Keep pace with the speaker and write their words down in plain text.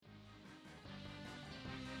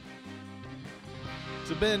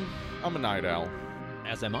So, Ben, I'm a night owl.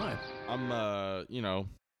 As am I. I'm,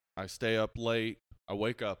 I stay up late. I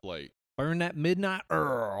wake up late. Burn that midnight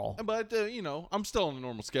Earl. But, I'm still on a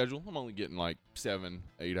normal schedule. I'm only getting like 7-8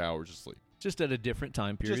 hours of sleep. Just at a different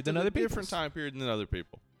time period Just than at other a people. different time period than other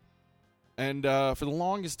people. And for the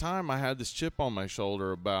longest time, I had this chip on my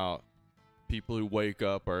shoulder about people who wake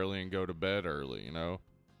up early and go to bed early,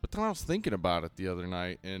 But then I was thinking about it the other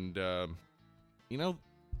night, and,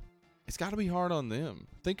 it's got to be hard on them.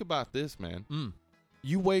 Think about this, man.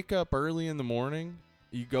 You wake up early in the morning,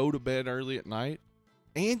 you go to bed early at night,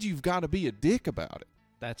 and you've got to be a dick about it.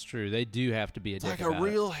 That's true. They do have to be a It's dick like a about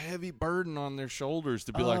real heavy burden on their shoulders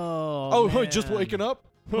to be like, man. just waking up?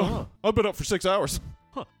 Huh. I've been up for 6 hours.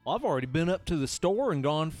 Huh. I've already been up to the store and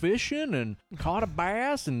gone fishing and caught a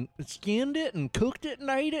bass and skinned it and cooked it and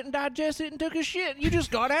ate it and digested it and took a shit. You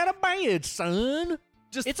just got out of bed, son.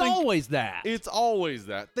 It's always that. It's always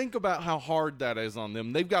that. Think about how hard that is on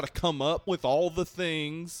them. They've got to come up with all the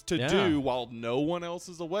things to do while no one else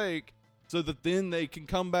is awake so that then they can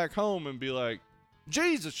come back home and be like,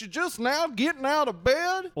 Jesus, you're just now getting out of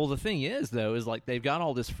bed? Well, the thing is, though, is like they've got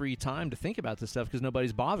all this free time to think about this stuff because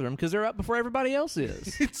nobody's bothering them because they're up before everybody else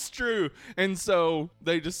is. It's true. And so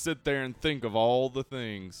they just sit there and think of all the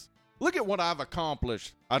things. Look at what I've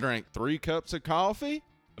accomplished. I drank 3 cups of coffee.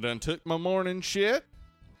 I done took my morning shit.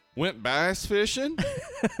 Went bass fishing.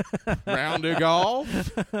 Round of golf.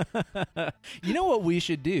 You know what we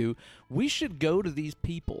should do? We should go to these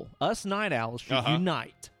people. Us night owls should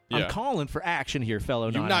unite. Yeah. I'm calling for action here, fellow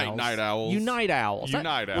night owls. Night owls. Unite owls.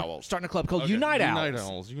 Unite We're owls. starting a club called Okay. Unite Owls. Unite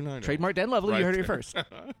Owls. Unite Owls. Trademark Dan Lovely. Right You heard it there. here first.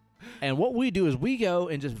 And what we do is we go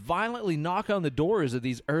and just violently knock on the doors of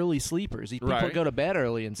these early sleepers. These people that go to bed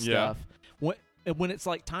early and stuff. When it's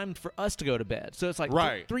like time for us to go to bed. So it's like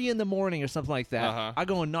 3 in the morning or something like that. I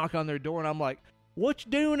go and knock on their door and I'm like, what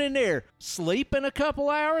you doing in there? Sleeping a couple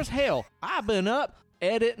hours? Hell, I've been up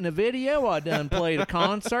editing a video. I done played a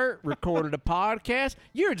concert, recorded a podcast.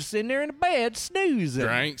 You're just sitting there in the bed snoozing.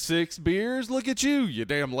 Drank 6 beers. Look at you, you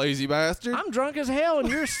damn lazy bastard. I'm drunk as hell and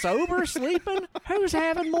you're sober sleeping? Who's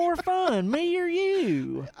having more fun, me or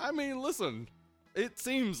you? I mean, listen, it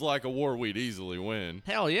seems like a war we'd easily win.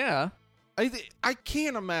 Hell yeah. I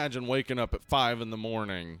can't imagine waking up at 5 in the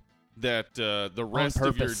morning that the rest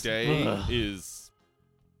of your day is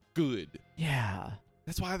good. Yeah.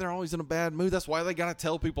 That's why they're always in a bad mood. That's why they got to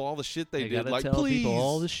tell people all the shit they did. Gotta Like, tell please, people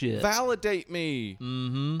all the shit. Validate me.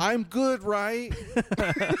 Mm-hmm. I'm good, right?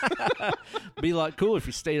 Be like cool if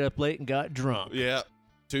you stayed up late and got drunk. Yeah.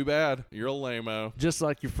 Too bad. You're a lame-o. Just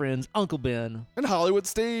like your friends Uncle Ben, And Hollywood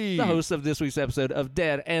Steve. the host of this week's episode of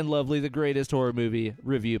Dead and Lovely, the greatest horror movie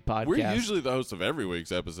review podcast. We're usually the host of every week's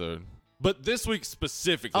episode. But this week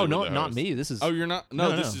specifically. Oh, we're no, the not host. me. This is. Oh, you're not? No,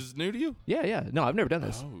 No, this no. is new to you? Yeah. No, I've never done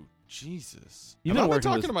this. Oh, Jesus. You've Have been I been working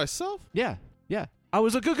talking with- to myself? Yeah. I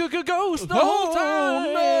was a ghost the whole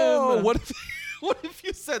time. No. What if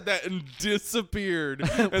you said that and disappeared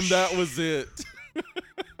and that was it?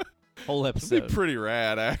 Whole It'd episode. be pretty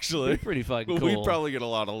rad, actually. Pretty fucking But cool. we'd probably get a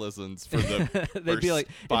lot of listens for the They'd be like,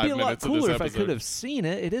 first it'd 5 be a lot minutes of cooler this if I episode. could have seen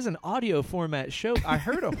it. It is an audio format show. I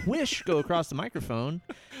heard a whoosh go across the microphone.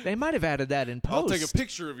 They might have added that in post. I'll take a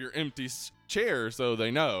picture of your empty chair so they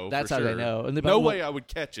know. That's for how sure. they know. And No way I would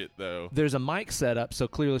catch it, though. There's a mic set up, so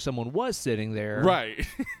clearly someone was sitting there. Right.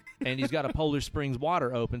 And he's got a Polar Springs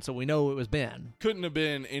water open, so we know it was Ben. Couldn't have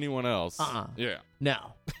been anyone else. Yeah.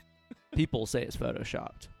 No. People say it's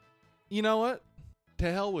photoshopped. You know what?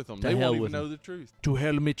 To hell with them. To They hell won't even with know them. the truth. To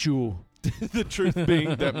hell with you. The truth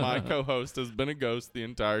being that my co-host has been a ghost the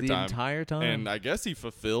entire The time. entire time. And I guess he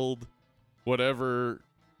fulfilled whatever...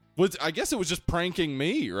 I guess it was just pranking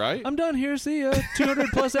me, right? I'm done here. See ya. 200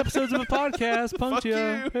 plus episodes of a podcast. Punked Fuck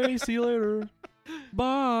ya. you. Hey, see you later.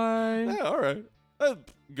 Bye. Yeah, all right.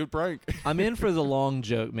 Good prank. I'm in for the long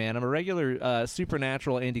joke, man. I'm a regular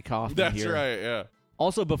supernatural Andy Kaufman That's here. right, yeah.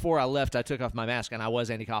 Also, before I left, I took off my mask, and I was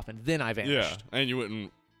Andy Kaufman. Then I Yeah, vanished. and you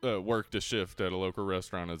wouldn't worked a shift at a local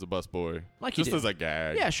restaurant as a busboy. Like you just did. as a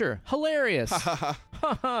gag. Yeah, sure. Hilarious.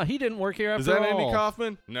 He didn't work here after Is that all. Andy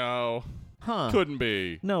Kaufman? No. Huh. Couldn't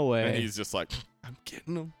be. No way. And he's just like, I'm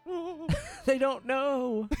getting them. They don't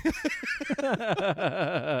know.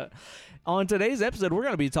 On today's episode, we're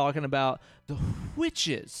going to be talking about the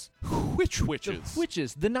witches. Which witches? The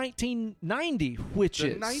witches. The 1990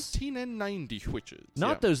 witches. The 1990 witches. Not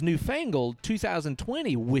yeah. those newfangled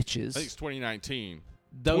 2020 witches. I think it's 2019.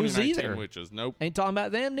 Those 2019 either. witches. Nope. Ain't talking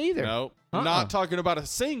about them neither. Nope. Uh-uh. Not talking about a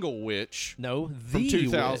single witch. No, From the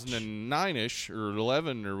witch. 2009-ish or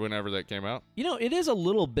 11 or whenever that came out. You know, it is a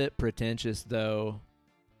little bit pretentious, though,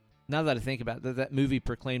 Now that I think about it, that movie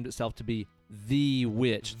proclaimed itself to be the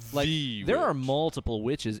witch. There are multiple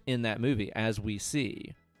witches in that movie, as we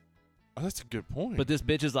see. Oh, that's a good point. But this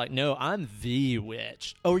bitch is like, no, I'm the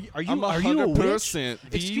witch. Oh, are you? I'm 100%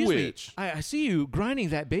 the witch. I see you grinding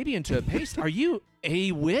that baby into a paste. Are you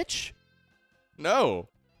a witch? No.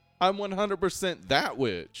 I'm 100% that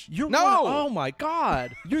witch. Oh my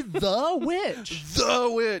God. You're the witch.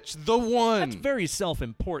 The witch. The one. That's very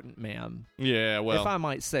self-important, ma'am. Yeah, well. If I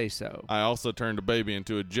might say so. I also turned a baby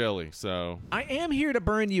into a jelly, so. I am here to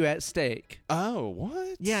burn you at stake. Oh,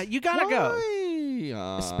 what? Yeah, you gotta go.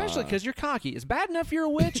 Especially because you're cocky. It's bad enough you're a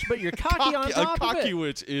witch, but you're cocky on top of it. A cocky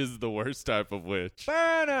witch is the worst type of witch.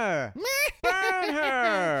 Burn her. Burn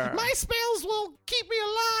her. My spells will keep me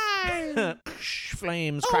alive.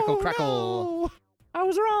 Flames, crackle, crackle. No. I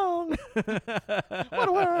was wrong. What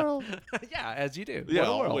a world. Yeah, as you do. Yeah,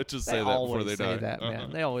 all witches say that before they die. That,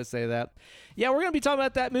 man. They always say that. Yeah, we're going to be talking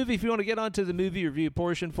about that movie if you want to get onto the movie review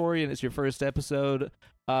portion for you, and it's your first episode.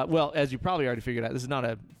 Well, as you probably already figured out, this is not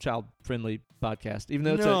a child-friendly podcast, even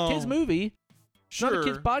though it's a kids' movie. It's not a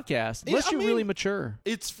kids' podcast, unless you're really mature.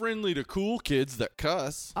 It's friendly to cool kids that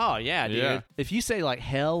cuss. Oh, yeah, dude. Yeah. If you say, like,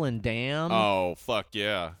 hell and damn. Oh, fuck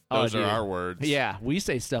yeah. Those are our words. Yeah, we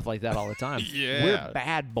say stuff like that all the time. Yeah. We're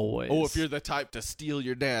bad boys. Oh, if you're the type to steal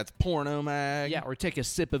your dad's porno mag. Yeah, or take a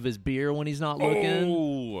sip of his beer when he's not looking.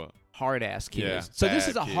 Oh. Hard-ass kids. Yeah, so this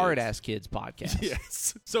is a hard-ass kids podcast.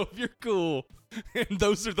 Yes. So if you're cool, and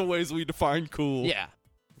those are the ways we define cool. Yeah.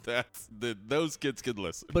 Those kids can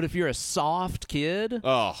listen. But if you're a soft kid,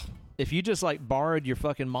 if you just like borrowed your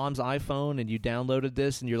fucking mom's iPhone and you downloaded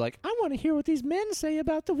this and you're like, I want to hear what these men say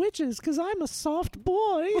about the witches because I'm a soft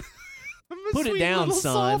boy. Put it down,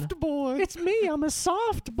 son. Soft boy. It's me. I'm a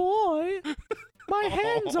soft boy. My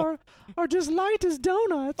hands are just light as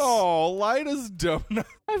donuts. Oh, light as donuts.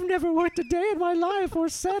 I've never worked a day in my life or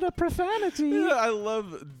said a profanity. Yeah, I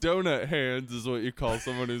love donut hands is what you call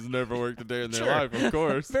someone who's never worked a day in their life, of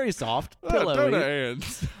course. Very soft. Pillowy. Donut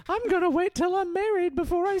hands. I'm going to wait till I'm married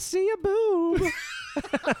before I see a boob.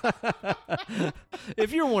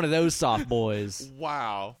 If you're one of those soft boys.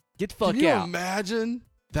 Wow. Get the fuck out. Can you imagine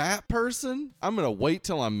that person? I'm going to wait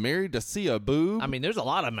till I'm married to see a boob? I mean, there's a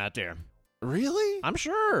lot of them out there. Really? I'm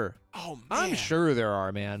sure. Oh, man. I'm sure there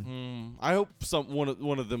are, man. I hope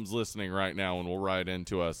one of them's listening right now and will write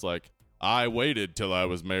into us like, I waited till I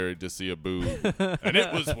was married to see a boob, and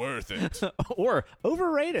it was worth it. Or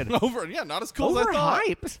overrated. Not as cool as I thought.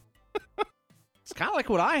 Overhyped. It's kind of like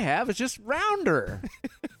what I have. It's just rounder.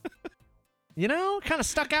 You know, kind of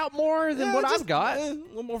stuck out more than what I've got. A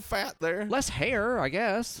little more fat there. Less hair, I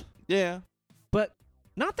guess. Yeah. But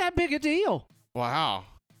not that big a deal. Wow.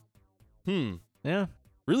 Yeah.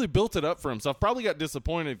 Really built it up for himself. Probably got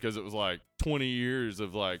disappointed because it was like 20 years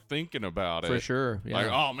of like thinking about it. For sure. Yeah. Like,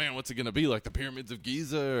 oh man, what's it going to be? Like the pyramids of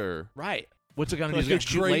Giza or. Right. What's it going to be? Like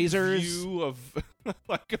It's going to shoot lasers? View of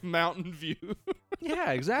like a mountain view.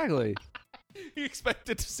 Yeah, exactly. He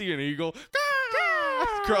expected to see an eagle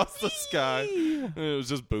across the sky. It was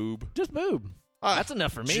just boob. Just boob. That's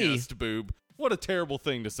enough for me. Just boob. What a terrible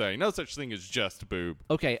thing to say. No such thing as just boob.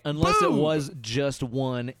 Okay, unless it was just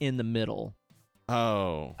one in the middle.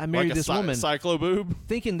 Oh. I married this woman. Cyclo boob?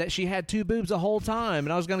 Thinking that she had two boobs the whole time,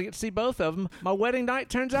 and I was going to get to see both of them. My wedding night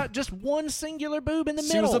turns out just one singular boob in the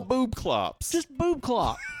middle. She was a boob clops. Just boob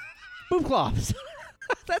clop. Boob clops.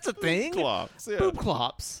 That's a thing. Boob clops, yeah. Boob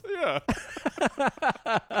clops. Yeah.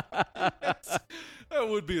 That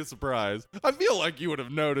would be a surprise. I feel like you would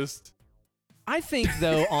have noticed. I think,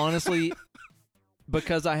 though, honestly,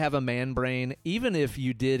 because I have a man brain, even if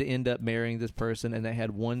you did end up marrying this person and they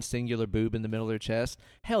had one singular boob in the middle of their chest,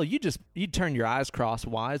 hell, you'd turn your eyes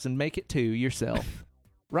crosswise and make it two yourself.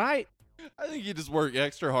 Right? I think you just work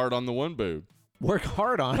extra hard on the one boob. Work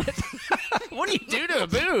hard on it. What do you do to a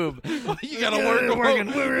boob? You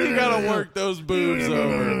gotta work those boobs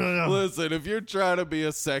over. Listen, if you're trying to be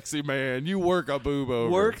a sexy man, you work a boob over.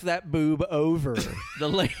 Work that boob over. The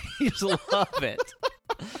ladies love it.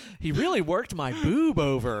 He really worked my boob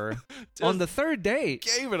over on the third date.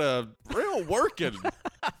 Gave it a real working.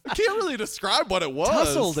 I can't really describe what it was.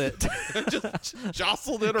 Tussled it. Just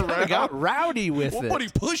jostled it around. Got rowdy with it. But he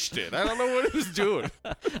pushed it. I don't know what he was doing.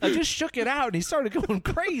 I just shook it out and he started going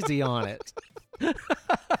crazy on it.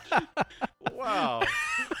 Wow.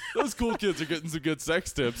 Those cool kids are getting some good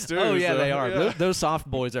sex tips, too. Oh, yeah, they are. Yeah. Those soft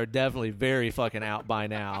boys are definitely very fucking out by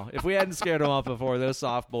now. If we hadn't scared them off before, those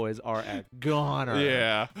soft boys are a goner.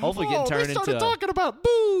 Yeah. Hopefully getting turned into... They started talking about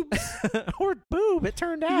boobs. boobs. Or boob, it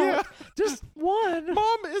turned out. Yeah. Just one.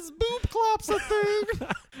 Mom, is boob clops a thing?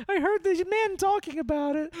 I heard these men talking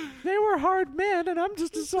about it. They were hard men, and I'm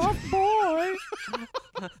just a soft boy.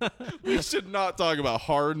 We should not talk about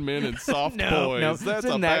hard men and soft boys. No, That's it's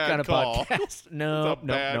a in bad that kind of call. podcast. No, It's a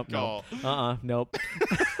bad call. Nope.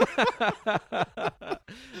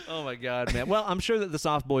 Oh my God, man. Well, I'm sure that the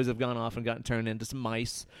soft boys have gone off and gotten turned into some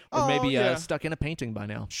mice, or maybe stuck in a painting by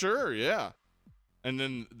now. Sure, yeah. And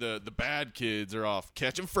then the bad kids are off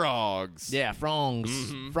catching frogs. Yeah, frongs,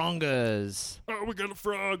 frongas. Oh, we got a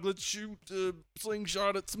frog. Let's shoot a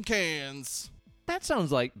slingshot at some cans. That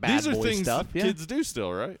sounds like bad These are boy things stuff. that kids do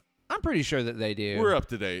still, right? I'm pretty sure that they do. We're up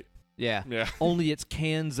to date. Yeah. Yeah. Only it's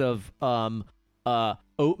cans of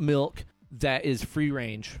oat milk that is free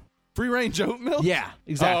range. Free range oat milk? Yeah,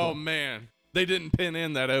 exactly. Oh, man. They didn't pin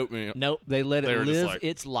in that oatmeal. Nope, they let They it were just live like,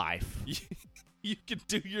 its life. You can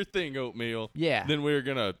do your thing, oatmeal. Yeah. Then we're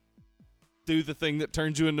going to do the thing that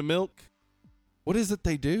turns you into milk. What is it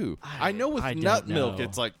they do? I know with nut milk,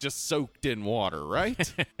 it's like just soaked in water,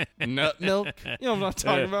 right? Nut milk? You know what I'm not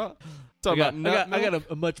talking about? I got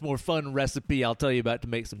a much more fun recipe I'll tell you about to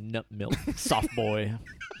make some nut milk, soft boy.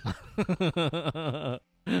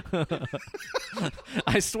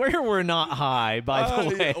 I swear we're not high, by the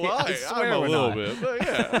way. Well, I swear I'm we're a little not. bit, but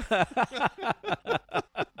yeah.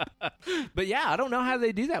 But yeah, I don't know how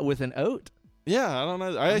they do that with an oat. Yeah, I don't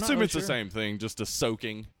know. I assume really it's the same thing, just a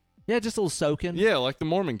soaking. Yeah, just a little soaking. Yeah, like the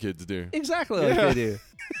Mormon kids do. Exactly like they do.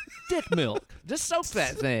 Dick milk. Just soak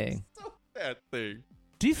that thing. Soak that thing.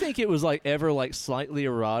 Do you think it was like ever like slightly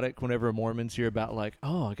erotic whenever Mormons hear about like,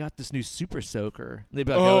 oh, I got this new super soaker? They'd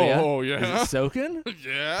be like, oh yeah? Is it soaking?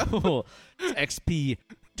 Yeah. Oh, it's XP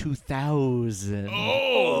 2000.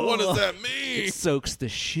 Oh, what does that mean? It soaks the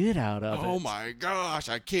shit out of it. Oh my gosh,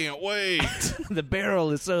 I can't wait. The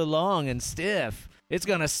barrel is so long and stiff. It's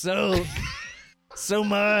going to soak so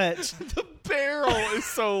much. The barrel is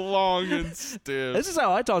so long and stiff. This is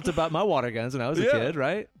how I talked about my water guns when I was a kid,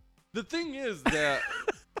 right? The thing is that,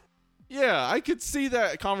 yeah, I could see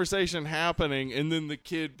that conversation happening and then the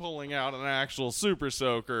kid pulling out an actual super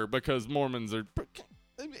soaker because Mormons are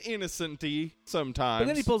innocent-y sometimes. But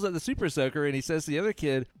then he pulls out the super soaker and he says to the other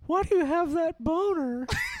kid, why do you have that boner?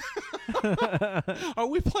 Are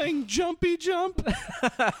we playing Jumpy Jump?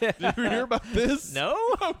 Did you hear about this? No.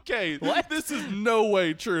 Okay. What? This is no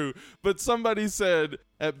way true. But somebody said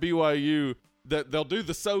at BYU that they'll do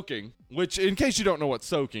the soaking, which, in case you don't know what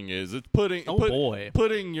soaking is, it's putting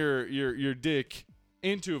your dick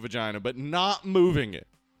into a vagina, but not moving it.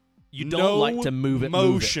 You don't like to move it.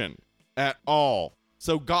 Motion at all.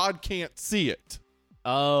 So God can't see it.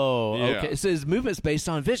 Oh, Yeah. okay. So his movement's based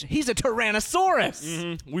on vision. He's a Tyrannosaurus.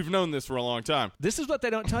 Mm-hmm. We've known this for a long time. This is what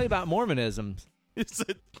they don't tell you about Mormonism.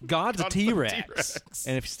 God's a T-Rex.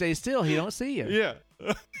 And if you stay still, he don't see you. Yeah.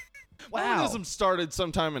 Wow. Mormonism started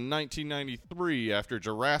sometime in 1993 after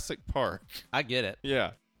Jurassic Park. I get it.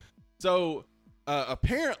 Yeah. So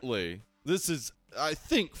apparently, this is, I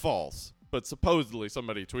think, false, but supposedly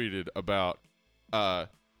somebody tweeted about a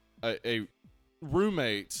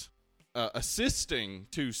roommate assisting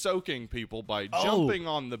to soaking people by jumping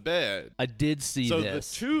on the bed. I did see so this.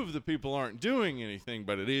 So the two of the people aren't doing anything,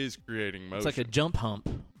 but it is creating motion. It's like a jump hump.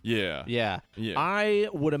 Yeah. Yeah. I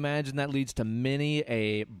would imagine that leads to many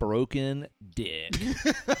a broken dick.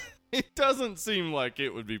 It doesn't seem like it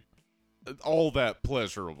would be all that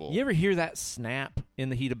pleasurable. You ever hear that snap in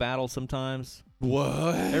the heat of battle sometimes?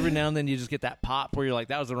 What? Every now and then you just get that pop where you're like,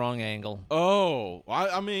 that was the wrong angle. Oh,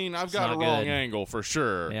 I mean, I've got a wrong angle for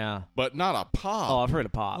sure. Yeah. But not a pop. Oh, I've heard a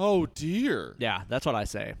pop. Oh, dear. Yeah, that's what I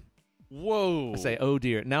say. Whoa. I say, oh,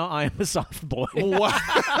 dear. Now I am a soft boy. Wow.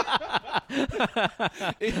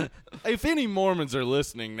 If any Mormons are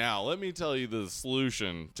listening now, let me tell you the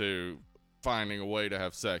solution to finding a way to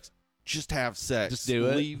have sex. Just have sex. Just do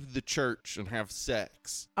it. Leave the church and have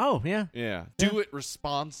sex. Oh, yeah. Yeah. Do it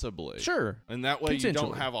responsibly. Sure. And that way you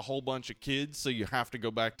don't have a whole bunch of kids, so you have to go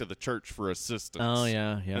back to the church for assistance. Oh,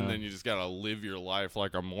 yeah, yeah. And then you just got to live your life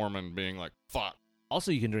like a Mormon being like, fuck.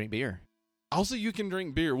 Also, you can drink beer. Also, you can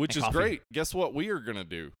drink beer, which is great. Guess what we are going to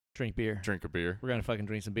do? Drink beer. Drink a beer. We're going to fucking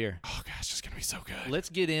drink some beer. Oh, gosh, it's going to be so good. Let's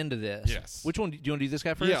get into this. Yes. Which one? Do you want to do this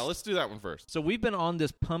guy first? Yeah, let's do that one first. So we've been on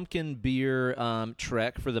this pumpkin beer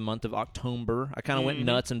trek for the month of October. I kind of went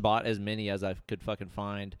nuts and bought as many as I could fucking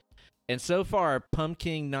find. And so far,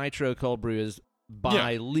 Pumpkin Nitro Cold Brew is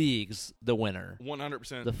by leagues the winner.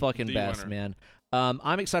 100% the fucking best, winner. man.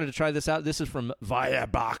 I'm excited to try this out. This is from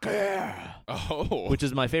Feuerbacher, which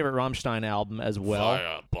is my favorite Rammstein album as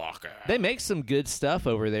well. Feuerbacher. They make some good stuff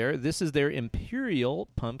over there. This is their Imperial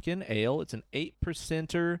Pumpkin Ale. It's an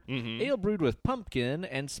 8%er ale brewed with pumpkin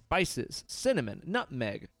and spices, cinnamon,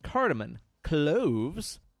 nutmeg, cardamom,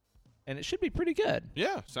 cloves, and it should be pretty good.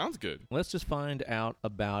 Yeah, sounds good. Let's just find out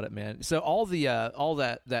about it, man. So all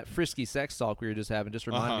that frisky sex talk we were just having just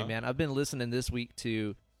reminded me, man. I've been listening this week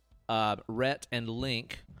to Rhett and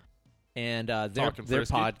Link and their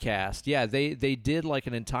podcast. Yeah, they did like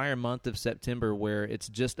an entire month of September where it's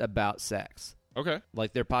just about sex. Okay.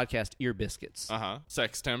 Like their podcast Ear Biscuits.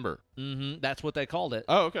 Sextember. That's what they called it.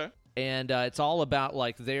 Oh, okay. And it's all about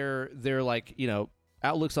like their like, you know,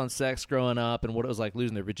 outlooks on sex growing up and what it was like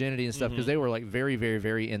losing their virginity and stuff, because they were like very, very,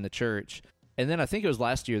 very in the church. And then I think it was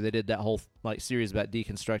last year they did that whole like series about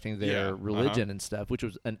deconstructing their religion and stuff, which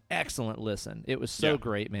was an excellent listen. It was so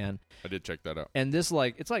great, man. I did check that out. And this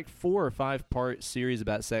it's like 4 or 5 part series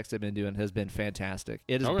about sex they've been doing has been fantastic.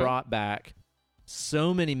 It has brought back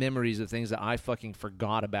so many memories of things that I fucking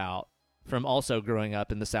forgot about from also growing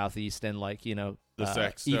up in the Southeast and like, you know, the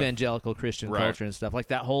sex evangelical Christian culture and stuff like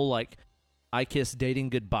that whole like I Kiss Dating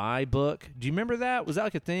Goodbye book. Do you remember that? Was that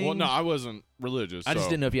like a thing? Well, no, I wasn't religious. I just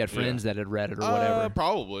didn't know if you had friends that had read it or whatever.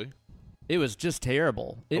 Probably. It was just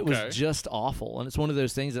terrible. It was just awful. And it's one of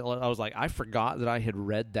those things that I was like, I forgot that I had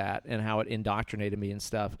read that and how it indoctrinated me and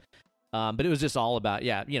stuff. But it was just all about,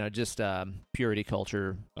 just purity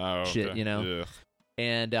culture shit, you know? Yeah.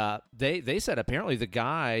 And they said apparently the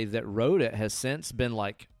guy that wrote it has since been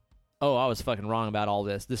like, oh, I was fucking wrong about all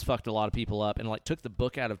this. This fucked a lot of people up, and like took the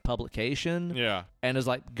book out of publication. Yeah, and has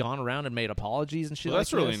like gone around and made apologies and shit. Well,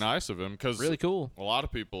 that's really nice of him because really cool. A lot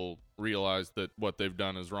of people realize that what they've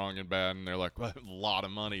done is wrong and bad, and they're like, well, a lot of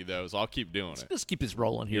money though, so I'll keep doing it. Just keep this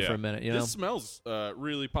rolling here for a minute. You know, this smells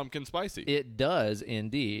really pumpkin spicy. It does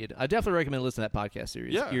indeed. I definitely recommend listening to that podcast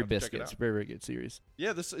series. Yeah, Ear Biscuits, very very good series.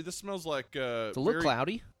 Yeah, this smells like it's a little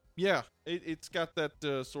cloudy. Yeah, it's got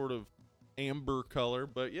that sort of amber color,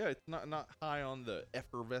 but yeah, it's not high on the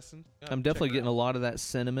effervescent. I'm definitely getting a lot of that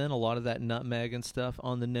cinnamon, a lot of that nutmeg and stuff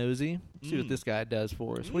on the nosy. See what this guy does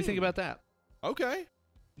for us. What do you think about that? Okay,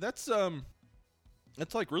 that's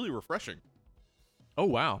like really refreshing. Oh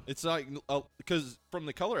wow, it's like because from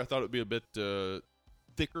the color I thought it would be a bit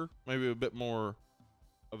thicker, maybe a bit more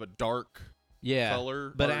of a dark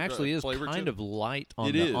color, but it actually is kind of light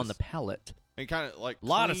on the palate and kind of like a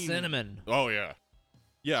lot of cinnamon. Oh yeah.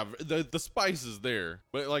 Yeah, the spice is there,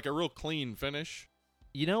 but like a real clean finish.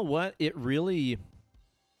 You know what? It really,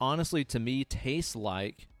 honestly, to me, tastes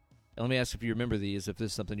like. Let me ask if you remember these, if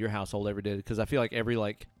this is something your household ever did, because I feel like every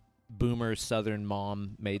like boomer Southern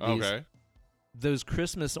mom made these. Okay. Those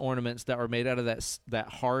Christmas ornaments that were made out of that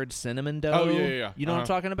hard cinnamon dough. Oh yeah. You know what I'm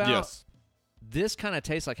talking about? Yes. This kind of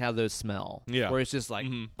tastes like how those smell. Yeah. Where it's just like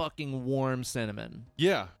fucking warm cinnamon.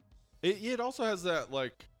 Yeah. It also has that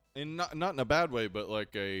like. And not in a bad way, but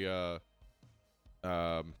like a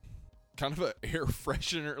kind of an air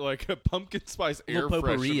freshener, like a pumpkin spice air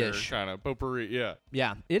freshener kind of potpourri. Yeah,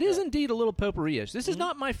 yeah, it is indeed a little potpourri-ish. This is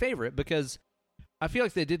not my favorite because I feel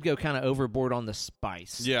like they did go kind of overboard on the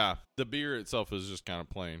spice. Yeah, the beer itself is just kind of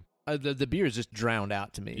plain. The beer is just drowned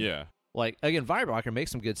out to me. Yeah, like again, Feuerbacher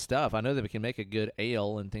makes some good stuff. I know that we can make a good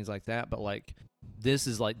ale and things like that, but like. This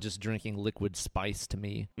is like just drinking liquid spice to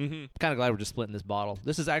me. I'm kind of glad we're just splitting this bottle.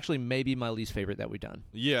 This is actually maybe my least favorite that we've done.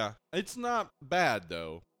 Yeah. It's not bad,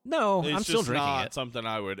 though. No, I'm still drinking it. It's not something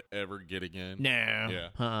I would ever get again. No.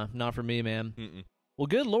 Yeah. Not for me, man. Well,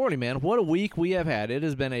 good lordy, man. What a week we have had. It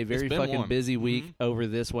has been a very fucking busy week over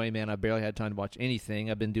this way, man. I barely had time to watch anything.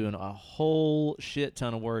 I've been doing a whole shit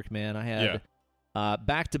ton of work, man. I had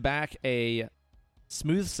back-to-back a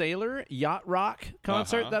Smooth Sailor Yacht Rock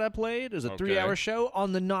concert that I played. It was a 3-hour show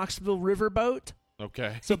on the Knoxville Riverboat.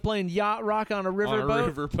 Okay. So playing Yacht Rock on a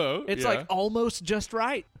riverboat. It's like almost just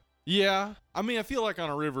right. Yeah. I mean, I feel like on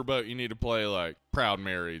a riverboat you need to play like Proud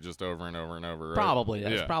Mary just over and over and over. Right? Probably.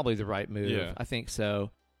 That's probably the right move. Yeah. I think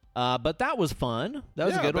so. But that was fun. That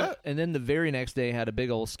was a good one. And then the very next day had a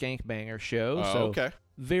big old Skank Banger show.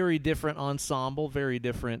 Very different ensemble, very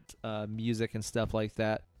different music and stuff like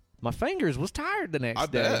that. My fingers was tired the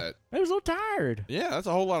next day. Bet. I was a little tired. Yeah, that's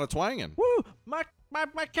a whole lot of twanging. Woo! My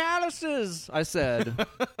calluses, I said.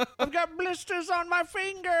 I've got blisters on my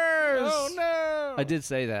fingers. Oh, no. I did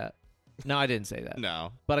say that. No, I didn't say that.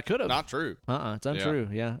 No. But I could have. Not true. It's untrue.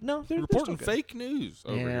 Yeah. No, they're reporting fake news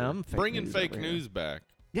over here. I'm bringing fake news back.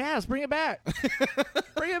 Yeah, let's bring it back.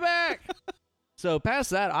 Bring it back. So past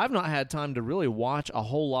that, I've not had time to really watch a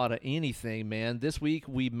whole lot of anything, man. This week,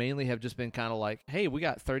 we mainly have just been kind of like, hey, we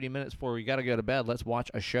got 30 minutes before we got to go to bed. Let's watch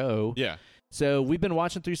a show. Yeah. So we've been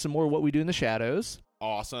watching through some more What We Do in the Shadows.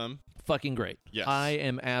 Awesome. Fucking great. Yes. I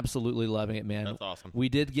am absolutely loving it, man. That's awesome. We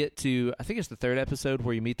did get to, I think it's the 3rd episode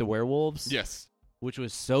where you meet the werewolves. Yes. Which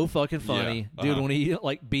was so fucking funny. Yeah. Dude, when he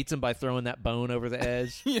like beats him by throwing that bone over the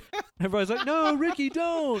edge. Yeah. Everybody's like, no, Ricky,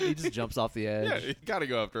 don't. He just jumps off the edge. Yeah, you got to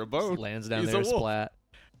go after a bone. Just lands down there, splat.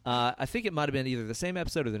 I think it might have been either the same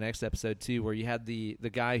episode or the next episode, too, where you had the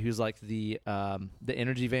guy who's like the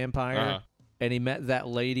energy vampire. And he met that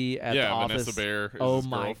lady at the office. Vanessa Bayer. Oh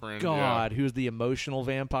my God, who's the emotional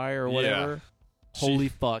vampire or whatever. Yeah. Holy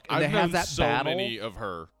fuck! And I've they have that so battle. Many of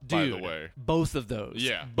her, dude, by the way. Both of those.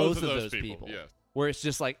 Yeah, both of those people. Yes. Where it's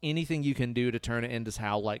just like anything you can do to turn it into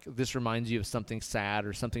how like this reminds you of something sad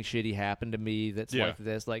or something shitty happened to me that's like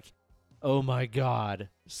this. Like, oh my God.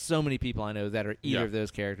 So many people I know that are either of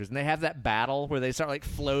those characters. And they have that battle where they start like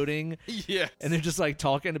floating. Yes. And they're just like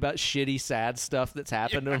talking about shitty, sad stuff that's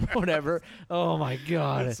happened to them or whatever. Oh my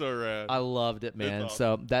God. That's so rad. I loved it, man. Awesome.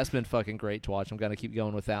 So that's been fucking great to watch. I'm going to keep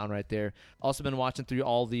going with that one right there. Also been watching through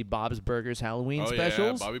all the Bob's Burgers Halloween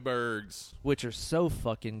specials. Yeah, Bobby Bergs. Which are so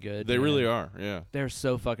fucking good. They really are, yeah. They're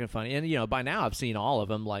so fucking funny. And, you know, by now I've seen all of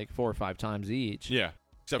them like 4 or 5 times each. Yeah.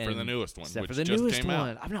 Except for the newest one, except which for the just newest came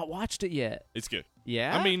one. out. I've not watched it yet. It's good.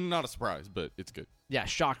 Yeah? I mean, not a surprise, but it's good. Yeah,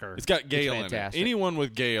 shocker. It's got Gail in it. Anyone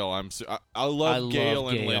with Gail, I love Gail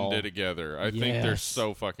and Linda together. I think they're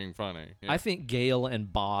so fucking funny. Yeah. I think Gail and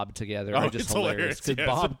Bob together are just hilarious. Because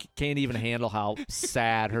Bob can't even handle how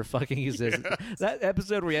sad her fucking existence. Yes. That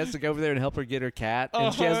episode where he has to go over there and help her get her cat,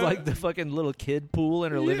 and she has like the fucking little kid pool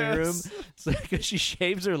in her living room, because she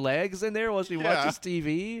shaves her legs in there while she watches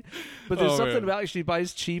TV. But there's something about she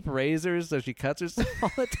buys cheap razors, so she cuts herself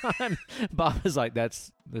all the time. Bob is like,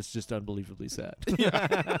 that's just unbelievably sad.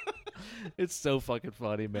 Yeah. It's so fucking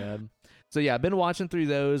funny, man. So yeah, I've been watching through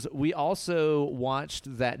those. We also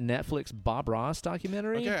watched that Netflix Bob Ross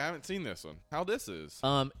documentary. Okay, I haven't seen this one. How this is?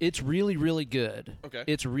 It's really, really good. Okay.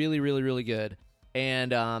 It's really, really, really good.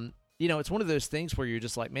 And you know, it's one of those things where you're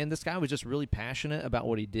just like, man, this guy was just really passionate about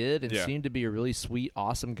what he did and seemed to be a really sweet,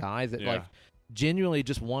 awesome guy that like genuinely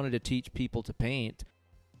just wanted to teach people to paint.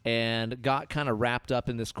 And got kind of wrapped up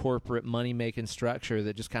in this corporate money-making structure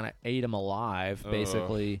that just kind of ate him alive,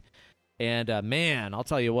 basically. And, man, I'll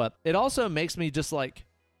tell you what. It also makes me just, like,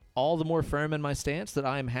 all the more firm in my stance that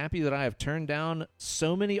I am happy that I have turned down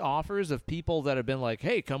so many offers of people that have been like,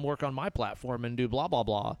 hey, come work on my platform and do blah, blah,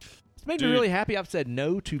 blah. It's made me really happy. I've said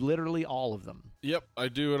no to literally all of them. Yep, I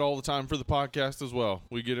do it all the time for the podcast as well.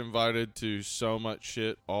 We get invited to so much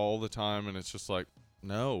shit all the time, and it's just like,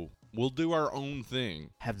 no. We'll do our own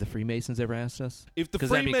thing. Have the Freemasons ever asked us? If the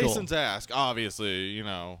Freemasons ask, obviously, you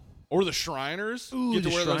know. Or the Shriners. Ooh, get to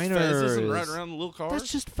wear Shriners. those fezzes and ride around in little cars. That's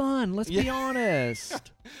just fun. Let's be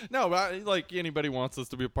honest. No, but like anybody wants us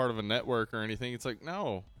to be a part of a network or anything. It's like,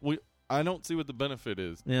 no. I don't see what the benefit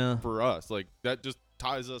is for us. Like, that just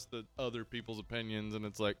ties us to other people's opinions, and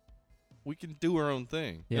it's like, we can do our own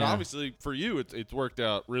thing. Yeah. You know, obviously, for you, it's worked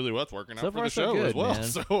out really well. It's working out for the show good, as well. Man.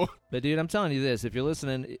 So, but, dude, I'm telling you this. If you're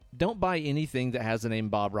listening, don't buy anything that has the name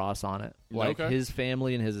Bob Ross on it. Like, his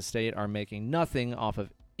family and his estate are making nothing off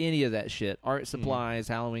of any of that shit. Art supplies,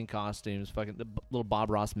 Halloween costumes, fucking the little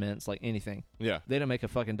Bob Ross mints, like anything. Yeah. They don't make a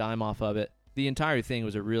fucking dime off of it. The entire thing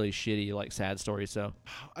was a really shitty, like, sad story, so.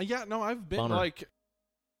 Yeah, no, I've been, like...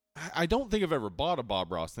 I don't think I've ever bought a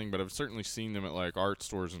Bob Ross thing, but I've certainly seen them at like art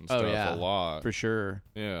stores and stuff a lot. For sure.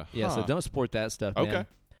 Yeah. Yeah, so don't support that stuff, man. Okay.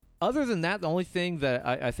 Other than that, the only thing that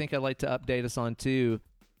I think I'd like to update us on too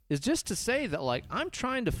is just to say that like I'm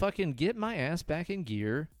trying to fucking get my ass back in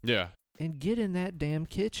gear. Yeah. And get in that damn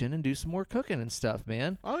kitchen and do some more cooking and stuff,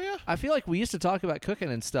 man. Oh, yeah. I feel like we used to talk about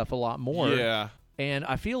cooking and stuff a lot more. Yeah. And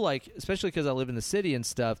I feel like, especially because I live in the city and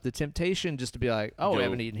stuff, the temptation just to be like, oh, we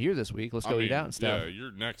haven't eaten here this week. Let's go eat out and stuff. Yeah,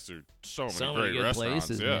 you're next to so many great restaurants.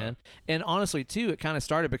 Places, man. And honestly, too, it kind of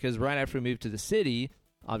started because right after we moved to the city,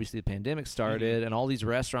 obviously the pandemic started, and all these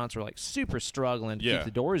restaurants were like super struggling to keep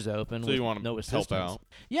the doors open. So you want no to assistance. help out.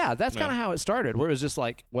 Yeah, that's kind of how it started, where it was just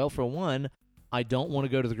like, well, for one, I don't want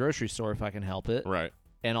to go to the grocery store if I can help it. Right.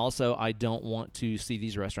 And also, I don't want to see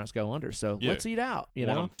these restaurants go under. So let's eat out, you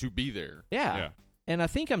know? Want them to be there. Yeah. And I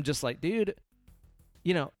think I'm just like, dude,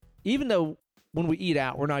 you know, even though when we eat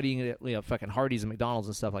out, we're not eating at fucking Hardee's and McDonald's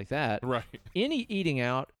and stuff like that. Right. Any eating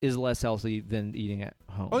out is less healthy than eating at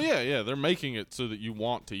home. Oh, yeah. They're making it so that you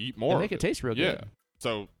want to eat more. They make it taste real good. Yeah.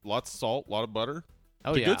 So lots of salt, a lot of butter.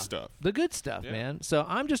 Oh, the good stuff. The good stuff, man. So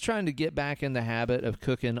I'm just trying to get back in the habit of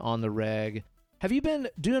cooking on the reg Have you been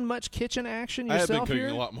doing much kitchen action yourself? I have been cooking here?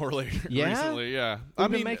 a lot more recently. Yeah, what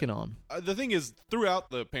have you been making on? The thing is, throughout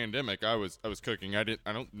the pandemic, I was cooking.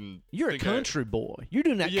 You're a country boy. You're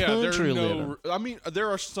doing that country living. I mean, there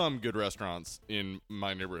are some good restaurants in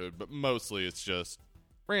my neighborhood, but mostly it's just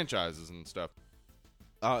franchises and stuff.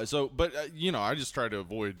 I just try to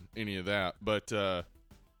avoid any of that. But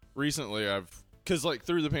recently, because like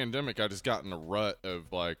through the pandemic, I just got in a rut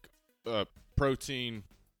of like protein.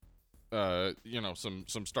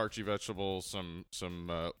 Some starchy vegetables,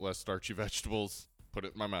 some less starchy vegetables. Put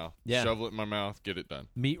it in my mouth. Yeah. Shovel it in my mouth. Get it done.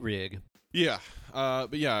 Meat rig. Yeah.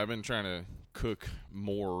 But yeah, I've been trying to cook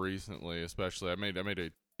more recently. Especially, I made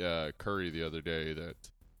a curry the other day.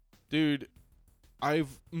 Dude,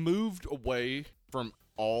 I've moved away from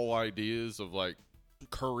all ideas of like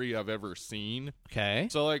curry I've ever seen. Okay.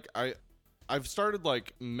 So like I've started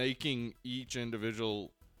like making each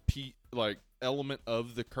individual element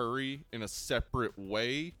of the curry in a separate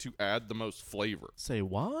way to add the most flavor. Say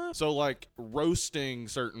what? So like roasting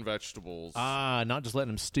certain vegetables. Not just letting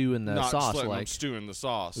them stew in the sauce. Not just letting them stew in the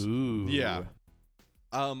sauce. Ooh. Yeah.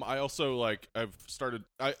 I also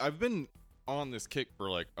I've been on this kick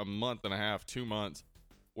for like a month and a half, 2 months,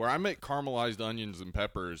 where I make caramelized onions and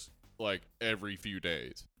peppers like every few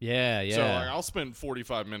days. Yeah. So like I'll spend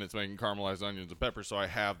 45 minutes making caramelized onions and peppers so I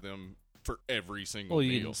have them for every single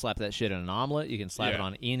meal. You can slap that shit in an omelet. You can slap it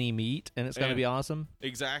on any meat, and it's going to be awesome.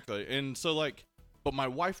 Exactly. And so, but my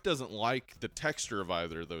wife doesn't like the texture of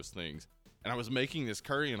either of those things. And I was making this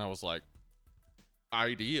curry, and I was like,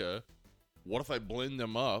 what if I blend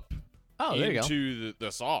them up into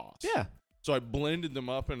the sauce? Yeah. So I blended them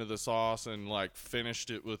up into the sauce and,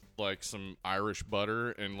 finished it with, some Irish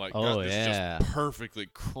butter and, got this just perfectly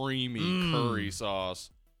creamy curry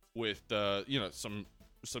sauce with,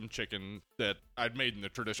 some chicken that I'd made in the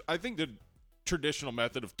tradition. I think the traditional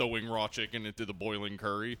method of throwing raw chicken into the boiling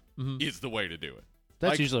curry is the way to do it.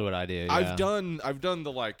 That's usually what I do. Yeah. I've done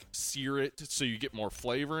the sear it so you get more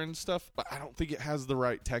flavor and stuff, but I don't think it has the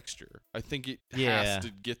right texture. I think it has to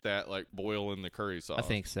get that boil in the curry sauce. I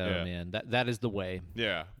think so, man. That is the way.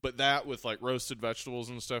 Yeah, but that with roasted vegetables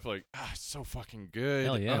and stuff, it's so fucking good.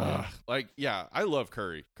 Hell yeah. I love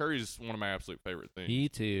curry. Curry is one of my absolute favorite things. Me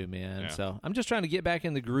too, man. Yeah. So I'm just trying to get back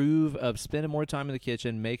in the groove of spending more time in the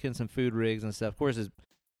kitchen, making some food rigs and stuff. Of course, as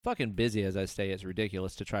fucking busy as I stay, it's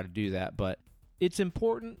ridiculous to try to do that, but it's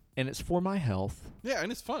important, and it's for my health. Yeah,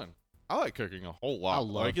 and it's fun. I like cooking a whole lot. I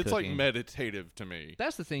love it's cooking. Meditative to me.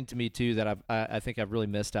 That's the thing to me, too, that I think I've really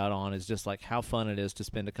missed out on is just, how fun it is to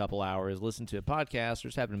spend a couple hours listening to a podcast or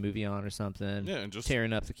just having a movie on or something. Yeah, and just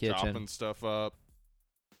tearing up the kitchen. Chopping stuff up,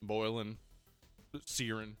 boiling,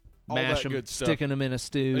 searing, all mash that them, good stuff. sticking them in a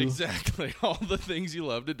stew. Exactly. All the things you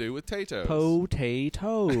love to do with potatoes.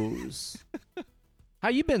 Potatoes. How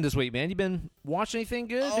you been this week, man? You been watching anything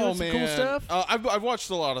good? Doing some cool stuff? I've watched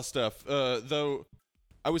a lot of stuff. Though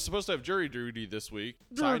I was supposed to have jury duty this week.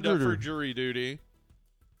 Signed up for jury duty.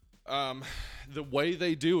 The way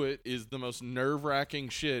they do it is the most nerve-wracking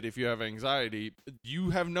shit if you have anxiety. You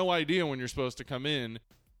have no idea when you're supposed to come in.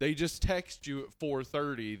 They just text you at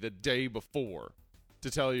 4:30 the day before to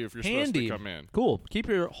tell you if you're supposed to come in. Cool. Keep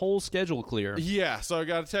your whole schedule clear. Yeah, so I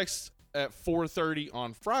got a text at 4:30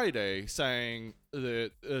 on Friday saying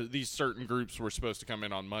that these certain groups were supposed to come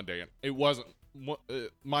in on Monday, and it wasn't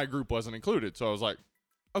my group wasn't included. So I was like,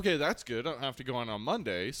 okay, that's good. I don't have to go in on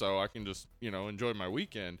Monday, so I can just enjoy my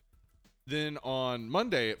weekend. Then on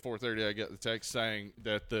Monday at 4:30, I get the text saying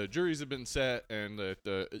that the juries have been set and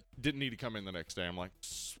that didn't need to come in the next day. I'm like,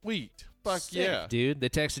 sweet, fuck sick, yeah, dude. They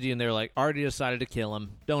texted you and they're like, already decided to kill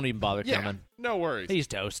him. Don't even bother coming. No worries. He's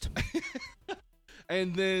toast.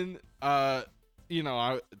 And then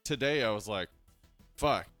today I was like,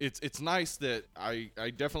 fuck, it's nice that I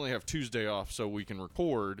definitely have Tuesday off so we can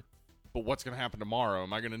record, but what's going to happen tomorrow?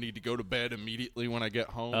 Am I going to need to go to bed immediately when I get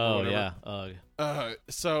home? Oh, yeah.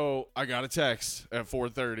 So I got a text at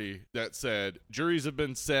 4:30 that said, juries have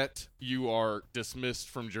been set. You are dismissed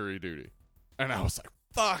from jury duty. And I was like,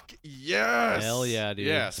 fuck, yes. Hell yeah, dude.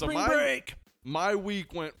 Yeah, so Spring break. My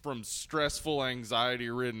week went from stressful,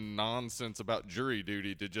 anxiety-ridden nonsense about jury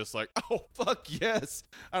duty to just oh, fuck yes.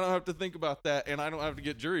 I don't have to think about that, and I don't have to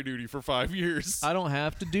get jury duty for 5 years. I don't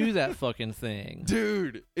have to do that fucking thing.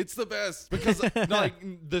 Dude, it's the best because,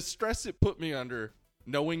 the stress it put me under,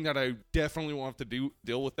 knowing that I definitely won't have to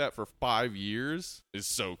deal with that for 5 years is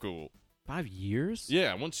so cool. 5 years?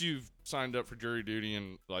 Yeah, once you've signed up for jury duty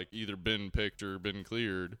and, either been picked or been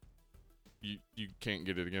cleared, you can't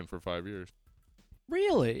get it again for 5 years.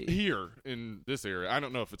 Really? Here in this area. I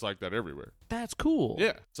don't know if it's like that everywhere. That's cool.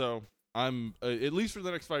 Yeah. So I'm at least for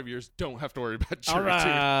the next 5 years, don't have to worry about jury All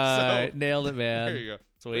right. duty. So, nailed it, man. There you go.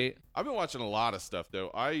 Sweet. I've been watching a lot of stuff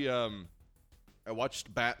though. I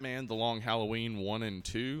watched Batman: The Long Halloween 1 and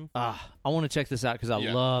 2. I want to check this out because I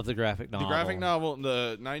love the graphic novel. The graphic novel,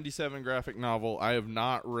 the 97 graphic novel, I have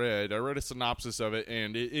not read. I read a synopsis of it,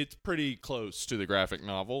 and it's pretty close to the graphic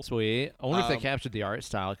novel. Sweet. I wonder if they captured the art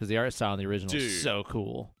style, because the art style in the original is so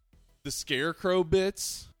cool. The Scarecrow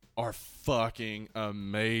bits are fucking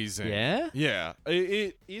amazing. Yeah? Yeah.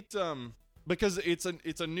 Because it's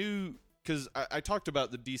a new, because I talked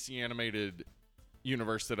about the DC animated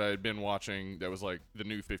universe that I had been watching that was like the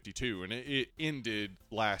New 52, and it ended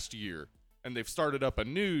last year, and they've started up a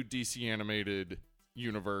new DC animated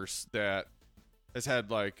universe that has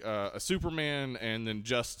had like a Superman and then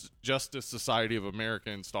Justice Society of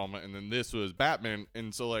America installment, and then this was Batman.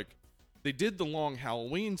 And so like they did the Long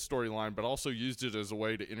Halloween storyline, but also used it as a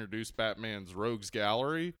way to introduce Batman's Rogues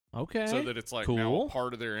Gallery. Okay, so that it's like now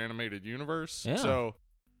part of their animated universe. Yeah. So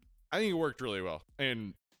I think it worked really well,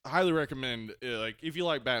 and highly recommend, like, if you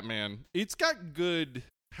like Batman. It's got good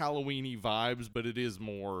Halloween-y vibes, but it is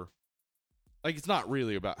more like, it's not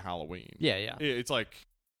really about Halloween. Yeah. It's like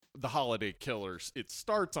the Holiday Killers. It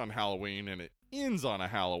starts on Halloween and it ends on a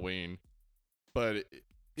Halloween, but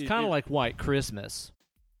it's kind of like White Christmas.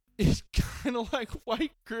 It's kind of like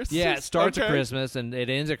White Christmas. Yeah, it starts at Christmas and it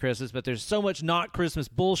ends at Christmas, but there's so much not Christmas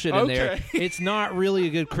bullshit in there. It's not really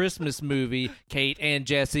a good Christmas movie, Kate and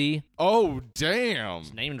Jesse. Oh, damn.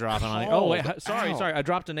 It's name dropping on it. Oh, wait. Sorry. I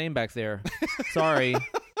dropped a name back there. Sorry.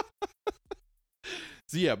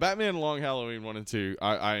 So, yeah, Batman Long Halloween 1 and 2,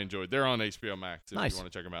 I enjoyed. They're on HBO Max if you want to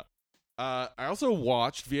check them out. I also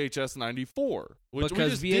watched VHS 94.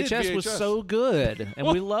 Because VHS was so good, and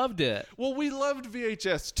we loved it. Well, we loved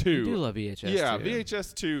VHS 2. We do love VHS Yeah, 2.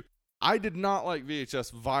 VHS 2. I did not like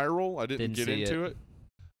VHS Viral. I didn't get into it.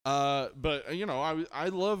 But, you know, I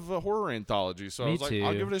love horror anthologies, so I was like,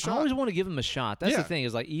 I'll give it a shot. I always want to give them a shot. That's the thing,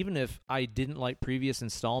 is like, even if I didn't like previous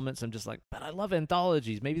installments, I'm just like, but I love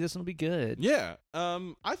anthologies. Maybe this one will be good. Yeah.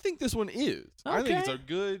 I think this one is. Okay. I think it's a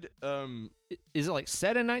good... Is it like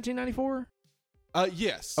set in 1994?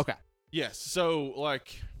 Yes. Okay. Yes. So,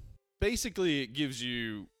 like, basically it gives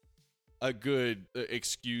you a good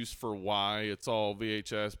excuse for why it's all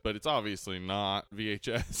VHS, but it's obviously not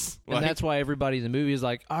VHS. And that's why everybody in the movie is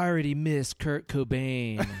like, I already miss Kurt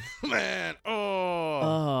Cobain. Man,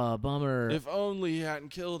 bummer. If only he hadn't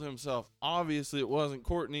killed himself. Obviously it wasn't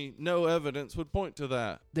Courtney. No evidence would point to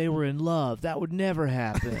that. They were in love. That would never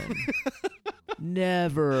happen.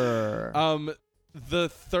 Never. The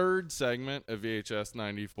third segment of VHS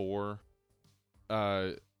 94,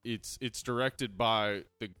 it's directed by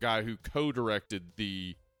the guy who co-directed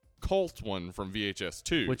the Cult one from VHS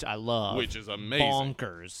 2, which I love, which is amazing,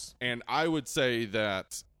 bonkers. And I would say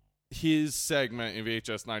that his segment in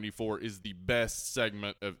VHS 94 is the best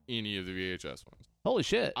segment of any of the VHS ones. Holy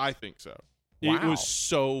shit! I think so. Wow. It was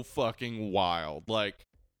so fucking wild. Like,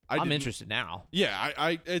 I'm interested now. Yeah,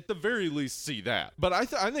 I at the very least see that. But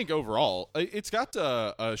I think overall, it's got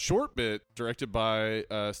a short bit directed by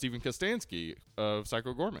Stephen Kostansky of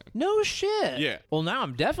Psycho Goreman. No shit. Yeah. Well, now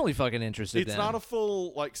I'm definitely fucking interested. It's not a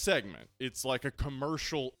full like segment. It's like a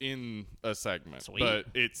commercial in a segment. Sweet. But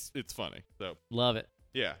it's funny. So love it.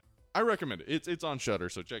 Yeah, I recommend it. It's on Shudder,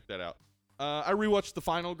 so check that out. I rewatched The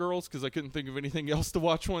Final Girls because I couldn't think of anything else to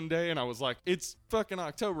watch one day, and I was like, it's fucking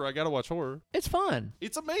October. I got to watch horror. It's fun.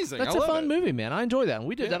 It's amazing. That's a fun movie, man. I enjoy that. And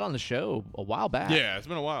we did that on the show a while back. Yeah, it's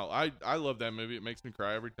been a while. I love that movie. It makes me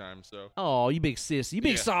cry every time. So. Oh, you big sis. You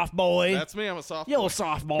big soft boy. That's me. I'm a soft boy. Yo,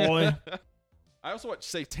 soft boy. I also watched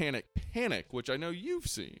Satanic Panic, which I know you've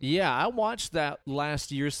seen. Yeah, I watched that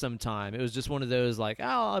last year sometime. It was just one of those like,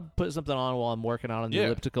 I'll put something on while I'm working out on the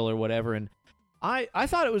elliptical or whatever, and I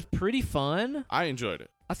thought it was pretty fun. I enjoyed it.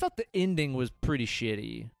 I thought the ending was pretty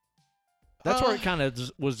shitty. That's where it kind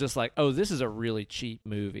of was just like, oh, this is a really cheap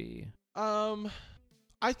movie.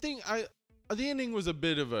 I think the ending was a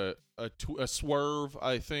bit of a swerve.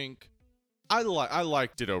 I think I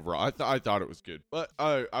liked it overall. I thought it was good, but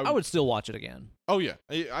I would still watch it again. Oh yeah,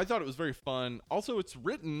 I thought it was very fun. Also, it's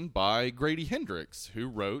written by Grady Hendrix, who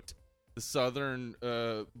wrote the Southern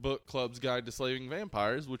Book Club's Guide to Slaving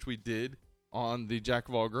Vampires, which we did on the Jack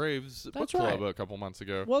of All Graves book club a couple months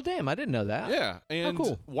ago. Well, damn, I didn't know that. Yeah, and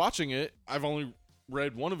cool. Watching it, I've only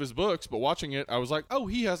read one of his books, but watching it, I was like, oh,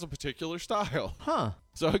 he has a particular style. Huh.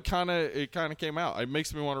 So it kind of came out. It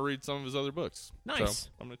makes me want to read some of his other books. Nice. So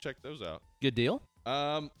I'm going to check those out. Good deal.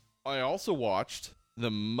 I also watched The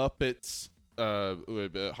Muppets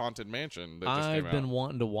Haunted Mansion that just came out. I've been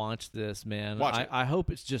wanting to watch this, man. Watch it. I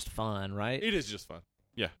hope it's just fun, right? It is just fun.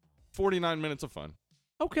 Yeah. 49 minutes of fun.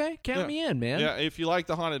 Okay, count me in, man. Yeah, if you like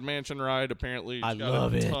the Haunted Mansion ride, apparently it's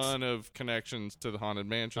got a ton of connections to the Haunted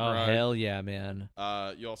Mansion ride. Oh, hell yeah, man.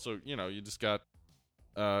 You also, you just got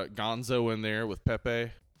Gonzo in there with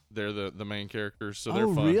Pepe. They're the main characters, so they're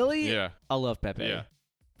fun. Oh, really? Yeah. I love Pepe. Yeah.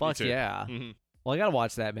 Fuck yeah. Mm-hmm. Well, I got to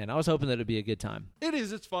watch that, man. I was hoping that it'd be a good time. It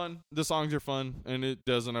is. It's fun. The songs are fun, and it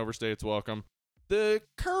doesn't overstay its welcome. The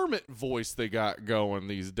Kermit voice they got going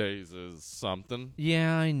these days is something.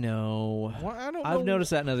 Yeah, I know. Well, I don't know. I've noticed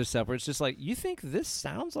that in other stuff where it's just like, you think this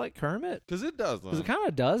sounds like Kermit? Because it doesn't. Because it kind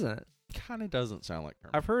of doesn't. It kind of doesn't sound like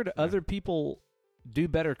Kermit. I've heard other people do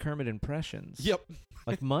better Kermit impressions. Yep.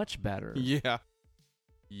 Like much better. Yeah.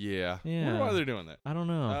 I wonder why they're doing that. I don't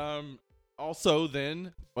know. Also,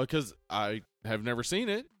 then, because I have never seen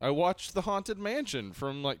it, I watched The Haunted Mansion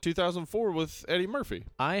from like 2004 with Eddie Murphy.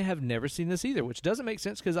 I have never seen this either, which doesn't make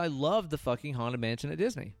sense because I love the fucking Haunted Mansion at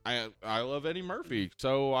Disney. I love Eddie Murphy,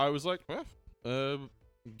 so I was like, well,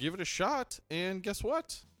 give it a shot, and guess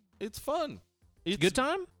what? It's fun. It's good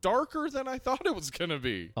time? Darker than I thought it was going to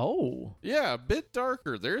be. Oh. Yeah, a bit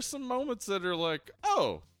darker. There's some moments that are like,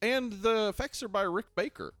 oh, and the effects are by Rick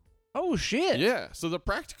Baker. Oh, shit. Yeah, so the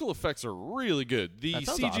practical effects are really good. The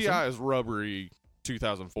CGI awesome. is rubbery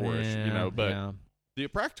 2004-ish, but the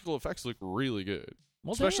practical effects look really good.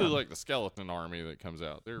 Well, especially like the skeleton army that comes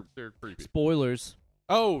out. They're creepy. Spoilers.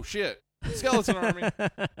 Oh, shit. Skeleton army.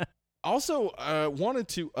 Also, wanted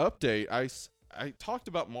to update. I talked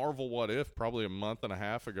about Marvel What If probably a month and a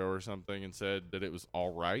half ago or something and said that it was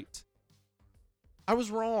all right. I was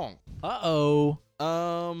wrong. Uh-oh.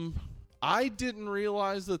 I didn't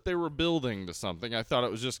realize that they were building to something. I thought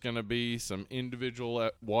it was just going to be some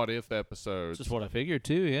individual What If episodes. That's just what I figured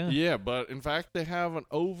too, yeah. Yeah, but in fact, they have an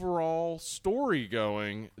overall story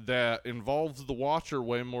going that involves the Watcher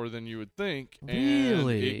way more than you would think.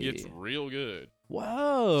 Really? And it gets real good.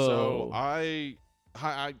 Whoa. So I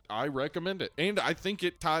recommend it. And I think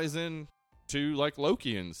it ties in to like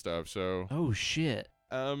Loki and stuff. So oh, shit.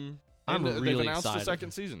 I'm really they've announced excited. the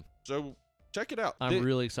second season. So check it out. I'm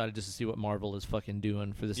really excited just to see what Marvel is fucking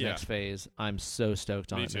doing for this next phase. I'm so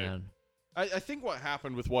stoked on it, man. I think what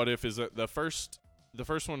happened with What If is that the first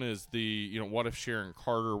one is the, what if Sharon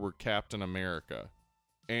Carter were Captain America?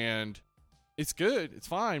 And it's good. It's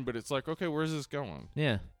fine, but it's like, okay, where's this going?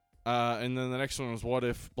 Yeah. And then the next one was what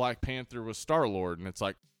if Black Panther was Star-Lord? And it's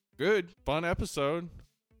like, good, fun episode.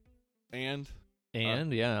 And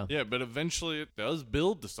yeah, but eventually it does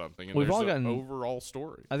build to something, and we've there's all gotten an overall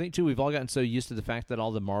story. I think too, we've all gotten so used to the fact that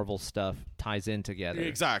all the Marvel stuff ties in together.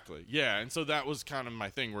 Exactly, yeah, and so that was kind of my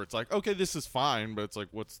thing, where it's like, okay, this is fine, but it's like,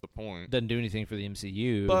 what's the point? Doesn't do anything for the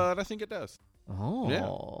MCU, but I think it does. Oh, yeah.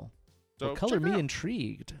 So well, color me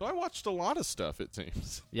intrigued. So I watched a lot of stuff, it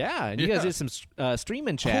seems. Yeah, and you guys did some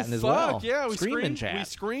streaming chatting as well. Yeah, we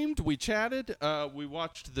screamed, we chatted. We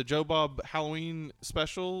watched the Joe Bob Halloween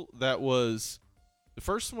special. That was. The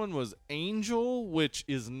first one was Angel, which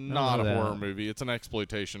is not a horror movie. It's an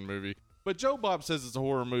exploitation movie. But Joe Bob says it's a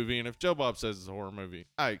horror movie, and if Joe Bob says it's a horror movie,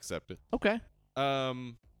 I accept it. Okay.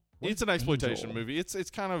 It's an exploitation movie. It's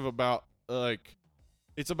kind of about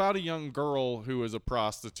it's about a young girl who is a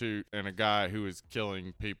prostitute and a guy who is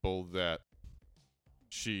killing people that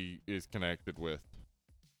she is connected with.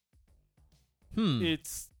 I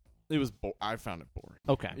found it boring.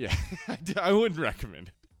 Okay. Yeah. I wouldn't recommend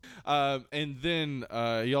it. And then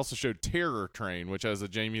he also showed Terror Train, which has a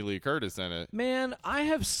Jamie Lee Curtis in it. Man, I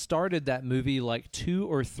have started that movie like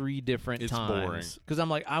 2 or 3 different times. It's boring. Because I'm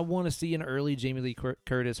like, I want to see an early Jamie Lee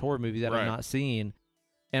Curtis horror movie that I'm not seeing.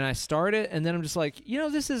 And I start it, and then I'm just like,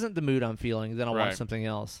 this isn't the mood I'm feeling. Then I'll watch something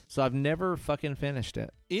else. So I've never fucking finished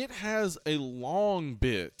it. It has a long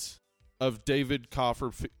bit of David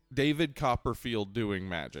Copperfield doing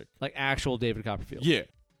magic. Like actual David Copperfield? Yeah.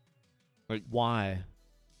 Like why?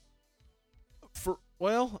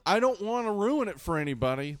 I don't want to ruin it for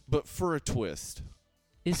anybody, but for a twist.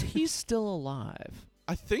 Is he still alive?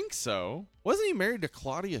 I think so. Wasn't he married to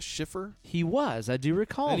Claudia Schiffer? He was. I do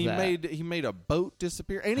recall and that. He made a boat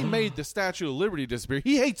disappear, and he made the Statue of Liberty disappear.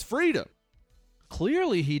 He hates freedom.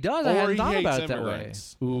 Clearly he does. I hadn't thought about it that way.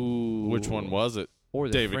 Ooh. Which one was it? Or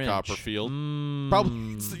the David French. Copperfield. Probably.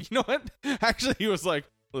 You know what? Actually, he was like,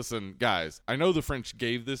 listen, guys, I know the French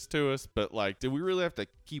gave this to us, but did we really have to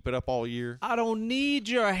keep it up all year? I don't need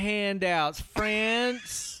your handouts,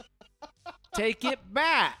 France. Take it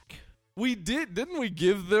back. We didn't we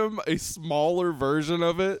give them a smaller version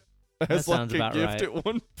of it as a gift at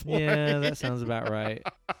one point? Yeah, that sounds about right.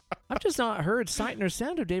 I've just not heard sight nor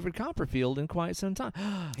sound of David Copperfield in quite some time.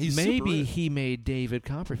 Maybe he made David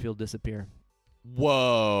Copperfield disappear.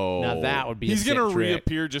 Whoa. Now that would be He's going to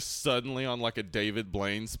reappear just suddenly on like a David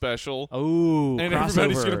Blaine special. Oh, and crossover.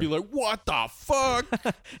 Everybody's going to be like, what the fuck?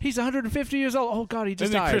 He's 150 years old. Oh, God, he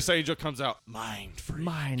just died. And then Chris Angel comes out, Mind Freak.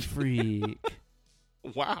 Mind Freak.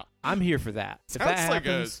 Wow. I'm here for that. Sounds if that like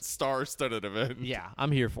happens, a star-studded event. Yeah,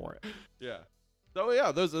 I'm here for it. Yeah. So,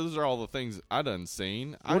 yeah, those are all the things I done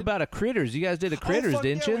seen. What about a Critters? You guys did a Critters,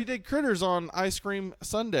 didn't you? We did Critters on Ice Cream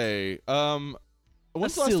Sunday. When's the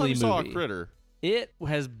last time you saw a Critter? It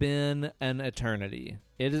has been an eternity.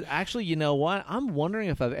 It is actually, you know what? I'm wondering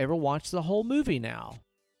if I've ever watched the whole movie now.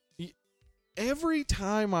 Every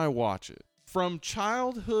time I watch it, from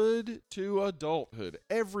childhood to adulthood,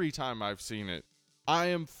 every time I've seen it, I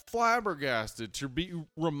am flabbergasted to be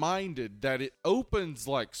reminded that it opens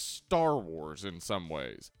like Star Wars in some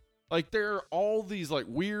ways. Like, there are all these, like,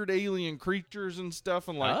 weird alien creatures and stuff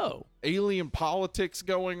and, like, alien politics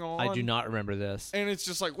going on. I do not remember this. And it's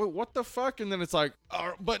just like, wait, what the fuck? And then it's like,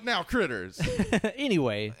 but now Critters.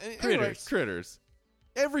 Anyway, Critters.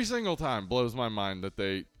 Every single time blows my mind that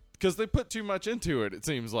because they put too much into it, it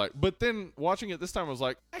seems like. But then watching it this time, I was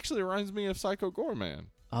like, actually, it reminds me of Psycho Goreman.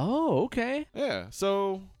 Oh, okay. Yeah.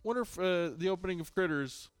 So, wonder if the opening of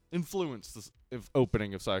Critters influenced the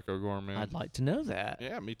opening of Psycho Goreman. I'd like to know that.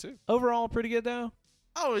 Yeah, me too. Overall, pretty good, though?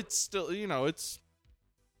 Oh, it's still, it's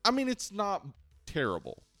not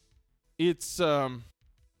terrible. It's, they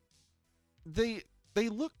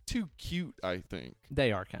look too cute, I think.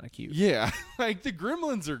 They are kind of cute. Yeah. Like, the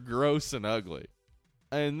gremlins are gross and ugly.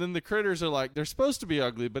 And then the critters are like, they're supposed to be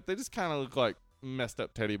ugly, but they just kind of look like messed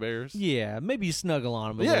up teddy bears. Yeah, maybe you snuggle on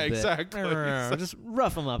them a little bit. Yeah, exactly. Just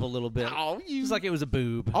rough them up a little bit. It's like it was a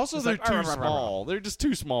boob. Also, they're too small. They're just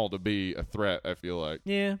too small to be a threat, I feel like.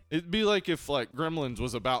 Yeah. It'd be like if, like, Gremlins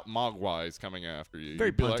was about Mogwais coming after you. Very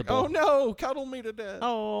You'd be like, oh, no, cuddle me to death.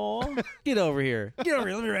 Oh, get over here. Get over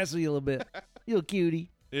here. Let me wrestle you a little bit. You little cutie.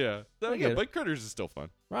 Yeah. But Critters is still fun.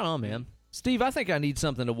 Right on, man. Steve, I think I need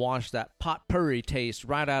something to wash that potpourri taste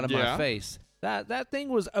right out of my face. That thing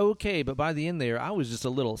was okay, but by the end there, I was just a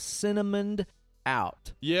little cinnamoned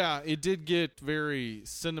out. Yeah, it did get very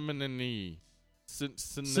cinnamon-y.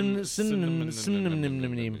 Simile.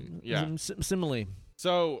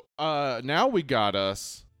 So now we got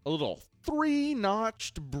us a little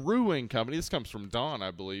three-notched brewing company. This comes from Don,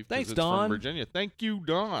 I believe. Thanks, Don. From Virginia. Thank you,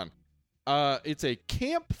 Don. It's a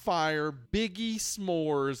Campfire Biggie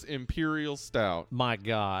S'mores Imperial Stout. My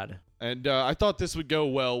God. And I thought this would go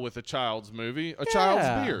well with a child's movie,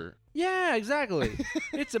 child's beer. Yeah, exactly.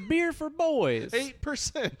 It's a beer for boys.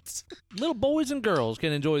 8%. Little boys and girls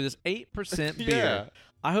can enjoy this 8% beer. Yeah.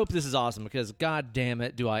 I hope this is awesome because, God damn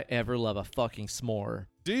it, do I ever love a fucking s'more.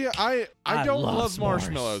 Do you? I don't love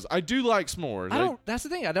marshmallows. I do like s'mores. That's the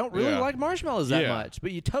thing. I don't really like marshmallows that much.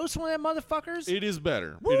 But you toast one of them motherfuckers. It is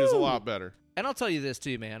better. Woo! It is a lot better. And I'll tell you this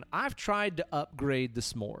too, man. I've tried to upgrade the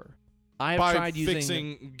s'more. I have By tried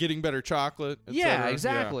getting better chocolate. Yeah,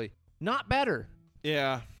 exactly. Yeah. Not better.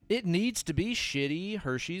 Yeah. It needs to be shitty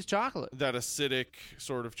Hershey's chocolate. That acidic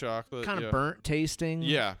sort of chocolate. Kind of burnt tasting.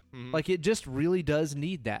 Yeah. Mm-hmm. Like, it just really does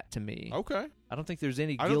need that to me. Okay. I don't think there's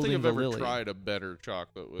any I gilding don't think I've the ever lily. tried a better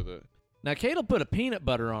chocolate with it. Now, Kate will put a peanut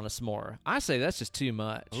butter on a s'more. I say that's just too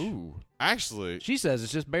much. Ooh. Actually. She says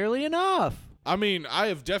it's just barely enough. I mean, I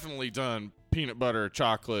have definitely done peanut butter,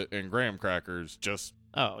 chocolate, and graham crackers just...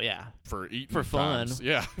 Oh, yeah. For eating for fun. Times.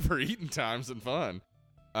 Yeah, for eating times and fun.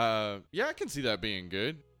 Yeah, I can see that being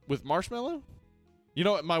good. With marshmallow? You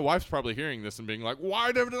know what? My wife's probably hearing this and being like,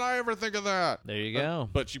 why didn't I ever think of that? There you go.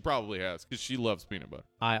 But she probably has because she loves peanut butter.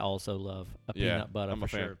 I also love a peanut butter I'm a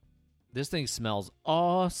fan. sure. This thing smells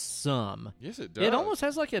awesome. Yes, it does. It almost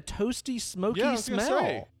has like a toasty, smoky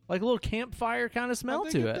smell. Like a little campfire kind of smell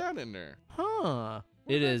to it. That in there. Huh.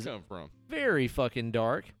 Where'd that come from? Very fucking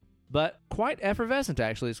dark, but quite effervescent,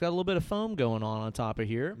 actually. It's got a little bit of foam going on top of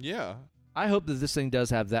here. Yeah. I hope that this thing does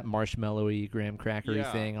have that marshmallowy, graham crackery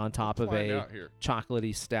thing on top of a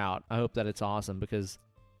chocolatey stout. I hope that it's awesome because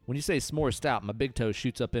when you say s'more stout, my big toe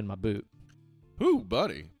shoots up in my boot. Ooh,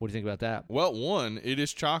 buddy. What do you think about that? Well, one, it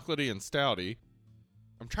is chocolatey and stouty.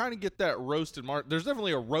 I'm trying to get that roasted there's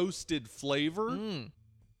definitely a roasted flavor.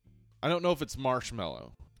 I don't know if it's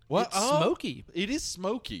marshmallow. Well, it's smoky. It is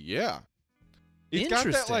smoky, yeah. It's got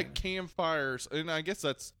that, like, campfires, and I guess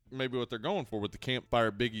that's maybe what they're going for with the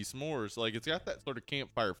Campfire Biggie S'mores. Like, it's got that sort of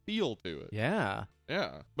campfire feel to it. Yeah.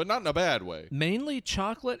 Yeah, but not in a bad way. Mainly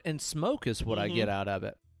chocolate and smoke is what I get out of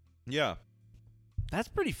it. Yeah. That's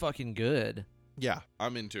pretty fucking good. Yeah,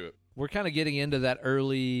 I'm into it. We're kind of getting into that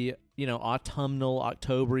early, autumnal,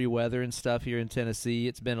 October-y weather and stuff here in Tennessee.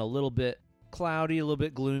 It's been a little bit cloudy, a little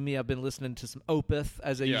bit gloomy. I've been listening to some Opeth,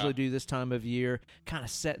 as I usually do this time of year, kind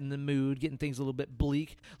of setting the mood, getting things a little bit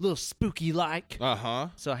bleak, a little spooky-like.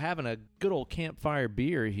 So having a good old campfire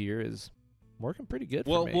beer here is working pretty good for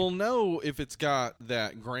me. Well, we'll know if it's got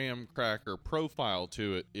that graham cracker profile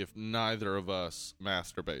to it if neither of us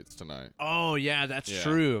masturbates tonight. Oh, yeah, that's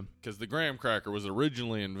true. Because the graham cracker was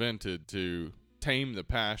originally invented to tame the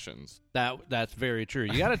passions. That's very true.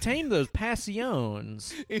 You got to tame those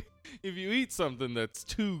passions. If you eat something that's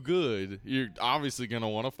too good, you're obviously going to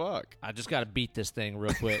want to fuck. I just got to beat this thing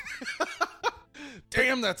real quick.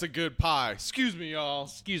 Damn, that's a good pie. Excuse me, y'all.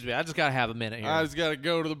 Excuse me. I just got to have a minute here. I just got to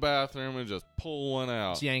go to the bathroom and just pull one out.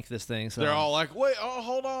 Let's yank this thing. So they're all like, wait,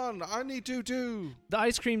 hold on. I need to, too. The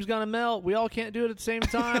ice cream's going to melt. We all can't do it at the same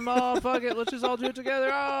time. Oh, fuck it. Let's just all do it together.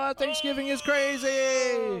 Oh, Thanksgiving is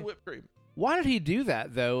crazy. Whipped cream. Why did he do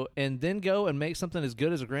that, though, and then go and make something as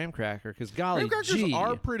good as a graham cracker? Because, golly, graham crackers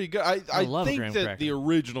are pretty good. I love think graham that cracker. the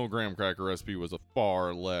original graham cracker recipe was a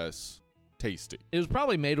far less tasty. It was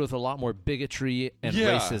probably made with a lot more bigotry and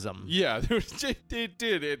racism. Yeah, it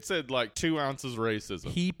did. It said like 2 ounces racism.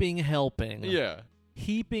 Heaping helping. Yeah.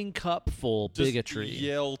 Heaping cupful Just bigotry.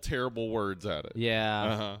 Yell terrible words at it.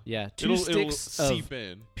 Yeah. Yeah. 2 it'll sticks seep of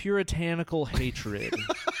in. puritanical hatred.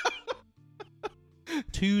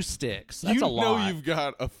 2 sticks. That's a lot. You know you've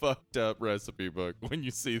got a fucked up recipe book when you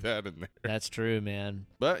see that in there. That's true, man.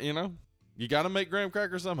 But, you got to make graham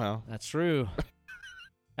crackers somehow. That's true.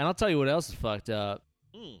 And I'll tell you what else is fucked up.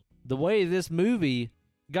 The way this movie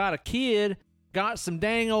got a kid, got some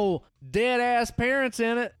dang old dead-ass parents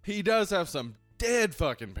in it. He does have some dead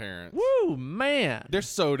fucking parents. Woo, man. They're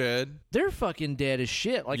so dead. They're fucking dead as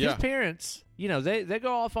shit. Like, his parents, they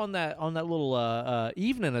go off on that little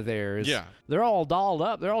evening of theirs. Yeah. They're all dolled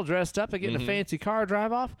up. They're all dressed up. They're getting a fancy car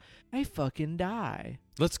drive off. They fucking die.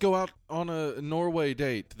 Let's go out on a Norway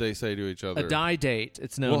date, they say to each other. A die date,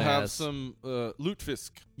 it's known as. We'll have some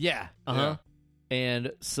lutefisk. Yeah. Yeah.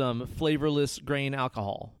 And some flavorless grain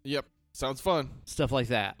alcohol. Yep. Sounds fun. Stuff like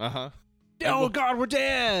that. Oh, God, we're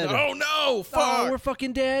dead. Oh, no. Fuck. Oh, we're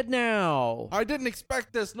fucking dead now. I didn't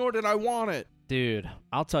expect this, nor did I want it. Dude,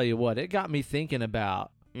 I'll tell you what. It got me thinking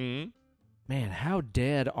about, man, how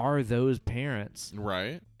dead are those parents?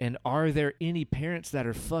 Right. And are there any parents that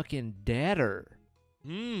are fucking deader?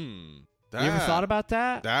 You ever thought about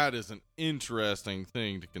that? That is an interesting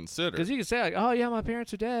thing to consider. Because you can say, like, oh, yeah, my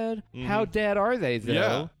parents are dead. How dead are they, though?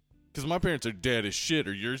 Yeah. Because my parents are dead as shit.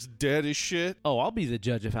 Are yours dead as shit? Oh, I'll be the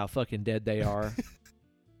judge of how fucking dead they are.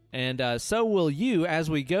 And so will you as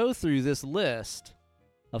we go through this list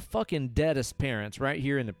of fucking deadest parents right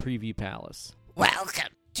here in the Preview Palace. Welcome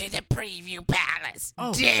to the Preview Palace.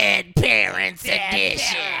 Dead Parents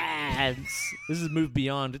Edition. This is moved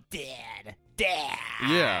beyond Dead.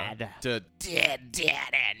 Yeah. Dead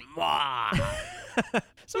and Mom.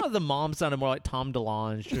 Some of the moms sounded more like Tom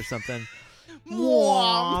DeLonge or something.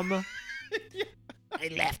 Mom. I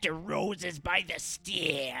left her roses by the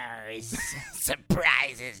stairs.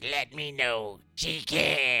 Surprises, let me know. She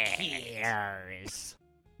cares.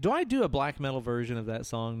 Do I do a black metal version of that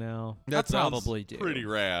song now? That I probably do. Pretty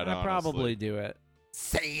rad, I probably do it.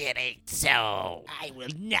 Say it ain't so. I will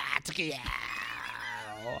not go.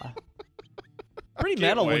 Pretty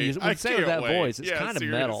metal when you say it with that voice. It's kind of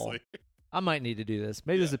seriously. metal. I might need to do this.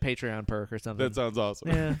 Maybe it's a Patreon perk or something. That sounds awesome.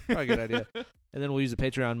 Yeah, probably a good idea. And then we'll use the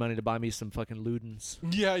Patreon money to buy me some fucking Ludens.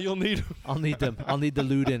 Yeah, you'll need them. I'll need them. I'll need the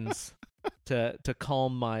Ludens to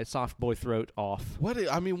calm my soft boy throat off. What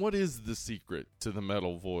is the secret to the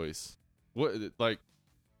metal voice? What, like,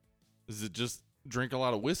 is it just drink a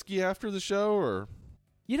lot of whiskey after the show, or?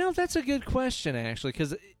 That's a good question, actually,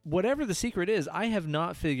 because whatever the secret is, I have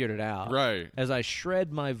not figured it out. Right. As I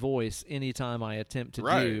shred my voice anytime I attempt to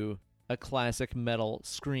do a classic metal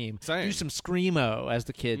scream. Same. Do some screamo, as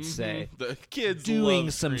the kids say. The kids doing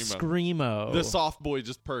love some screamo. The soft boy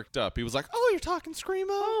just perked up. He was like, "Oh, you're talking screamo?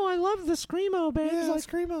 Oh, I love the screamo bands. Yeah, like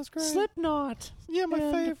screamo's great. Slipknot. Yeah, my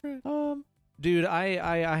favorite. Dude,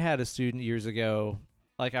 I had a student years ago.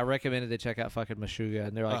 Like, I recommended they check out fucking Meshuggah,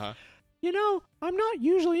 and they're like, I'm not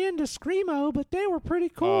usually into screamo, but they were pretty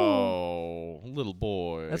cool. Oh, little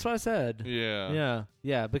boy. That's what I said. Yeah.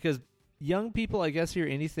 Yeah, because young people, I guess, hear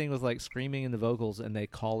anything with, like, screaming in the vocals, and they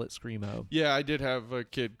call it screamo. Yeah, I did have a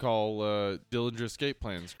kid call Dillinger Escape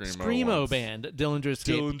Plan screamo. Screamo once. band, Dillinger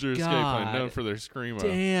Escape. Dillinger Escape Plan, known for their screamo.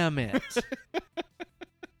 Damn it.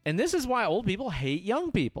 And this is why old people hate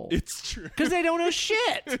young people. It's true. Because they don't know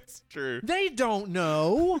shit. It's true. They don't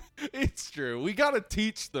know. It's true. We got to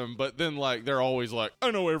teach them, but then, like, they're always like, I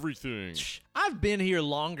know everything. I've been here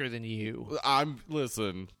longer than you.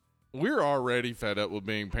 Listen, we're already fed up with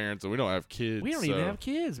being parents, and we don't have kids. We don't even have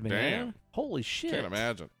kids, man. Damn. Holy shit. Can't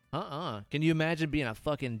imagine. Can you imagine being a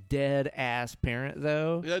fucking dead-ass parent,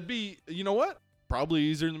 though? That'd be, you know what? Probably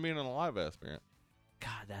easier than being an alive-ass parent.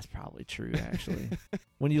 God, that's probably true, actually.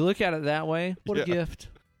 When you look at it that way, what a gift.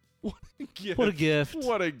 What a gift. What a gift.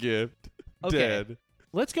 What a gift. Okay. Dead.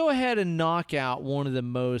 Let's go ahead and knock out one of the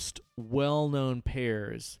most well-known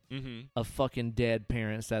pairs of fucking dead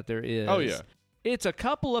parents that there is. Oh, yeah. It's a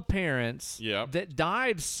couple of parents that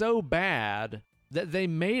died so bad that they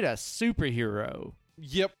made a superhero.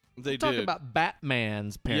 Yep, they did. Talk about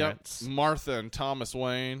Batman's parents. Yep, Martha and Thomas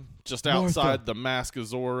Wayne, just outside the Mask of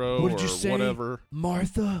Zorro what did you say? Whatever.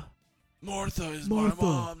 Martha is my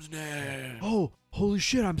mom's name. Oh, holy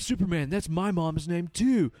shit, I'm Superman. That's my mom's name,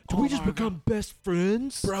 too. Did we just become best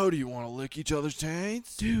friends? Bro, do you want to lick each other's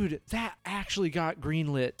taints? Dude, that actually got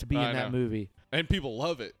greenlit to be in that movie. And people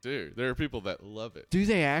love it, too. There are people that love it. Do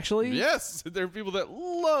they actually? Yes, there are people that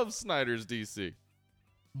love Snyder's DC.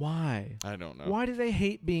 Why? I don't know. Why do they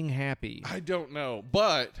hate being happy? I don't know.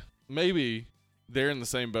 But maybe they're in the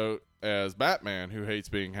same boat as Batman, who hates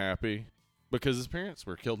being happy because his parents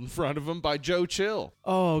were killed in front of him by Joe Chill.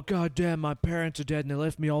 Oh, goddamn, my parents are dead and they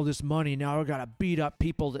left me all this money. Now I gotta beat up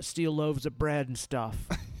people that steal loaves of bread and stuff.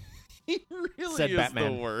 He really Said is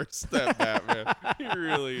Batman. the worst, that Batman. He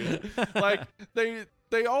really is. Like,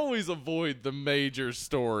 they always avoid the major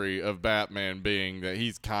story of Batman being that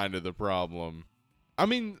he's kind of the problem. I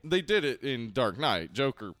mean, they did it in Dark Knight.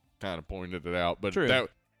 Joker kind of pointed it out, but that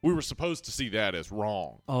we were supposed to see that as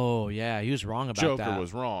wrong. Oh, yeah, he was wrong about Joker that. Joker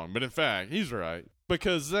was wrong, but in fact, he's right.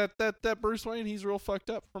 Because that Bruce Wayne, he's real fucked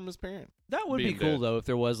up from his parents. That would be cool, though, if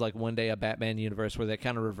there was, like, one day a Batman universe where they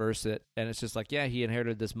kind of reverse it, and it's just like, yeah, he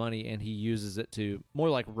inherited this money, and he uses it to, more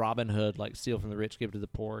like Robin Hood, like steal from the rich, give to the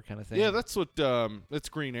poor kind of thing. Yeah, that's what, that's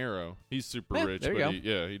Green Arrow. He's super rich, there you but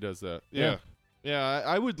go. he does that. Yeah.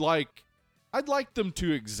 I'd like them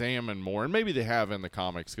to examine more, and maybe they have in the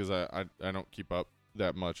comics, because I don't keep up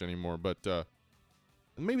that much anymore, but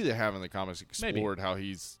maybe they have in the comics explored how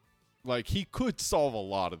he's, like, he could solve a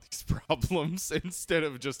lot of these problems instead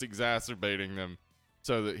of just exacerbating them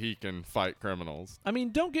so that he can fight criminals. I mean,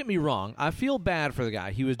 don't get me wrong. I feel bad for the guy.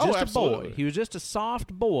 He was just a boy. He was just a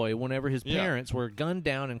soft boy whenever his parents were gunned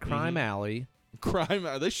down in Crime Alley.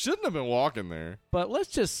 They shouldn't have been walking there. But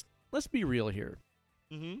let's be real here.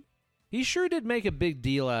 Mm-hmm. He sure did make a big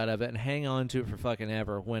deal out of it and hang on to it for fucking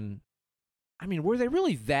ever when... I mean, were they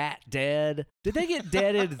really that dead? Did they get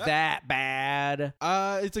deaded that bad?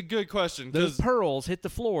 It's a good question. Those pearls hit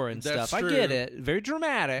the floor and stuff. True. I get it. Very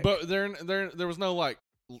dramatic. But there was no, like,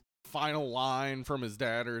 final line from his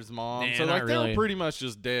dad or his mom. Nah, so, like, really. They were pretty much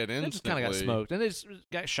just dead instantly. They just kind of got smoked. And they just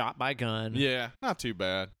got shot by gun. Yeah, not too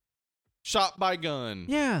bad. Shot by gun.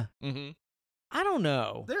 Yeah. Mm-hmm. I don't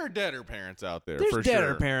know. There are deader parents out there, There's for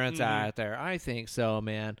deader sure. parents out there. I think so,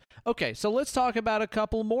 man. Okay, so let's talk about a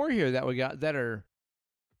couple more here that we got that are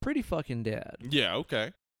pretty fucking dead. Yeah,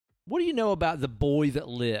 okay. What do you know about the boy that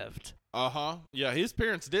lived? Uh-huh. Yeah, his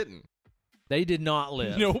parents didn't. They did not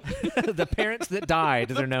live. Nope. The parents that died,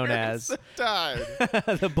 they're known as. That died.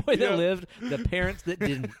 The boy that lived, the parents that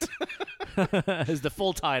didn't. Is the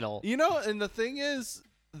full title. You know, and the thing is,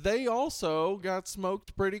 they also got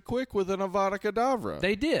smoked pretty quick with an Avada Kedavra.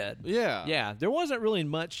 They did. Yeah. Yeah. There wasn't really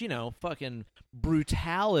much, fucking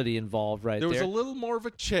brutality involved right there. There was a little more of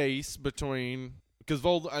a chase between... Because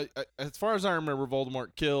as far as I remember,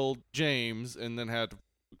 Voldemort killed James and then had to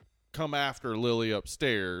come after Lily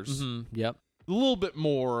upstairs. Mm-hmm. Yep. A little bit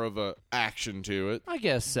more of a action to it. I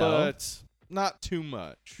guess so. But not too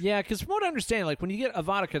much. Yeah, because from what I understand, like, when you get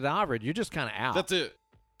Avada Kedavra, you're just kind of out. That's it.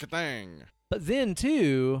 Ka-dang. But then,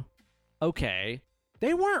 too, okay,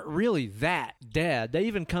 they weren't really that dead. They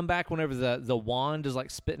even come back whenever the wand is,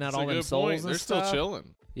 like, spitting out all them souls and They're stuff. still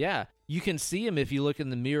chilling. Yeah. You can see him if you look in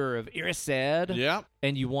the mirror of Erised. Yeah.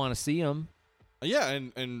 And you want to see him. Yeah,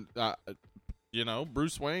 and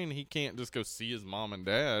Bruce Wayne, he can't just go see his mom and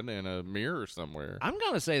dad in a mirror somewhere. I'm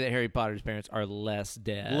going to say that Harry Potter's parents are less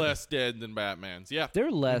dead. Less dead than Batman's, yeah.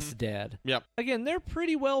 They're less dead. Yep. Again, they're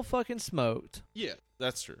pretty well fucking smoked. Yeah,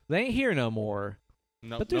 that's true. They ain't here no more.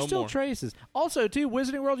 No, but there's still more. traces. Also, too,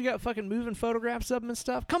 Wizarding World, you got fucking moving photographs of them and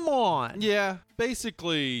stuff. Come on. Yeah,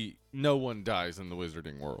 basically, no one dies in the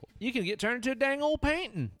Wizarding World. You can get turned into a dang old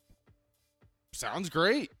painting. Sounds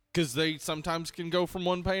great, because they sometimes can go from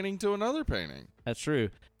one painting to another painting. That's true.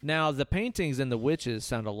 Now, the paintings and the witches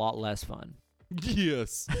sound a lot less fun.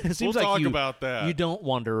 Yes. It seems we'll like talk about that. You don't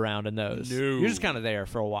wander around in those. No. You're just kind of there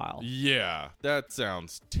for a while. Yeah, that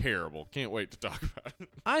sounds terrible. Can't wait to talk about it.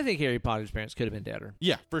 I think Harry Potter's parents could have been deader.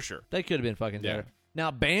 Yeah, for sure. They could have been fucking Yeah. deader.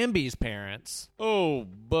 Now, Bambi's parents. Oh,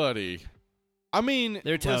 buddy. I mean,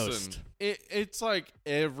 they're listen, toast. It's like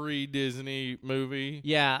every Disney movie.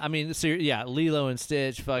 Yeah, I mean, Lilo and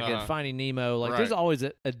Stitch, fucking Finding Nemo. Like, there's always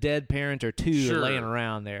a dead parent or two laying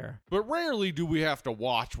around there. But rarely do we have to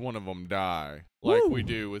watch one of them die, like we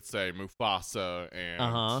do with, say, Mufasa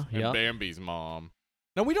and Bambi's mom.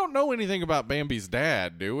 Now, we don't know anything about Bambi's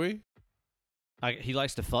dad, do we? He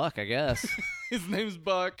likes to fuck, I guess. His name's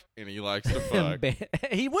Buck, and he likes to fuck.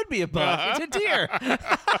 He would be a buck. It's a deer.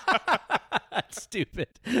 That's stupid.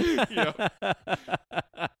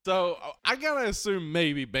 So I gotta assume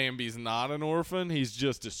maybe Bambi's not an orphan. He's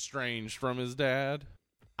just estranged from his dad.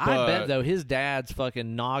 I bet, though, his dad's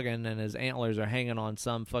fucking noggin and his antlers are hanging on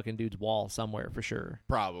some fucking dude's wall somewhere for sure.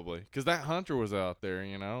 Probably. Because that hunter was out there,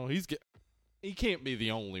 you know? He can't be the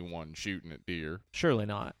only one shooting at deer. Surely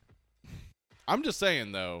not. I'm just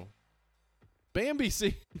saying, though, Bambi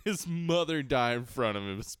seeing his mother die in front of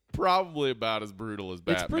him is probably about as brutal as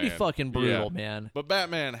Batman. It's pretty fucking brutal, man. But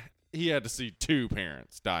Batman, he had to see two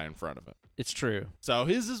parents die in front of him. It's true. So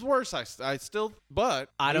his is worse. I still, but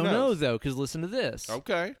I don't know, though, because listen to this.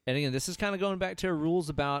 Okay. And again, this is kind of going back to our rules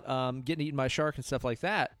about getting eaten by a shark and stuff like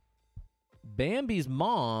that. Bambi's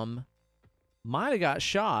mom might have got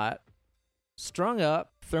shot, strung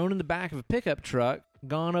up, thrown in the back of a pickup truck,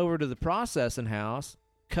 gone over to the processing house,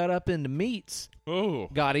 cut up into meats,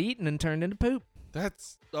 got eaten and turned into poop.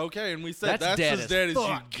 That's okay, and we said that's as dead as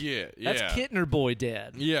you get. Yeah. That's Kittner boy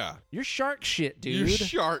dead. Yeah. You're shark shit, dude. You're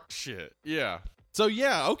shark shit. Yeah. So,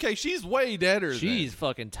 yeah, okay, she's way deader She's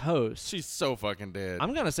fucking toast. She's so fucking dead.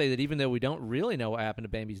 I'm going to say that even though we don't really know what happened to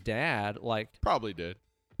Bambi's dad, like... Probably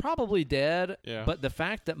dead. Yeah. But the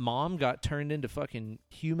fact that mom got turned into fucking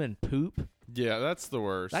human poop... Yeah, that's the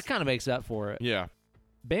worst. That kind of makes up for it. Yeah.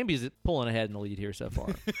 Bambi's pulling ahead in the lead here so far.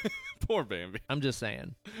 Poor Bambi. I'm just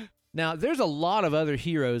saying. Now, there's a lot of other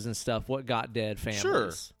heroes and stuff what got dead families.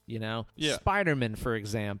 Sure. You know? Yeah. Spider-Man, for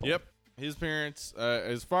example. Yep. His parents,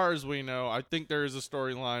 as far as we know, I think there is a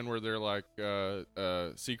storyline where they're like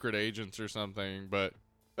secret agents or something, but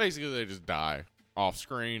basically they just die off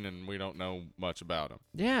screen and we don't know much about them.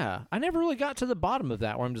 Yeah. I never really got to the bottom of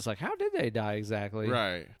that where I'm just like, how did they die exactly?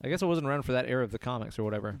 Right. I guess I wasn't around for that era of the comics or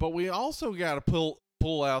whatever. But we also got to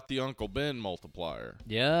pull out the Uncle Ben multiplier.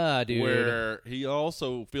 Yeah, dude. Where he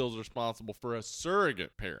also feels responsible for a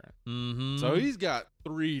surrogate parent. Mm-hmm. So he's got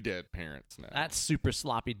 3 dead parents now. That's super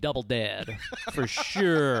sloppy, double dead. For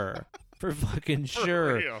sure. For fucking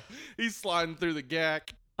sure. Real. He's sliding through the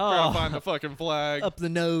gack. Trying to find the fucking flag. Up the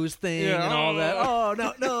nose thing and all that. Oh,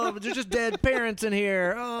 no, there's just dead parents in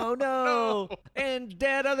here. Oh, no. And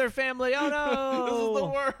dead other family. Oh, no. This is the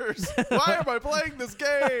worst. Why am I playing this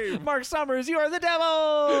game? Mark Summers, you are the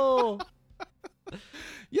devil.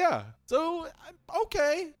 Yeah. So,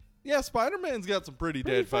 okay. Yeah, Spider-Man's got some pretty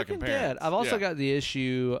dead fucking parents. Dead. I've also got the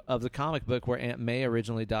issue of the comic book where Aunt May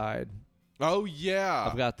originally died. Oh, yeah.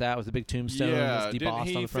 I've got that with the big tombstone. Yeah, didn't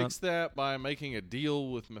he on the front. fix that by making a deal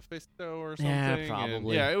with Mephisto or something? Yeah,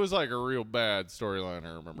 probably. And, it was like a real bad storyline,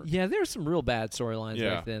 I remember. Yeah, there were some real bad storylines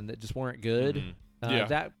back then that just weren't good. Mm-hmm.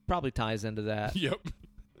 That probably ties into that. Yep.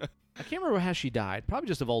 I can't remember how she died. Probably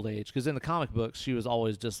just of old age, because in the comic books, she was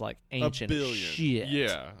always just like ancient shit.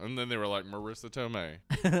 Yeah, and then they were like Marissa Tomei.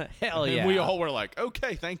 Hell yeah. And we all were like,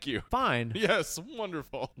 okay, thank you. Fine. Yes,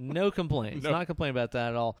 wonderful. No complaints. Not complaining about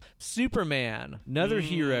that at all. Superman, another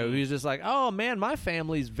hero who's just like, oh man, my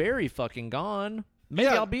family's very fucking gone. Maybe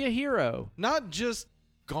I'll be a hero. Not just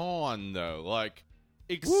gone, though. Like,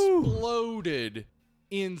 exploded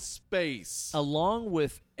in space. Along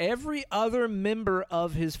with every other member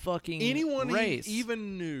of his fucking race. He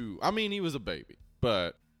even knew. I mean, he was a baby,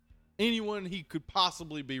 but anyone he could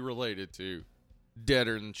possibly be related to,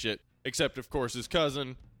 deader than shit. Except, of course, his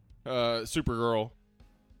cousin, Supergirl.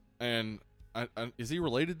 And is he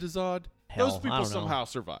related to Zod? Hell, those people somehow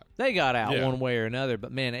survived. They got out one way or another,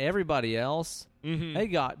 but man, everybody else, they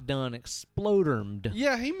got done explodermed.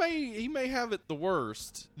 Yeah, he may have it the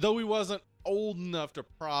worst, though he wasn't old enough to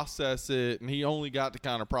process it, and he only got to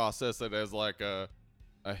kind of process it as like a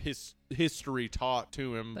history taught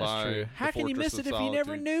to him. That's by true. How can you miss it if you Solitude.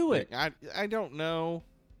 never knew it? I don't know.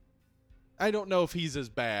 I don't know if he's as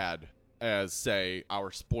bad as, say,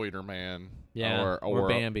 our Spoiler-Man. Yeah, or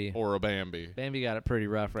Bambi. Or a Bambi. Bambi got it pretty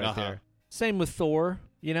rough right there. Same with Thor,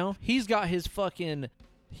 you know? He's got his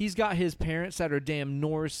parents that are damn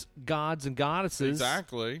Norse gods and goddesses.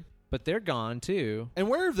 Exactly. But they're gone, too. And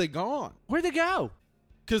where have they gone? Where'd they go?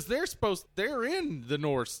 Because they're in the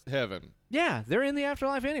Norse heaven. Yeah, they're in the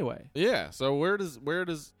afterlife anyway. Yeah, so where does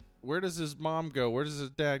his mom go? Where does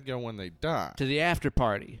his dad go when they die? To the after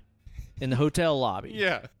party in the hotel lobby.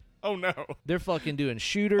 Yeah. Oh, no. They're fucking doing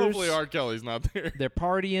shooters. Hopefully R. Kelly's not there. They're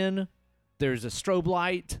partying. There's a strobe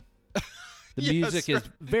light. The music is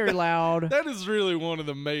very loud. That is really one of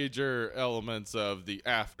the major elements of the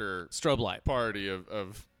after strobe light party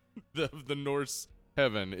of the Norse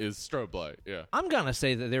heaven is strobe light. Yeah. I'm going to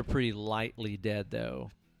say that they're pretty lightly dead,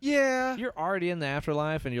 though. Yeah. You're already in the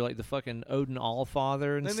afterlife, and you're like the fucking Odin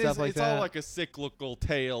Allfather and stuff like that. It's all like a cyclical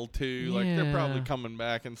tale, too. Yeah. Like, they're probably coming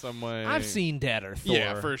back in some way. I've seen Deader, Thor.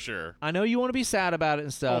 Yeah, for sure. I know you want to be sad about it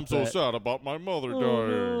and stuff. I'm so sad about my mother dying.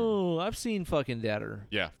 No, I've seen fucking Deader.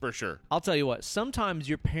 Yeah, for sure. I'll tell you what. Sometimes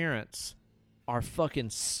your parents are fucking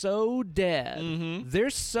so dead. Mm-hmm. They're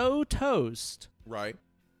so toast. Right.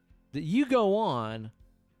 That you go on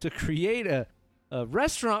to create a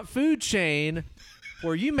restaurant food chain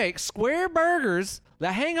where you make square burgers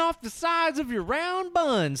that hang off the sides of your round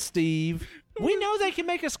bun, Steve. We know they can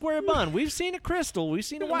make a square bun. We've seen a Crystal. We've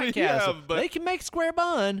seen a White Castle. They can make a square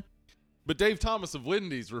bun. But Dave Thomas of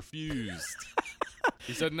Wendy's refused.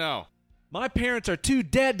 He said no. My parents are too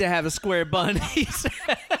dead to have a square bun, he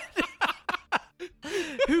said.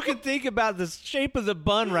 Who can think about the shape of the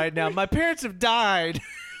bun right now? My parents have died.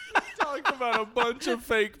 Talked about a bunch of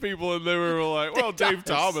fake people, and they were like, well, Dave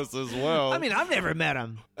Thomas as well. I mean, I've never met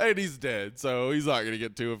him. And he's dead, so he's not going to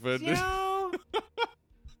get too offended. You know?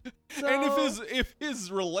 And if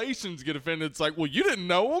his relations get offended, it's like, well, you didn't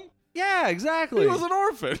know him? Yeah, exactly. He was an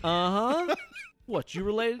orphan. Uh-huh. What, you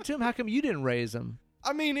related to him? How come you didn't raise him?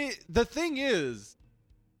 I mean, the thing is,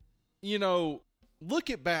 you know, look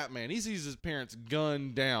at Batman. He sees his parents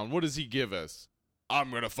gunned down. What does he give us? I'm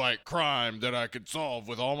going to fight crime that I could solve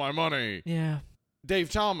with all my money. Yeah. Dave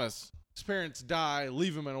Thomas, his parents die,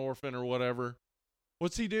 leave him an orphan or whatever.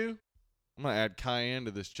 What's he do? I'm going to add cayenne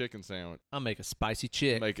to this chicken sandwich. I'll make a spicy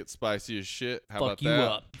chick. Make it spicy as shit. How about Fuck you that?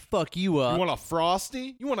 up. Fuck you up. You want a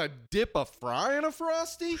Frosty? You want to dip a fry in a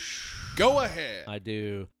Frosty? Go ahead. I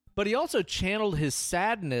do. But he also channeled his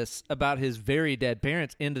sadness about his very dead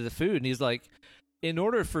parents into the food. And he's like, in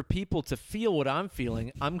order for people to feel what I'm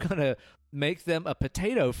feeling, I'm going to make them a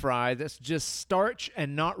potato fry that's just starch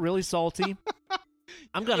and not really salty.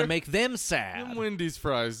 I'm going to make them sad. Them Wendy's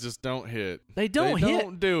fries just don't hit. They don't hit. They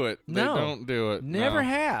don't do it. No. They don't do it. Never no.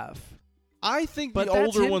 have. I think but the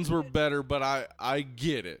older ones were better, but I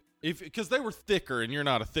get it. Because they were thicker, and you're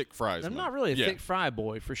not a thick fries. I'm not really a thick fry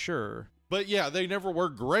boy, for sure. But yeah, they never were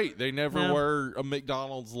great. They never were a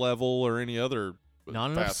McDonald's level or any other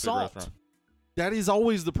not enough salt. Restaurant. That is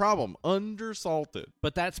always the problem. Undersalted.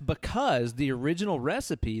 But that's because the original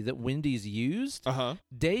recipe that Wendy's used,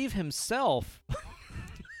 Dave himself.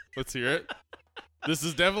 Let's hear it. This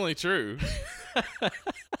is definitely true.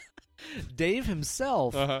 Dave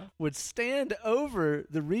himself would stand over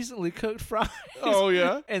the recently cooked fries. Oh,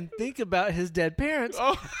 yeah? And think about his dead parents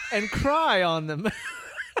and cry on them.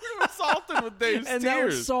 Salted with Dave's and tears. that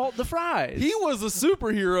would salt the fries. He was a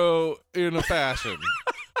superhero in a fashion.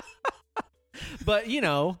 But, you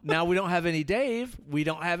know, now we don't have any Dave. We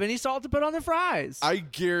don't have any salt to put on the fries. I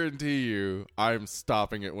guarantee you I'm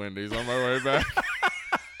stopping at Wendy's on my way back.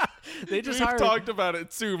 They just We've talked about it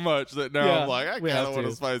too much that now I'm like, I kind of want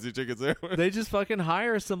a spicy chicken sandwich. They just fucking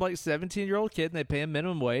hire some like 17-year-old kid and they pay him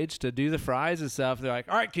minimum wage to do the fries and stuff. They're like,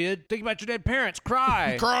 all right, kid, think about your dead parents.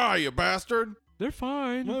 Cry. Cry, you bastard. They're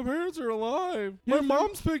fine. My parents are alive. Yeah, my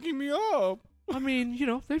mom's picking me up. I mean, you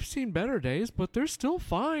know, they've seen better days, but they're still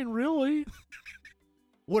fine, really.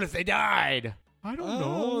 What if they died? I don't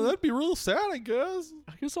know. That'd be real sad, I guess.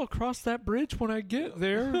 I guess I'll cross that bridge when I get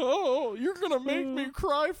there. Oh, you're going to make me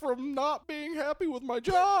cry from not being happy with my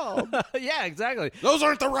job. Yeah, exactly. Those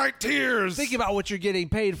aren't the right tears. Think about what you're getting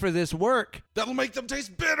paid for this work. That'll make them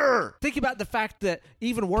taste bitter. Think about the fact that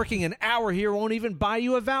even working an hour here won't even buy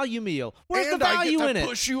you a value meal. Where's and the value I get in to it?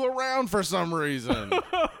 Push you around for some reason.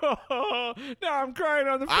 Now I'm crying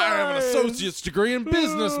on the fries. I have an associate's degree in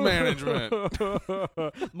business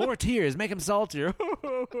management. More tears, make them saltier.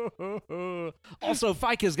 Also,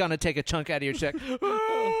 FICA's gonna take a chunk out of your check.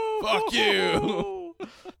 Fuck you.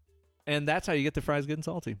 And that's how you get the fries good and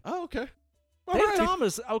salty. Oh, okay. Dave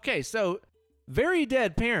Thomas, okay, so very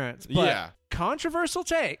dead parents, but controversial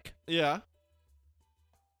take. Yeah.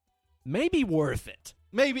 Maybe worth it.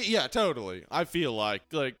 Maybe, yeah, totally. I feel like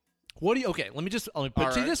what do you, okay, let me put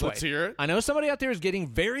it to you this way. Let's hear it. I know somebody out there is getting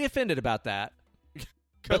very offended about that,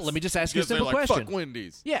 but let me just ask you a simple question. Fuck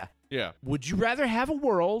Wendy's. Yeah. Yeah. Would you rather have a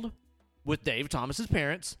world with Dave Thomas's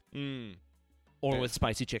parents or with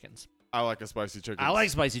spicy chickens? I like a spicy chicken. I like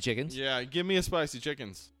spicy chickens. Yeah, give me a spicy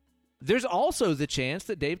chickens. There's also the chance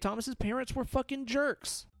that Dave Thomas's parents were fucking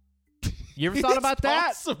jerks. You ever thought about that?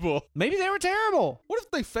 Possible. Maybe they were terrible. What if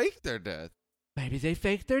they faked their death? Maybe they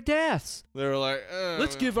faked their deaths. They were like,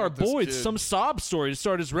 let's give our boy some sob story to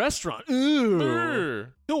start his restaurant. Ooh.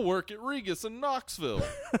 He'll work at Regus in Knoxville.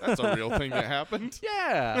 That's a real thing that happened.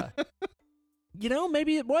 Yeah.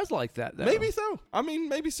 Maybe it was like that, though. Maybe so. I mean,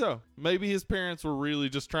 maybe so. Maybe his parents were really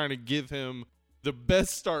just trying to give him the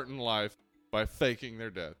best start in life by faking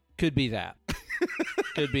their death. Could be that.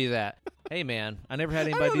 Could be that. Hey, man, I never had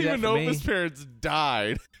anybody do that for me. I don't even know if his parents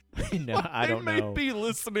died. No, I don't know. They may be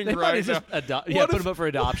listening they right now. Put them up for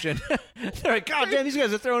adoption. They're like, God damn, these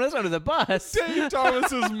guys are throwing us under the bus. Dave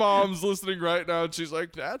Thomas's mom's listening right now, and she's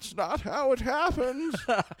like, that's not how it happened.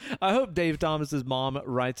 I hope Dave Thomas's mom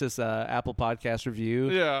writes us a Apple Podcast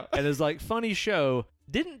review. Yeah. And is like, funny show.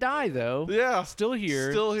 Didn't die, though. Yeah. Still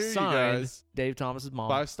here. Still here, Signed, you guys. Dave Thomas's mom.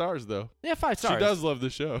 5 stars, though. Yeah, 5 stars. She does love the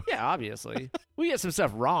show. Yeah, obviously. We get some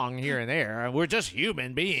stuff wrong here and there. We're just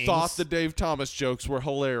human beings. Thought the Dave Thomas jokes were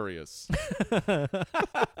hilarious. Okay.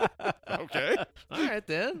 All right,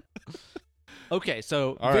 then. Okay,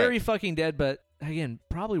 so All very right. fucking dead, but again,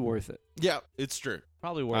 probably worth it. Yeah, it's true.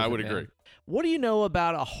 Probably worth it. I would man. agree. What do you know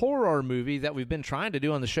about a horror movie that we've been trying to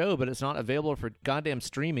do on the show, but it's not available for goddamn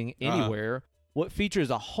streaming anywhere? What features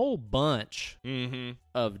a whole bunch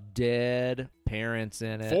of dead parents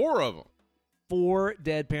in it. 4 of them. 4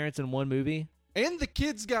 dead parents in one movie? And the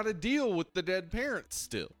kids got to deal with the dead parents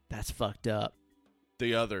still. That's fucked up.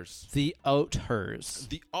 The others. The Otters.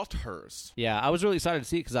 The Otters. Yeah, I was really excited to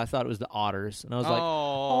see it because I thought it was the Otters. And I was like,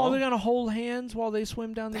 oh, they're going to hold hands while they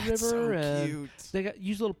swim down the river. So and cute. They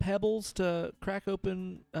use little pebbles to crack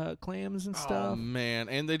open clams and stuff. Oh, man.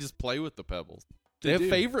 And they just play with the pebbles. They have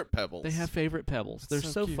favorite pebbles. They have favorite pebbles. They're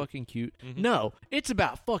so cute. fucking cute. No, it's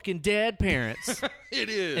about fucking dead parents. It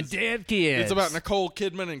is. And dead kids. It's about Nicole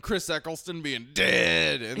Kidman and Chris Eccleston being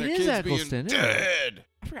dead. And their kids Eccleston, being dead.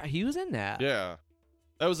 I forgot he was in that. Yeah.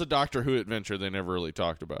 That was a Doctor Who adventure they never really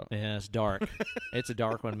talked about. Yeah, it's dark. It's a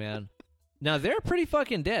dark one, man. Now, they're pretty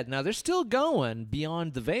fucking dead. Now, they're still going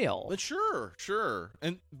beyond the veil. But sure.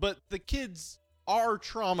 But the kids are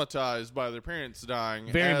traumatized by their parents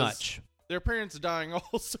dying. Very much. Their parents dying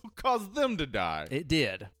also caused them to die. It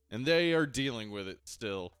did. And they are dealing with it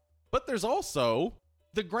still. But there's also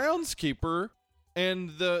the groundskeeper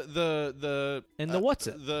and the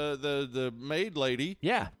maid lady.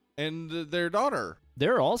 Yeah. And their daughter.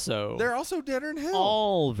 They're also dead in hell.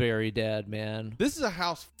 All very dead, man. This is a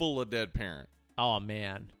house full of dead parents. Oh,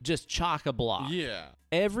 man. Just chock-a-block. Yeah.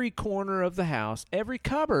 Every corner of the house, every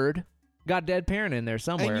cupboard got dead parent in there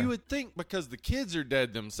somewhere. And you would think because the kids are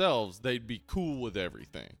dead themselves, they'd be cool with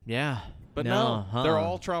everything. Yeah. But no, they're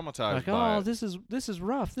all traumatized like, by it. this is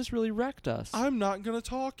rough. This really wrecked us. I'm not going to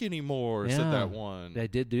talk anymore, said that one. They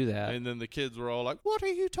did do that. And then the kids were all like, what are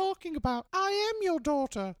you talking about? I am your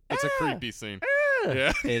daughter. It's a creepy scene.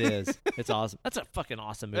 Yeah. It is. It's awesome. That's a fucking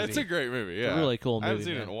awesome movie. It's a great movie, yeah. It's a really cool movie. I haven't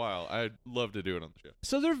seen it in a while. I'd love to do it on the show.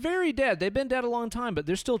 So they're very dead. They've been dead a long time, but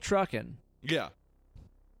they're still trucking. Yeah.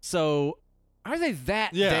 So are they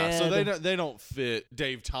that dead? Yeah, so they don't fit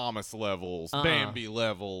Dave Thomas levels, Bambi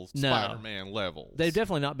levels, Spider-Man levels. They've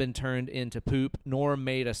definitely not been turned into poop, nor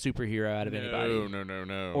made a superhero out of anybody.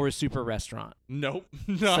 No. Or a super restaurant. Nope,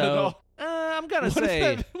 not at all. I'm going to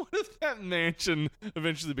say... What if that mansion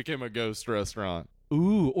eventually became a ghost restaurant?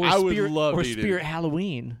 Ooh, or I Spirit, would love or eating. Spirit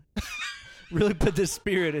Halloween. Really put the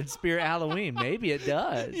spirit in Spirit Halloween. Maybe it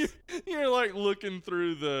does. You're like looking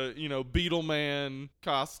through the, Beetleman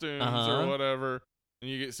costumes or whatever,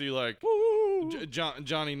 and you see like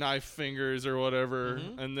Johnny Knife Fingers or whatever,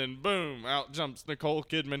 and then boom, out jumps Nicole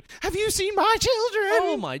Kidman. Have you seen my children?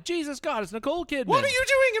 Oh my Jesus God, it's Nicole Kidman. What are you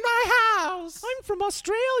doing in my house? I'm from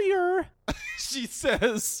Australia. She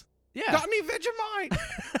says. Yeah. Got any Vegemite?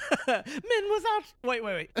 Men without... Wait.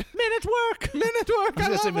 Men at work. Men at work. I was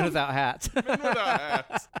going to say men without hats. Men without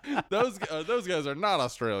hats. Those guys are not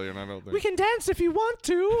Australian, I don't think. We can dance if you want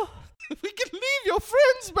to. We can leave your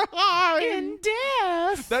friends behind. In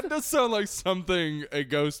death. That does sound like something a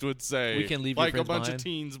ghost would say. We can leave like your friends a bunch behind. of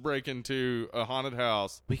teens break into a haunted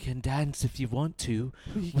house. We can dance if you want to.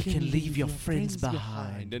 We can leave your friends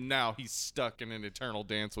behind. And now he's stuck in an eternal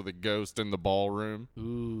dance with a ghost in the ballroom.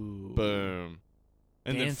 Ooh. Boom.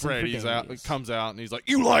 And Dancing then for Freddy's comes out and he's like,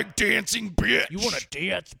 "You like dancing, bitch? You want to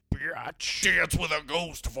dance, bitch? Dance with a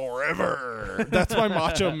ghost forever." That's my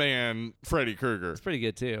Macho Man, Freddy Krueger. It's pretty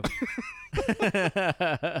good too.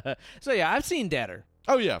 So yeah, I've seen Deader.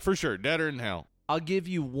 Oh yeah, for sure. Deader in hell. I'll give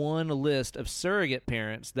you one list of surrogate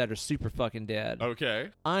parents that are super fucking dead. Okay.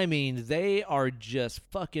 I mean, they are just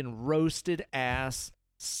fucking roasted ass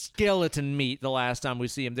skeleton meat the last time we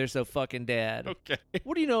see them. They're so fucking dead. Okay.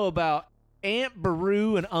 What do you know about Aunt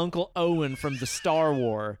Beru and Uncle Owen from the Star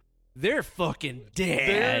Wars? they're fucking dead.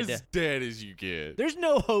 They're as dead as you get. There's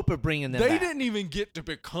no hope of bringing them back. They didn't even get to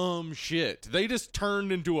become shit. They just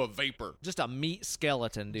turned into a vapor. Just a meat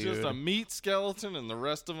skeleton, dude. Just a meat skeleton and the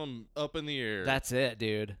rest of them up in the air. That's it,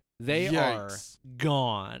 dude. They are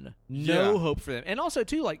gone. No hope for them. And also,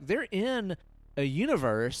 too, like, they're in a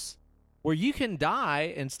universe where you can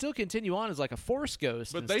die and still continue on as like a Force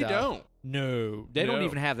ghost. But they don't. No. They don't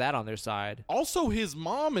even have that on their side. Also, his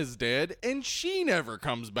mom is dead, and she never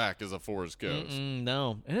comes back as a Force ghost.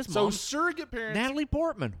 No. And his mom, surrogate parents. Natalie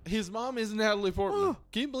Portman. His mom is Natalie Portman.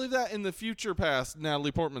 Can you believe that? In the future past,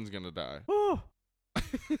 Natalie Portman's going to die.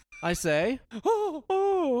 I say.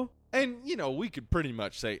 And, you know, we could pretty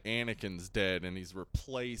much say Anakin's dead and he's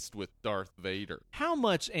replaced with Darth Vader. How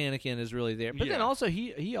much Anakin is really there? But then also,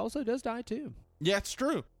 he also does die, too. Yeah, it's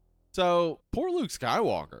true. So, poor Luke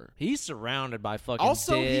Skywalker. He's surrounded by fucking dead-ass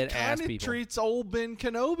people. Also, he kind of treats old Ben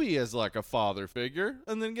Kenobi as like a father figure.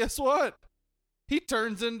 And then guess what? He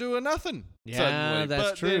turns into a nothing suddenly.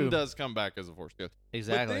 That's true. But then does come back as a Force ghost.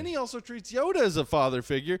 Exactly. But then he also treats Yoda as a father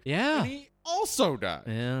figure. Yeah. And he also dies.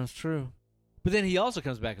 Yeah, that's true. But then he also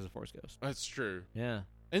comes back as a Force ghost. That's true. Yeah.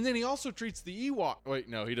 And then he also treats the Ewok. Wait,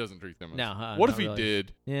 no, he doesn't treat them. No. What if he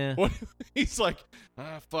did? Yeah. What if he's like,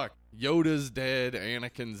 fuck, Yoda's dead,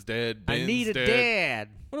 Anakin's dead, Ben's I need a dead. dad.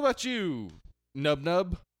 What about you, Nub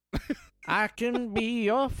Nub? I can be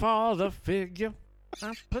your father figure.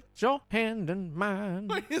 I put your hand in mine.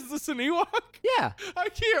 Wait, is this an Ewok? Yeah. I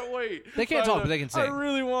can't wait. They can't talk, but they can sing. I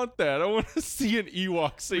really want that. I want to see an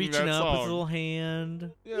Ewok sing Reaching that up song. his little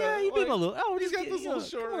hand. Yeah, you beat him a little. Oh, he's got those little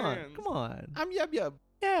short hands. Come on. I'm Yub Yub.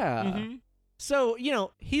 Yeah. Mm-hmm. So, you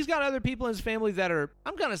know, he's got other people in his family that are,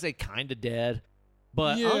 I'm going to say, kind of dead.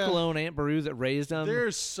 But Uncle O and Aunt Beru that raised them,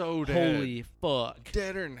 they're so dead. Holy fuck.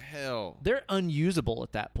 Deader than hell. They're unusable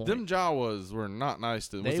at that point. Them Jawas were not nice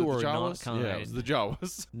to them. They were the not kind. Yeah, it was the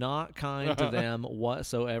Jawas. Not kind to them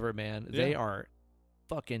whatsoever, man. Yeah. They are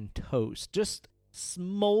fucking toast. Just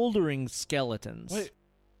smoldering skeletons. Wait,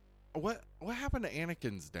 what happened to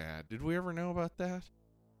Anakin's dad? Did we ever know about that?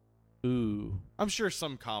 Ooh. I'm sure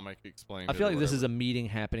some comic explained it. I feel like this is a meeting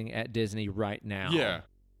happening at Disney right now. Yeah.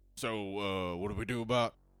 So, what do we do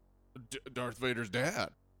about Darth Vader's dad?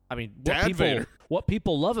 I mean, Vader. What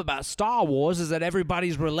people love about Star Wars is that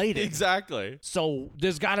everybody's related. Exactly. So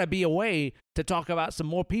there's got to be a way to talk about some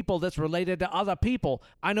more people that's related to other people.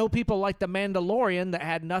 I know people like The Mandalorian that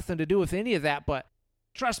had nothing to do with any of that, but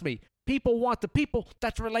trust me, people want the people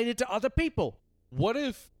that's related to other people. What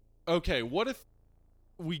if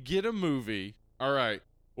we get a movie, all right,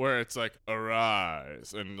 where it's like,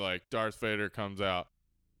 arise, and like Darth Vader comes out.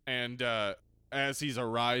 And as he's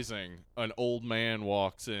arising, an old man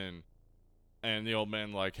walks in, and the old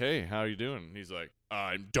man like, "Hey, how you doing?" And he's like,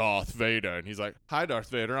 "I'm Darth Vader," and he's like, "Hi, Darth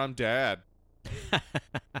Vader, I'm Dad."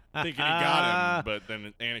 Thinking he got him, but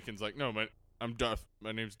then Anakin's like, "No, my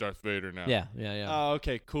name's Darth Vader now." Yeah. Oh,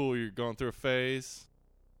 okay, cool. You're going through a phase.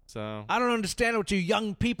 So I don't understand what you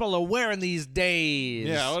young people are wearing these days.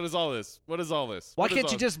 Yeah, what is all this? Why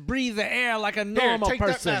can't you just breathe the air like a normal take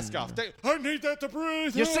person? That mask off. I need that to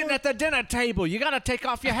breathe. You're sitting at the dinner table. You got to take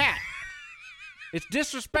off your hat. It's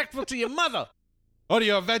disrespectful to your mother. What, are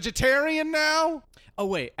you a vegetarian now? Oh,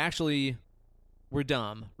 wait. Actually, we're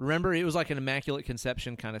dumb. Remember, it was like an immaculate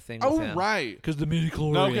conception kind of thing with him. Right. Because the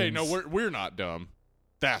midichlorians. Okay, no, we're not dumb.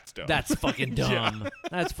 That's dumb. That's fucking dumb.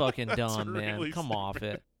 That's fucking dumb, really man.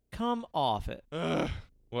 Come off it.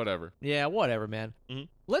 Whatever. Yeah, whatever, man. Mm-hmm.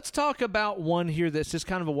 Let's talk about one here that's just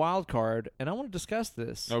kind of a wild card, and I want to discuss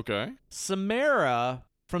this. Okay. Samara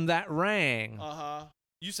from That Rang. Uh-huh.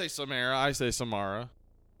 You say Samara, I say Samara.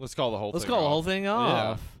 Let's call the whole thing off. Let's call the whole thing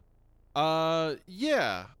off.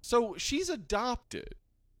 Yeah. So she's adopted.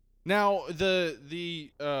 Now,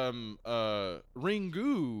 the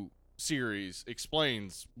Ringu series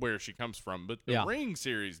explains where she comes from, but the Ring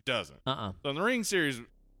series doesn't. So in the Ring series,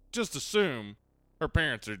 just assume her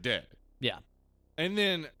parents are dead. Yeah. And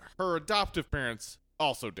then her adoptive parents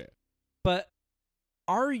also dead. But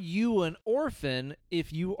are you an orphan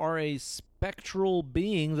if you are a spectral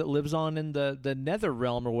being that lives on in the nether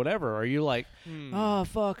realm or whatever? Are you like, oh,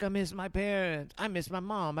 fuck, I miss my parents. I miss my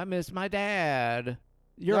mom. I miss my dad.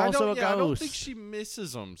 You're also a ghost. I don't think she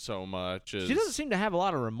misses them so much. She doesn't seem to have a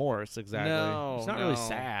lot of remorse, exactly. No, it's not really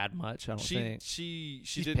sad much, I don't think. She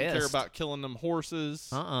didn't care about killing them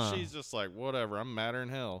horses. She's just like, whatever, I'm madder than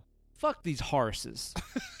hell. Fuck these horses.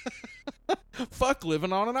 Fuck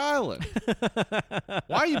living on an island.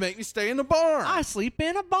 Why you make me stay in the barn? I sleep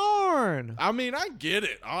in a barn. I mean, I get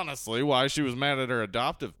it, honestly, why she was mad at her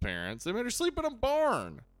adoptive parents. They made her sleep in a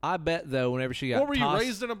barn. I bet, though, whenever she got What, were you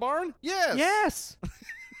raised in a barn? Yes. Yes.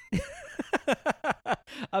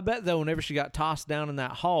 I bet, though, whenever she got tossed down in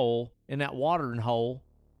that hole, in that watering hole,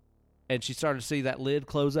 and she started to see that lid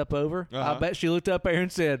close up over, I bet she looked up there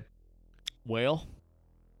and said, well.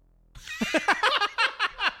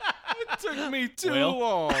 It took me too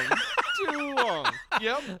long. Too long.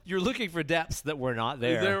 Yep. You're looking for depths that were not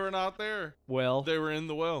there. They were not there. Well. They were in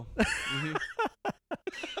the well. Mm-hmm.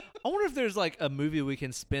 I wonder if there's like a movie we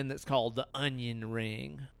can spin that's called The Onion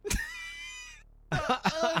Ring.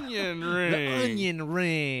 Onion Ring. The Onion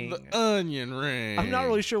Ring. The Onion Ring. I'm not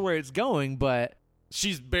really sure where it's going, but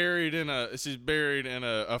she's buried in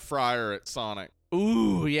a fryer at Sonic.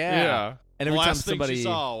 Ooh, yeah. Yeah. And every the time last somebody thing she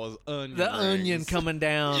saw was onion the rings. onion coming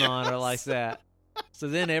down on her like that. So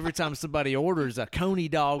then every time somebody orders a Coney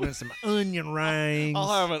dog and some onion rings,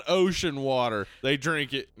 I'll have an ocean water. They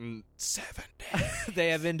drink it in 7 days. They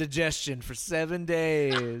have indigestion for 7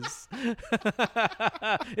 days.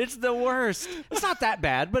 It's the worst. It's not that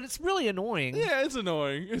bad, but it's really annoying. Yeah, it's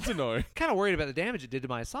annoying. It's annoying. Kind of worried about the damage it did to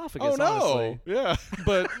my esophagus, Oh, no. honestly. Yeah,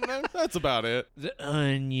 but that's about it. The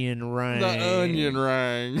onion ring. The onion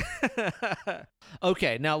ring.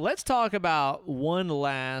 Okay, now let's talk about one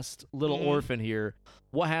last little orphan here.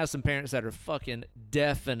 What has some parents that are fucking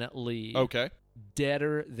definitely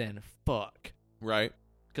deader than fuck. Right.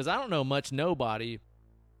 Because I don't know much nobody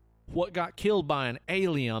what got killed by an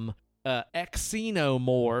alien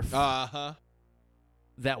xenomorph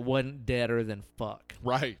that wasn't deader than fuck.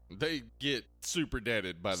 Right. They get super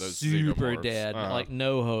deaded by those super xenomorphs. Dead, like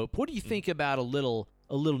no hope. What do you think about a little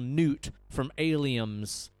newt from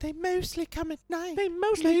Aliens? They mostly come at night. They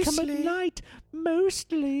mostly come at night.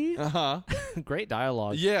 Mostly. Great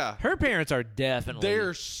dialogue. Yeah. Her parents are definitely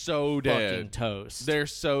They're so dead. fucking toast. They're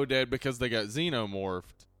so dead because they got xenomorphed.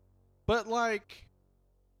 But, like,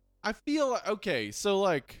 I feel like, okay, so,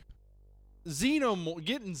 like,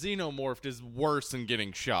 getting xenomorphed is worse than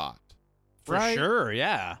getting shot. For sure,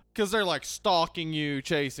 yeah. Because they're, like, stalking you,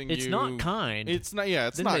 chasing you. It's not kind. It's not, yeah,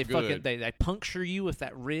 it's then not they good. They puncture you with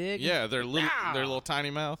that rig. Yeah, their little tiny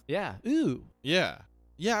mouth. Yeah. Ooh. Yeah.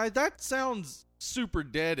 Yeah, that sounds super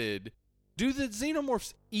deaded. Do the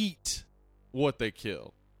xenomorphs eat what they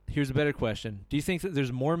kill? Here's a better question. Do you think that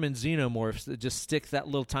there's Mormon xenomorphs that just stick that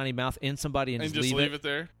little tiny mouth in somebody and just leave it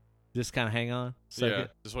there? Just kind of hang on? Yeah,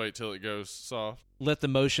 just wait till it goes soft. Let the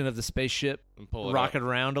motion of the spaceship and pull rock it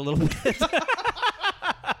around a little bit. Some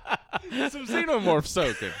xenomorph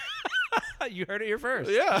soaking. You heard it here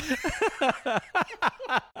first. Yeah.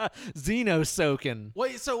 Xeno soaking.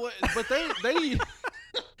 Wait, so what? But they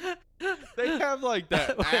have like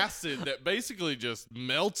that acid that basically just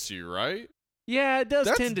melts you, right? Yeah, it does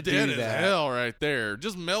tend to do that. That's dead as hell right there.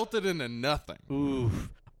 Just melt it into nothing. Ooh.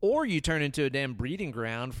 Or you turn into a damn breeding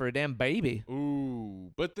ground for a damn baby.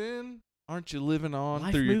 Ooh. But then, aren't you living on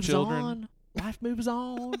Life through your moves children? On. Life moves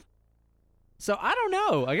on. So I don't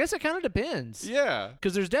know. I guess it kind of depends. Yeah.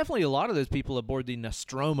 Because there's definitely a lot of those people aboard the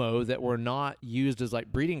Nostromo that were not used as like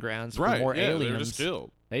breeding grounds for more aliens. They were just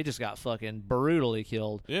killed. They just got fucking brutally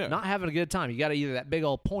killed. Yeah. Not having a good time. You got either that big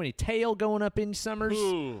old pointy tail going up in summers.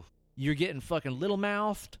 Ooh. You're getting fucking little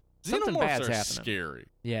mouthed. Something Xenomorphs bad's are happening. Scary.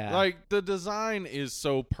 Yeah. Like, the design is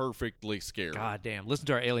so perfectly scary. God damn. Listen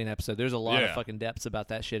to our alien episode. There's a lot of fucking depths about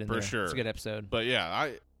that shit in there. For sure. It's a good episode. But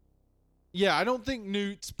yeah, I don't think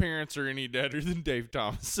Newt's parents are any deader than Dave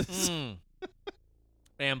Thomas's.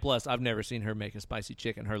 And plus, I've never seen her make a spicy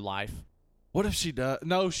chicken in her life. What if she does?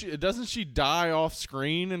 No, doesn't she die off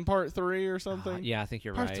screen in part 3 or something? Yeah, I think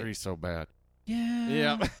you're part right. Part 3's so bad. Yeah.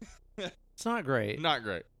 Yeah. It's not great. Not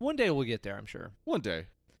great. One day we'll get there, I'm sure. One day.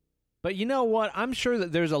 But you know what? I'm sure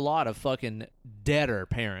that there's a lot of fucking deader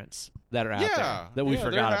parents that are out there that we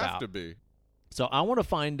forgot there about. have to be. So I want to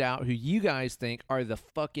find out who you guys think are the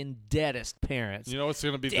fucking deadest parents. You know what's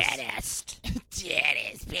going to be deadest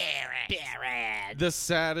parents. The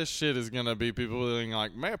saddest shit is going to be people being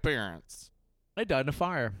like, my parents. They died in a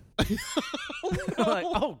fire. Like,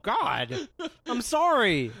 oh, God. I'm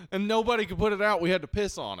sorry. And nobody could put it out. We had to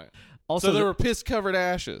piss on it. Also, so there were piss-covered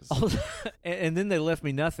ashes. And then they left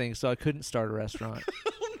me nothing, so I couldn't start a restaurant.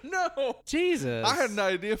 No. Jesus. I had an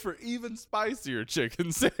idea for even spicier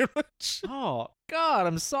chicken sandwich. Oh, God,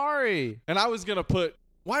 I'm sorry. And I was going to put,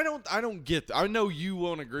 I don't get, I know you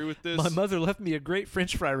won't agree with this. My mother left me a great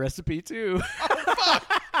French fry recipe, too. Oh,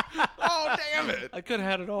 fuck. Oh, damn it. I could have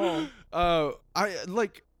had it all.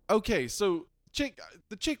 Okay, so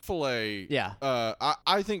the Chick-fil-A. Yeah.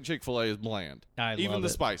 I think Chick-fil-A is bland. Even the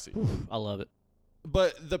spicy. Oof, I love it.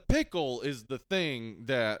 But the pickle is the thing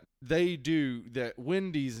that they do that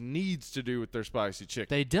Wendy's needs to do with their spicy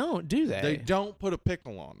chicken. They don't, do they? They don't put a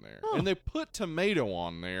pickle on there. Oh. And they put tomato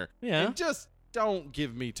on there. Yeah. And just don't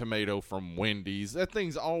give me tomato from Wendy's. That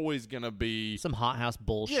thing's always going to be some hothouse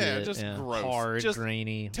bullshit. Yeah, just gross. Hard, just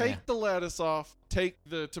grainy. Take the lettuce off, take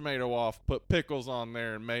the tomato off, put pickles on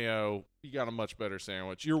there and mayo. You got a much better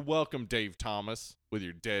sandwich. You're welcome, Dave Thomas, with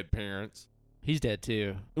your dead parents. He's dead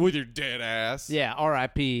too. With your dead ass. Yeah,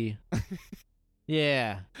 R.I.P.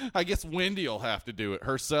 Yeah. I guess Wendy will have to do it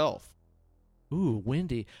herself. Ooh,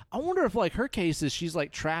 Wendy. I wonder if, like, her case is she's,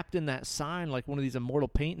 like, trapped in that sign like one of these immortal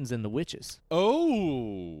paintings in The Witches.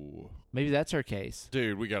 Oh. Maybe that's her case.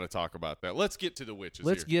 Dude, we got to talk about that. Let's get to the witches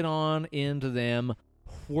Let's get on into them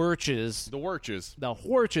Whorches. The Whorches. The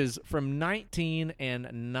Whorches from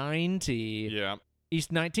 1990. Yeah.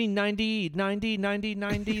 East 1990, 90, 90,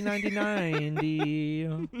 90, 90,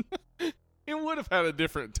 90. It would have had a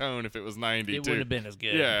different tone if it was 90, It wouldn't have been as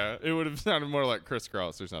good. Yeah, it would have sounded more like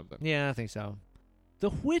Crisscross or something. Yeah, I think so. The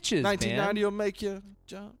Witches, 1990 will make you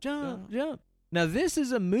jump. Now, this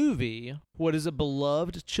is a movie, what is a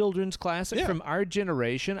beloved children's classic from our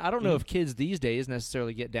generation. I don't know if kids these days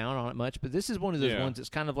necessarily get down on it much, but this is one of those ones that's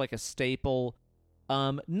kind of like a staple.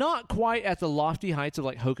 Not quite at the lofty heights of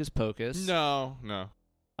like Hocus Pocus. No.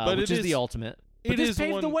 But which is the ultimate. But this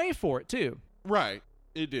paved the way for it, too. Right.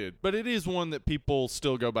 It did. But it is one that people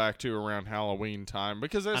still go back to around Halloween time.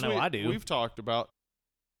 Because as we've talked about,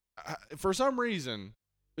 for some reason,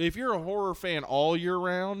 if you're a horror fan all year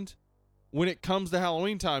round, when it comes to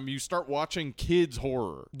Halloween time, you start watching kids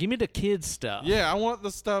horror. Give me the kids stuff. Yeah, I want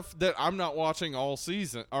the stuff that I'm not watching all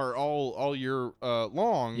season or all year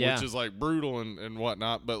long, which is like brutal and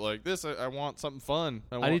whatnot. But like this, I want something fun.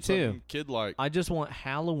 I do too. Kid-like. I just want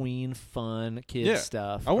Halloween fun kids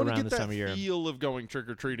stuff I want around to get the that time of year. feel of going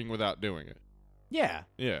trick-or-treating without doing it. Yeah.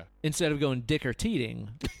 Yeah. Instead of going dick or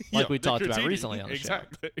teating, like we talked about recently on the show.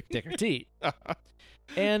 Dick or teat.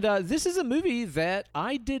 And this is a movie that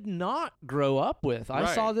I did not grow up with.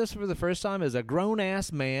 I saw this for the first time as a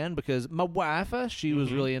grown-ass man because my wife, she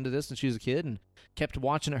was really into this when she was a kid and kept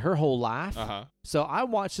watching it her whole life. So I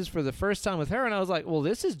watched this for the first time with her, and I was like, well,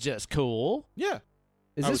 this is just cool. Yeah.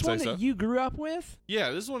 Is this one that you grew up with?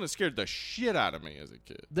 Yeah, this one that scared the shit out of me as a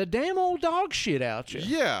kid. The damn old dog shit out you.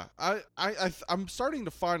 Yeah, I'm starting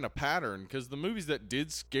to find a pattern because the movies that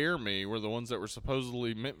did scare me were the ones that were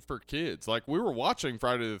supposedly meant for kids. Like, we were watching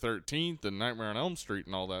Friday the 13th and Nightmare on Elm Street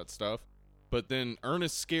and all that stuff, but then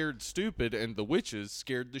Ernest Scared Stupid and The Witches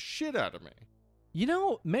scared the shit out of me. You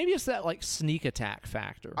know, maybe it's that, like, sneak attack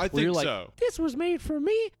factor. I think you're like, so. This was made for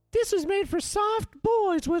me. This was made for soft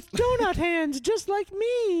boys with donut hands just like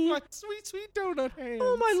me. My sweet, sweet donut hands.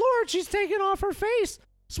 Oh, my Lord, she's taking off her face.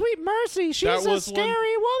 Sweet mercy, she's a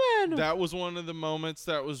scary woman. That was one of the moments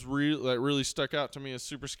that was that really stuck out to me as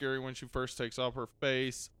super scary when she first takes off her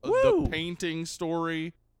face. Woo. The painting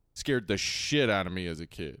story scared the shit out of me as a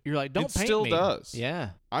kid. You're like, don't paint me. It still does. Yeah.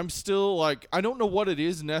 I'm still like, I don't know what it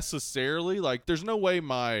is necessarily. Like, there's no way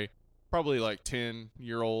my probably like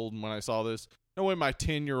 10-year-old when I saw this, no way my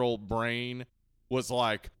 10-year-old brain was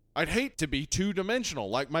like, I'd hate to be two-dimensional.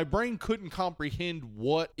 Like, my brain couldn't comprehend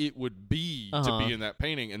what it would be to be in that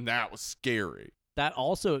painting, and that was scary. That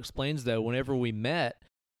also explains, though, whenever we met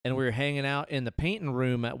and we were hanging out in the painting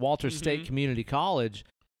room at Walters State Community College,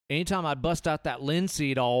 anytime I'd bust out that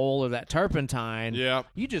linseed oil or that turpentine,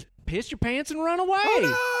 you just piss your pants and run away.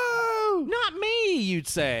 Oh, no! Not me, you'd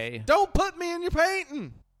say. Don't put me in your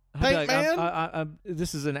painting. Paint man.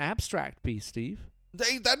 This is an abstract piece, Steve.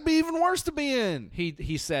 That'd be even worse to be in.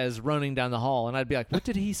 He says, running down the hall, and I'd be like, what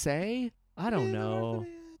did he say? I don't know.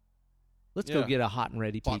 Let's go get a hot and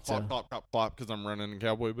ready pizza. Plop, plop, plop, plop, because I'm running in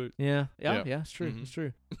cowboy boots. Yeah, it's true. It's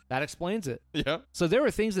true. That explains it. Yeah. So there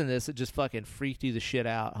were things in this that just fucking freaked you the shit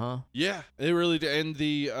out, huh? Yeah, it really did. And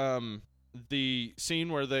the scene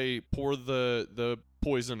where they pour the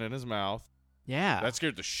poison in his mouth. Yeah. That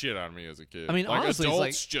scared the shit out of me as a kid. I mean, like, honestly, adults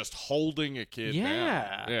it's like, just holding a kid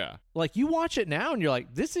down. Yeah. Like, you watch it now and you're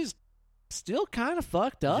like, this is still kind of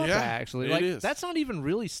fucked up, actually. Like, it is. That's not even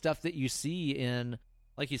really stuff that you see in,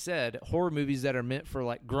 like you said, horror movies that are meant for,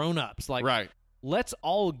 like, grown-ups. Like, let's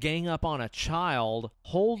all gang up on a child,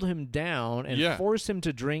 hold him down, and force him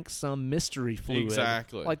to drink some mystery fluid.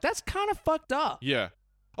 Exactly. Like, that's kind of fucked up. Yeah.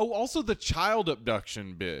 Oh, also the child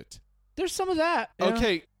abduction bit. There's some of that.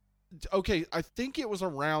 Yeah. Okay, I think it was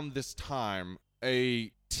around this time a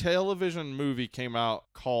television movie came out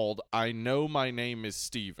called I Know My Name is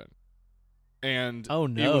Steven. And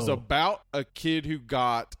it was about a kid who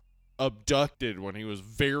got abducted when he was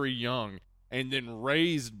very young and then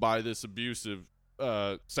raised by this abusive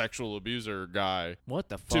sexual abuser guy. What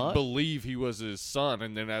the fuck? To believe he was his son.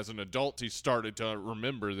 And then as an adult, he started to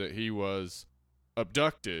remember that he was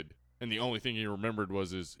abducted. And the only thing he remembered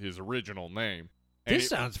was his original name. This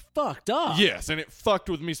sounds fucked up. Yes, and it fucked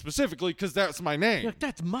with me specifically because that's my name. Look,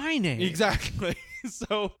 that's my name. Exactly.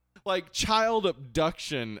 So, like, child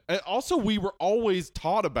abduction. Also, we were always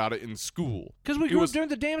taught about it in school. Because we grew up during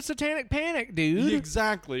the damn satanic panic, dude.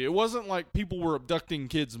 Exactly. It wasn't like people were abducting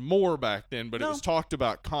kids more back then, but it was talked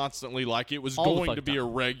about constantly like it was going to be a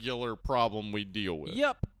regular problem we deal with.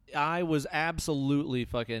 Yep. I was absolutely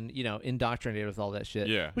fucking, indoctrinated with all that shit.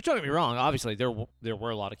 Yeah. Which, don't get me wrong, obviously there were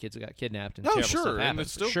a lot of kids that got kidnapped and terrible stuff happened. And they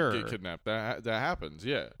still get kidnapped. That happens,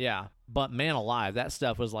 yeah. Yeah. But man alive, that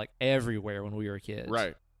stuff was like everywhere when we were kids.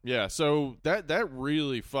 Right. Yeah, so that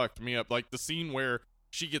really fucked me up. Like the scene where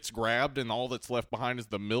she gets grabbed and all that's left behind is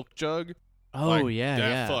the milk jug. Oh, yeah,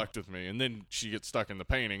 that fucked with me. And then she gets stuck in the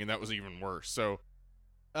painting, and that was even worse. So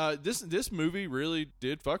this movie really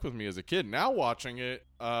did fuck with me as a kid. Now watching it,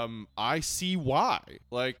 I see why.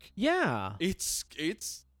 Like, yeah, it's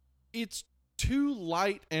too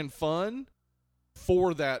light and fun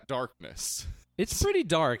for that darkness. It's pretty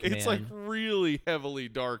dark, man. It's like really heavily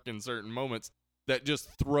dark in certain moments. That just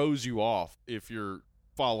throws you off if you're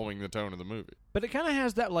following the tone of the movie. But it kind of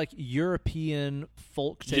has that like European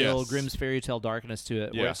folktale, Grimm's fairy tale darkness to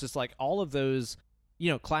it, where it's just like all of those,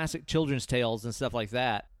 classic children's tales and stuff like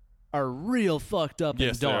that are real fucked up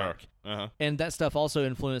and dark. Uh-huh. And that stuff also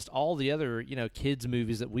influenced all the other, kids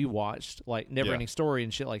movies that we watched, like Neverending Story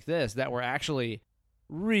and shit like this, that were actually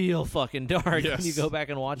real fucking dark when you go back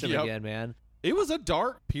and watch them again, man. It was a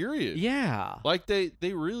dark period. Yeah. Like, they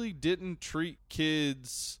really didn't treat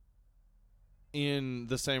kids in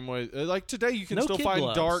the same way. Like, today you can still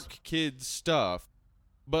find dark kids stuff,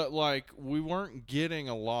 but, like, we weren't getting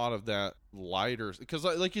a lot of that lighter. Because,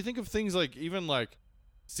 like, you think of things like, even, like,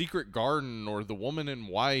 Secret Garden or The Woman in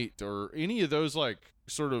White or any of those, like,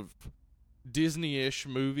 sort of Disney-ish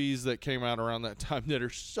movies that came out around that time that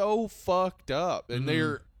are so fucked up. And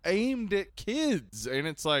they're aimed at kids. And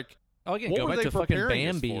it's like, oh, again, go back to fucking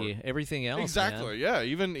Bambi, everything else. Exactly, man. yeah.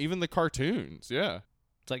 Even the cartoons, yeah.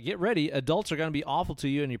 It's like, get ready. Adults are going to be awful to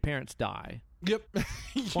you and your parents die. Yep.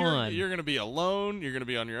 Fun. You're going to be alone. You're going to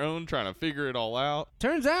be on your own trying to figure it all out.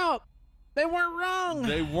 Turns out they weren't wrong.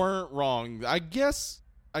 They weren't wrong. I guess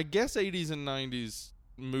 80s and 90s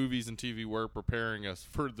movies and TV were preparing us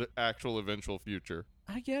for the actual eventual future.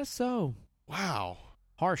 I guess so. Wow.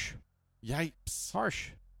 Harsh. Yipes. Harsh.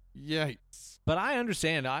 Yikes. But I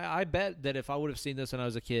understand. I bet that if I would have seen this when I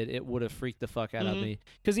was a kid, it would have freaked the fuck out of me.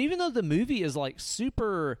 Because even though the movie is like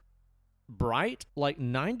super bright, like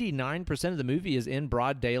 99% of the movie is in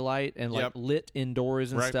broad daylight and like lit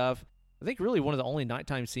indoors and stuff. I think really one of the only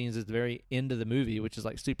nighttime scenes is the very end of the movie, which is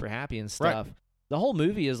like super happy and stuff. Right. The whole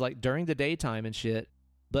movie is like during the daytime and shit.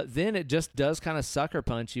 But then it just does kind of sucker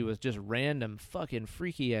punch you with just random fucking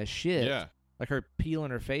freaky ass shit. Yeah. Like her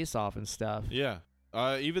peeling her face off and stuff. Yeah.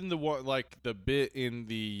 Even the one, like the bit in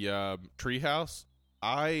the treehouse.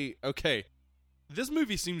 This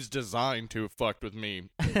movie seems designed to have fucked with me.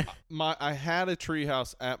 I had a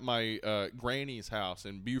treehouse at my granny's house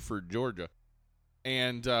in Buford, Georgia,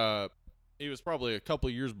 and it was probably a couple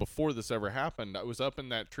of years before this ever happened. I was up in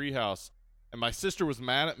that treehouse, and my sister was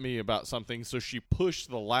mad at me about something, so she pushed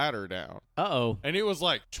the ladder down. Uh-oh. And it was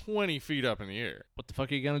like 20 feet up in the air. What the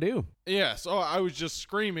fuck are you gonna do? Yeah, so I was just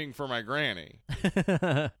screaming for my granny.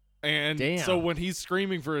 And damn. So when he's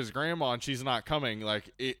screaming for his grandma and she's not coming,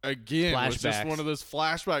 like, it again was just one of those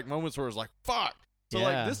flashback moments where it was like, fuck. So,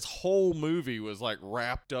 like, this whole movie was, like,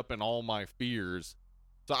 wrapped up in all my fears.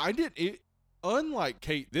 So unlike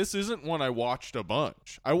Kate, this isn't one I watched a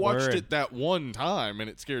bunch. I watched it that one time, and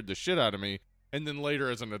it scared the shit out of me. And then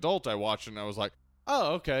later as an adult, I watched it, and I was like,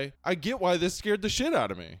 oh, okay. I get why this scared the shit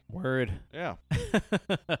out of me. Word. Yeah.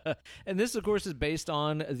 And this, of course, is based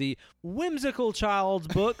on the whimsical child's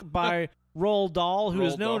book by Roald Dahl, who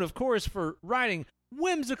is known, of course, for writing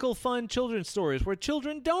whimsical, fun children's stories where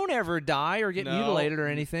children don't ever die or get mutilated or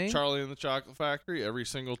anything. Charlie and the Chocolate Factory, every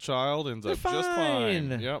single child ends up just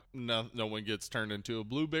fine. Yep. No one gets turned into a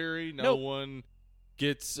blueberry. No one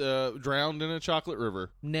gets drowned in a chocolate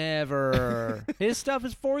river. Never. His stuff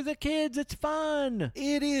is for the kids. It's fun.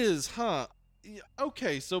 It is, huh?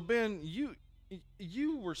 Okay, so Ben,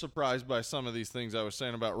 you were surprised by some of these things I was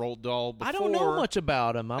saying about Roald Dahl before. I don't know much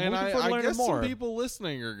about him. I'm looking forward to learning more. I guess some people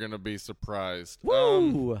listening are going to be surprised.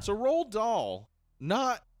 Woo! So Roald Dahl,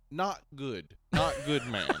 not good. Not good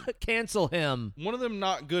man. Cancel him. One of them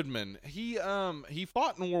not good men. He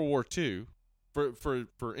fought in World War II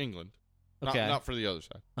for England. Okay. Not for the other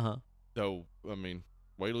side. Uh-huh. So, I mean,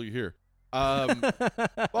 wait till you hear.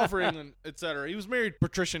 Ball for England, etc. He was married to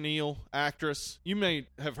Patricia Neal, actress. You may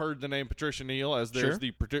have heard the name Patricia Neal, as there's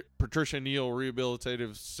the Patricia Neal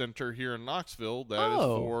Rehabilitative Center here in Knoxville that is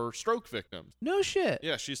for stroke victims. No shit.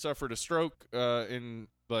 Yeah, she suffered a stroke in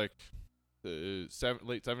like the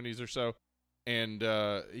late 70s or so, and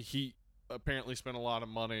he apparently spent a lot of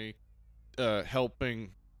money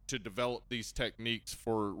helping to develop these techniques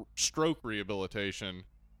for stroke rehabilitation.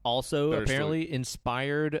 Also, apparently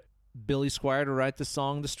inspired Billy Squier to write the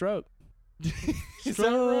song "The Stroke."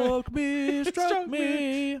 Stroke me, stroke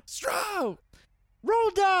me, stroke.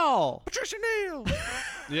 Roald Dahl, Patricia Neal.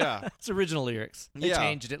 Yeah, it's original lyrics. They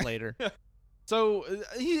changed it later. So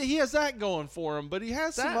he has that going for him, but he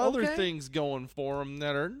has some other things going for him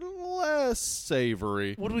that are less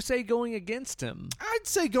savory. What do we say going against him? I'd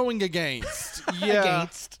say going against. Yeah,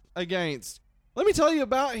 against. Let me tell you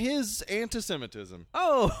about his anti-Semitism.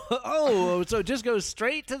 So it just goes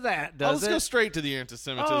straight to that, does it? Let's go straight to the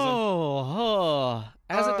anti-Semitism.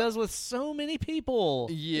 As it does with so many people.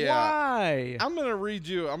 Yeah. Why? I'm gonna read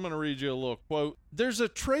you a little quote. There's a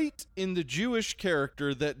trait in the Jewish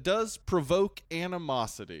character that does provoke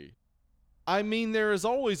animosity. I mean, there is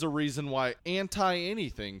always a reason why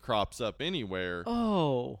anti-anything crops up anywhere.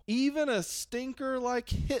 Even a stinker like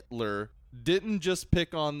Hitler didn't just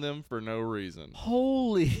pick on them for no reason.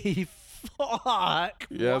 Holy fuck.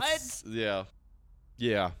 Yes, what?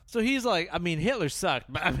 Yeah. So he's like, I mean, Hitler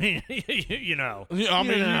sucked, but I mean, you know. Yeah, I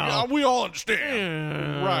mean, we all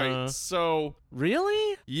understand. Right. So.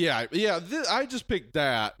 Really? Yeah. I just picked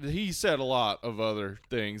that. He said a lot of other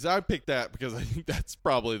things. I picked that because I think that's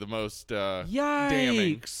probably the most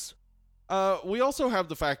damning. We also have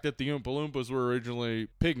the fact that the Oompa Loompas were originally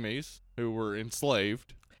pygmies who were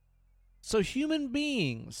enslaved. So human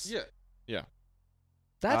beings. Yeah.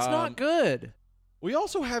 That's not good. We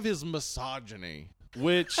also have his misogyny,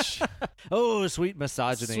 which... sweet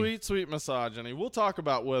misogyny. Sweet misogyny. We'll talk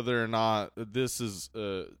about whether or not this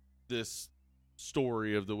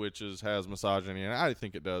story of the witches has misogyny, and I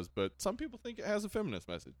think it does, but some people think it has a feminist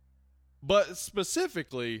message. But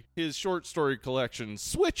specifically, his short story collection,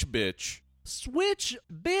 Switch Bitch, which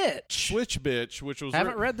was...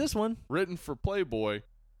 Haven't read this one. Written for Playboy.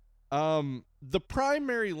 The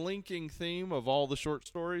primary linking theme of all the short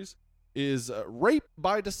stories is rape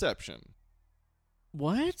by deception.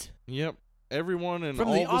 What? Yep. Everyone in from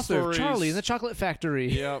all the the author stories, of Charlie and the Chocolate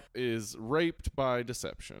Factory. Yep, is raped by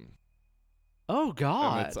deception. Oh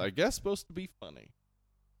God! And it's, I guess, supposed to be funny.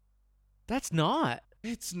 That's not.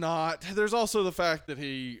 It's not. There's also the fact that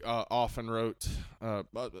he often wrote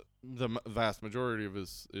the vast majority of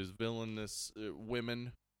his villainous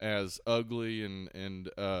women as ugly and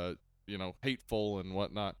hateful and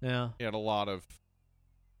whatnot. Yeah. He had a lot of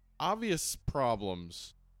obvious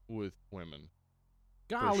problems with women.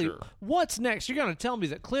 Golly, sure. What's next? You're going to tell me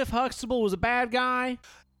that Cliff Huxtable was a bad guy?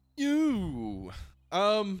 You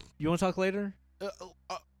want to talk later?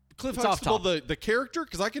 Cliff Huxtable, the character?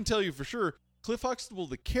 Because I can tell you for sure, Cliff Huxtable,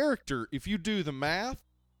 the character, if you do the math,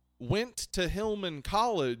 went to Hillman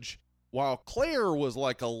College while Claire was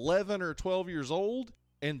like 11 or 12 years old,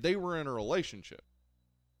 and they were in a relationship.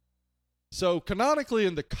 So, canonically,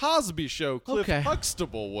 in the Cosby Show, Cliff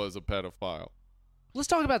Huxtable was a pedophile. Let's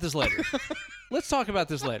talk about this later.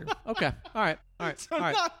 Okay. All right. So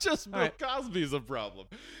not just Bill Cosby's a problem.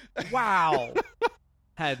 Wow.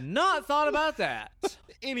 Had not thought about that.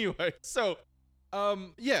 Anyway, so,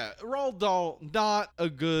 Roald Dahl, not a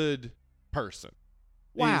good person.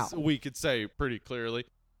 Wow. We could say pretty clearly.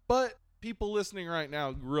 But people listening right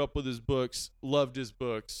now grew up with his books, loved his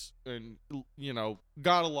books, and,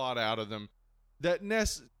 got a lot out of them. That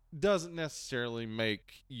doesn't necessarily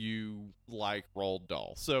make you like Roald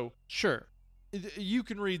Dahl. So, sure. You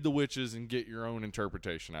can read The Witches and get your own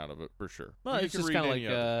interpretation out of it, for sure. Well, it's just kind of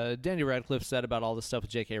like Daniel Radcliffe said about all the stuff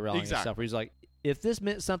with J.K. Rowling and stuff, where he's like, if this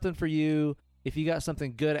meant something for you, if you got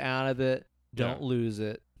something good out of it, don't lose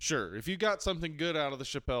it. Sure. If you got something good out of the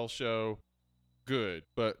Chappelle Show, good,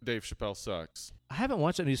 but Dave Chappelle sucks. I haven't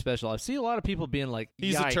watched a new special. I've seen a lot of people being like,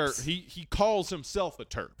 he's yikes. a TERF. He calls himself a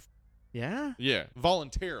TERF. Yeah? Yeah,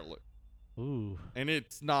 voluntarily. Ooh. And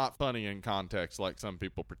it's not funny in context like some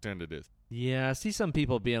people pretend it is. Yeah, I see some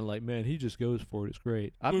people being like, man, he just goes for it. It's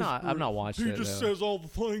great. I've not watched it. He just says all the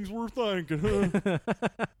things we're thinking, huh?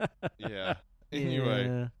 Yeah. Anyway.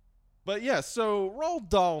 Yeah. But yeah, so Roald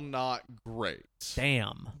Dahl, not great.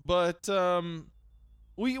 Damn. But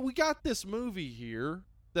we got this movie here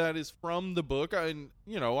that is from the book. I don't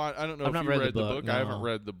know if you read the book. No. I haven't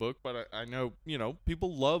read the book, but I know,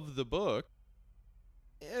 people love the book.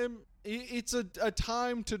 It's a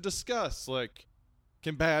time to discuss, like,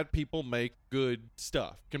 can bad people make good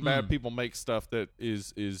stuff? Can bad people make stuff that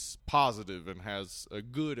is positive and has a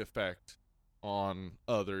good effect on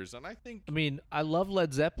others? And I think... I mean, I love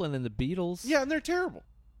Led Zeppelin and the Beatles. Yeah, and they're terrible.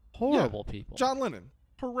 Horrible people. John Lennon,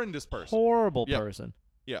 horrendous person. Horrible person.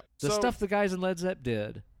 Yeah. The stuff the guys in Led Zepp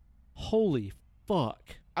did. Holy fuck.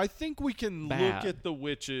 I think we can look at the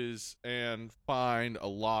witches and find a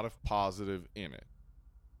lot of positive in it.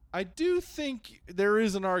 I do think there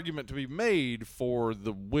is an argument to be made for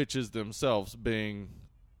the witches themselves being,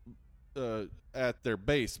 at their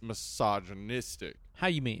base, misogynistic. How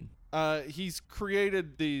you mean? He's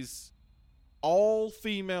created these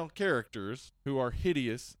all-female characters who are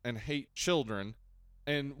hideous and hate children,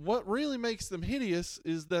 and what really makes them hideous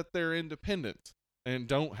is that they're independent and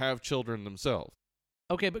don't have children themselves.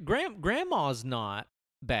 Okay, but Grandma's not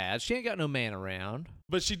bad. She ain't got no man around.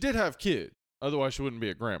 But she did have kids. Otherwise, she wouldn't be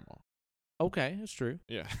a grandma. Okay, that's true.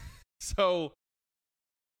 Yeah. So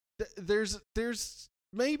there's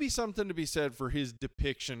maybe something to be said for his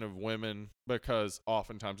depiction of women, because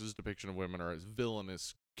oftentimes his depiction of women are as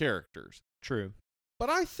villainous characters. True.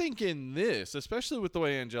 But I think in this, especially with the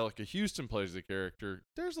way Angelica Houston plays the character,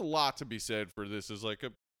 there's a lot to be said for this as like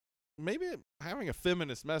maybe having a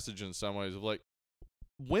feminist message in some ways of like,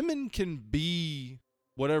 women can be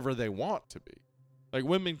whatever they want to be. Like,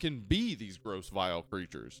 women can be these gross, vile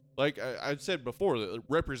creatures. Like I've said before, that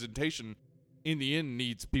representation in the end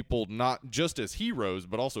needs people not just as heroes,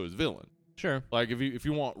 but also as villains. Sure. Like, if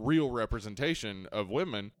you want real representation of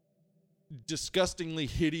women, disgustingly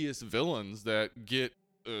hideous villains that get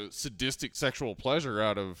sadistic sexual pleasure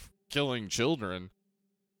out of killing children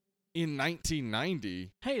in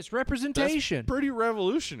 1990. Hey, it's representation. That's pretty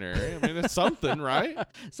revolutionary. I mean, it's something, right?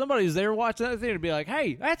 Somebody who's there watching that thing would be like,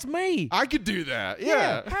 hey, that's me. I could do that.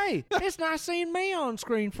 Yeah. Hey, it's nice seeing me on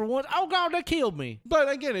screen for once. Oh, God, they killed me. But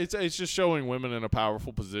again, it's just showing women in a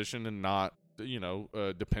powerful position and not,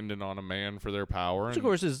 dependent on a man for their power. Which, and, of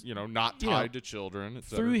course, is, not tied to children, et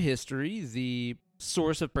cetera. Through history, the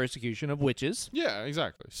source of persecution of witches. Yeah,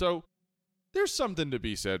 exactly. So there's something to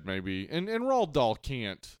be said, maybe. And Roald Dahl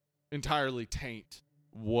can't entirely taint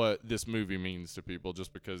what this movie means to people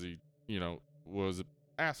just because he, was an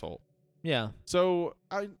asshole. Yeah. So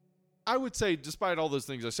I would say, despite all those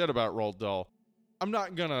things I said about Roald Dahl, I'm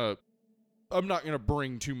not gonna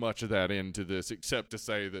bring too much of that into this, except to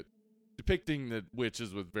say that depicting the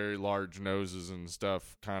witches with very large noses and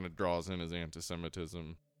stuff kind of draws in his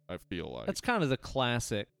anti-Semitism, I feel like. That's kind of the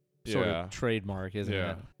classic sort of trademark, isn't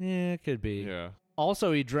it? Yeah, it could be. Yeah.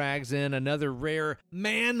 Also, he drags in another rare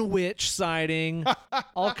man-witch sighting.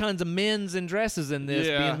 All kinds of men's in dresses in this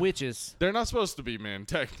being witches. They're not supposed to be men,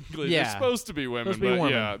 technically. Yeah. They're supposed to be women. But women.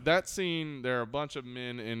 Yeah, that scene, there are a bunch of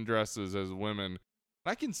men in dresses as women.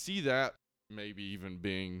 I can see that maybe even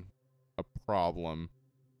being a problem.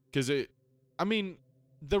 Because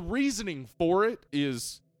the reasoning for it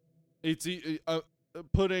is it's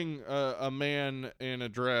putting a man in a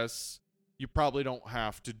dress. You probably don't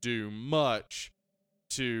have to do much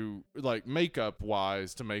to, like, makeup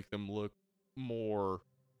wise, to make them look more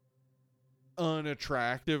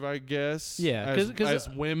unattractive, I guess. Yeah, as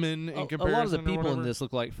women in comparison. A lot of the people in this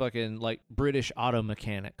look like fucking like British auto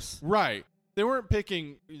mechanics. Right. They weren't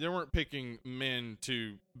picking men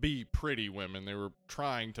to be pretty women. They were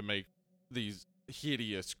trying to make these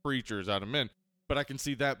hideous creatures out of men. But I can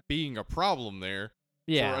see that being a problem there.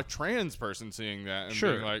 Yeah. For a trans person seeing that and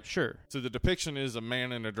sure, being like, sure. So the depiction is a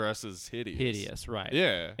man in a dress is hideous. Hideous, right.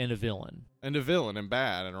 Yeah. And a villain. And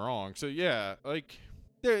bad and wrong. So yeah, like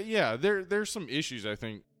there's some issues I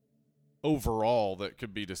think overall that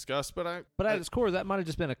could be discussed, but at its core that might have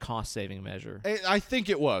just been a cost saving measure. I think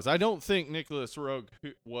it was. I don't think Nicholas Roeg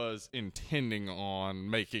was intending on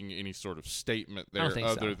making any sort of statement there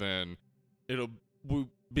other than it'll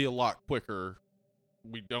be a lot quicker.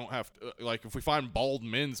 We don't have to, like, if we find bald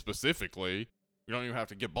men specifically, we don't even have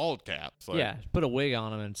to get bald caps. Like, yeah, put a wig on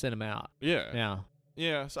them and send them out. Yeah.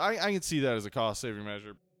 Yeah, so I can see that as a cost-saving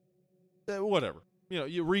measure. Whatever.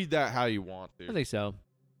 You read that how you want to. I think so.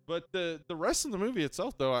 But the rest of the movie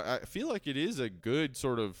itself, though, I feel like it is a good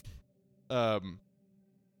sort of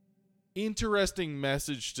interesting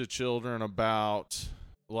message to children about,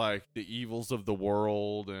 like, the evils of the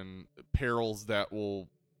world and perils that will...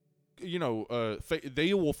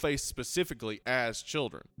 they will face specifically as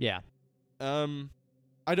children. Yeah.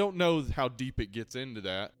 I don't know how deep it gets into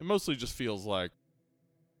that. It mostly just feels like,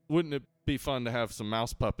 wouldn't it be fun to have some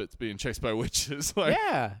mouse puppets being chased by witches? Like,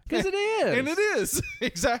 yeah, because it is. And it is.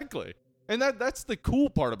 Exactly. And that's the cool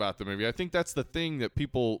part about the movie. I think that's the thing that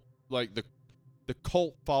people, like, the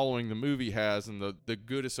cult following the movie has and the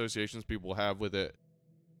good associations people have with it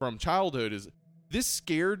from childhood is this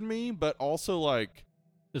scared me, but also like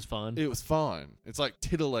it was fun. It was fun. It's like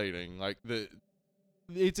titillating. Like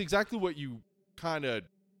it's exactly what you kind of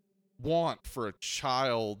want for a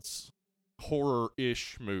child's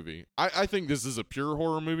horror-ish movie. I think this is a pure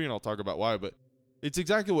horror movie, and I'll talk about why, but it's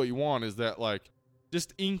exactly what you want, is that like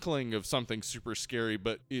just inkling of something super scary,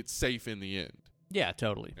 but it's safe in the end. Yeah,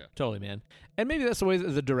 totally. Yeah. Totally, man. And maybe that's the way that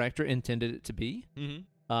the director intended it to be. Mm-hmm.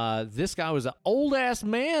 This guy was an old-ass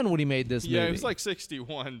man when he made this movie. Yeah, he was like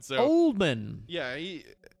 61. So Oldman. Yeah,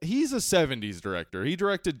 he's a 70s director. He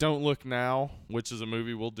directed Don't Look Now, which is a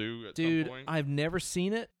movie we'll do at some point. I've never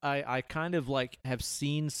seen it. I kind of like have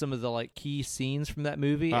seen some of the like key scenes from that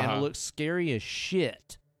movie, and it looks scary as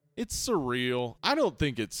shit. It's surreal. I don't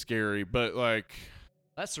think it's scary, but like...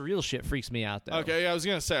 That surreal shit freaks me out, though. Okay, I was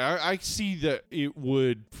going to say, I see that it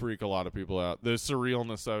would freak a lot of people out. The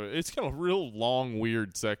surrealness of it. It's got a real long,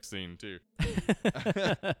 weird sex scene, too.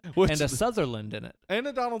 And a Sutherland in it. And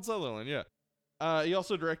a Donald Sutherland, yeah. He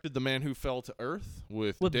also directed The Man Who Fell to Earth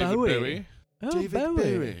with David Bowie. Oh, David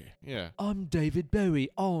Bowie. Yeah. I'm David Bowie,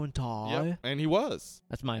 aren't I? Yep. And he was.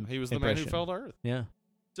 That's my He was impression. The Man Who Fell to Earth. Yeah.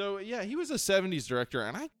 So, yeah, he was a 70s director,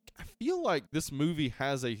 and I feel like this movie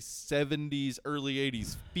has a 70s, early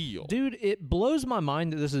 80s feel. Dude, it blows my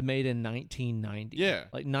mind that this is made in 1990. Yeah.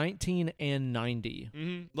 Like 19 and 90.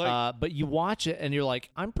 Mm-hmm. But you watch it, and you're like,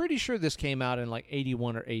 I'm pretty sure this came out in like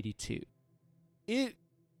 81 or 82. It's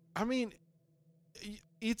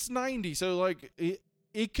 90, so like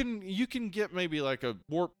you can get maybe like a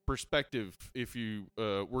warped perspective if you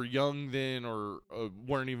were young then or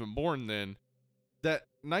weren't even born then. That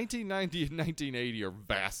 1990 and 1980 are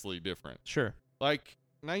vastly different. Sure. Like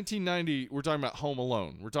 1990, we're talking about Home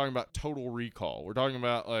Alone. We're talking about Total Recall. We're talking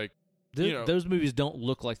about like those movies don't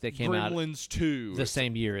look like they came out Gremlins 2 the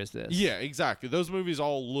same year as this. Yeah, exactly. Those movies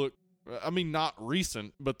all look, not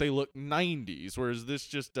recent, but they look 90s, whereas this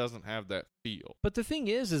just doesn't have that feel. But the thing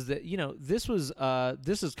is that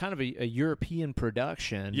this is kind of a European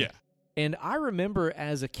production. Yeah. And I remember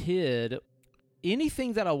as a kid,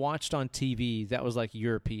 anything that I watched on TV that was like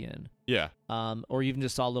European, yeah, or even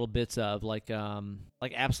just saw little bits of like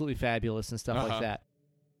Absolutely Fabulous and stuff like that,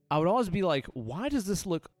 I would always be like, why does this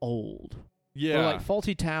look old? Yeah, or like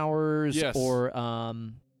Fawlty Towers, yes. or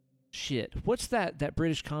shit, what's that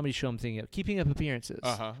British comedy show I'm thinking of? Keeping Up Appearances.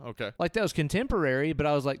 Okay. Like that was contemporary, but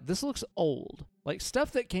I was like, this looks old. Like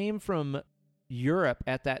stuff that came from Europe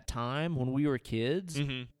at that time when we were kids.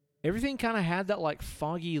 Mm-hmm. Everything kind of had that like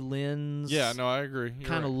foggy lens. Yeah, no, I agree.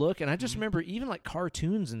 Kind of look, and I just remember even like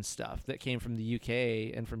cartoons and stuff that came from the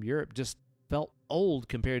UK and from Europe just felt old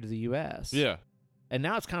compared to the US. Yeah, and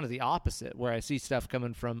now it's kind of the opposite, where I see stuff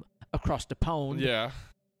coming from across the pond. Yeah,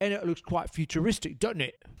 and it looks quite futuristic, doesn't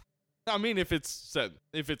it? I mean, if it's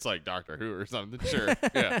like Doctor Who or something, sure.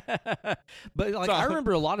 Yeah, but like I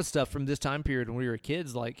remember a lot of stuff from this time period when we were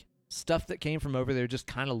kids, like. Stuff that came from over there just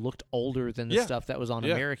kind of looked older than the stuff that was on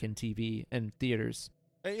American TV and theaters.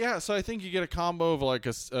 Yeah, so I think you get a combo of like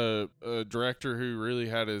a director who really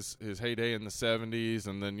had his heyday in the 70s,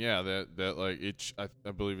 and then that like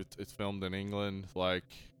I believe it's filmed in England. Like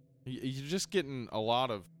you're just getting a lot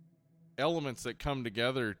of elements that come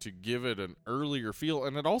together to give it an earlier feel,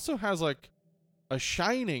 and it also has like a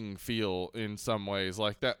Shining feel in some ways,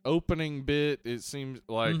 like that opening bit. It seems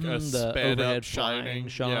like a sped up Shining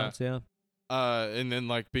shots, yeah. And then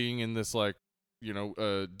like being in this like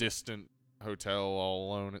distant hotel all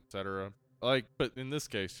alone, etc. Like, but in this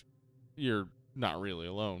case, you're not really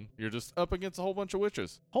alone. You're just up against a whole bunch of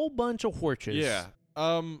witches. Whole bunch of witches. Yeah.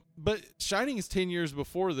 But Shining is 10 years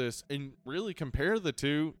before this, and really compare the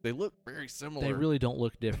two, they look very similar. They really don't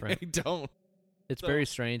look different. They don't. It's very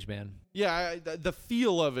strange, man. Yeah, the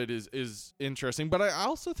feel of it is interesting, but I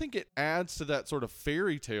also think it adds to that sort of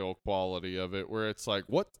fairy tale quality of it, where it's like,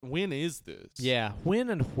 when is this? Yeah, when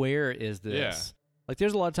and where is this? Yeah. Like,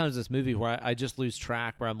 there's a lot of times in this movie where I just lose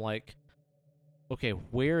track, where I'm like, okay,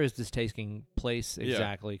 where is this taking place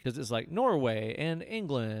exactly? Because it's like Norway and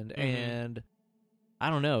England, and I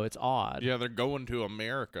don't know, it's odd. Yeah, they're going to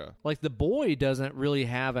America. Like, the boy doesn't really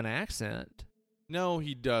have an accent. No,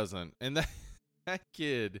 he doesn't. And that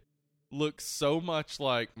kid looks so much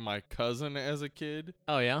like my cousin as a kid.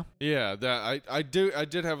 Oh yeah? Yeah, that I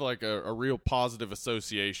did have like a real positive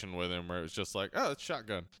association with him, where it was just like, oh, it's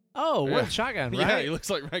Shotgun. Oh, what Shotgun, right? Yeah, he looks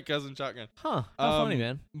like my cousin Shotgun. Huh, how funny,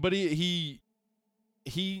 man. But he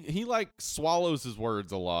like swallows his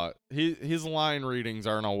words a lot. His line readings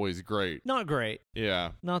aren't always great. Not great.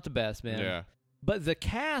 Yeah. Not the best, man. Yeah. But the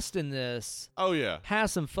cast in this,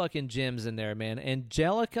 has some fucking gems in there, man.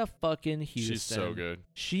 Angelica fucking Houston. She's so good.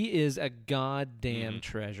 She is a goddamn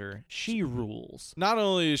treasure. She rules. Not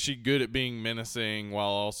only is she good at being menacing while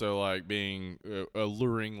also like being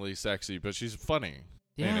alluringly sexy, but she's funny.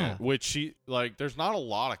 Yeah. Which there's not a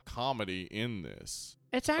lot of comedy in this.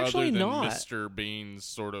 It's actually other than not. Mr. Bean's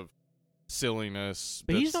sort of silliness.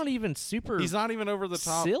 But he's not even He's not even over the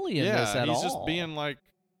top. Silly in this at all. He's just being like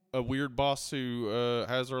a weird boss who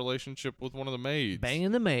has a relationship with one of the maids.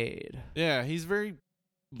 Banging the maid. Yeah, he's very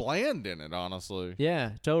bland in it, honestly.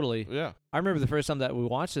 Yeah, totally. Yeah. I remember the first time that we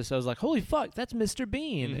watched this, I was like, holy fuck, that's Mr.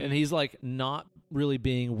 Bean. And he's like not really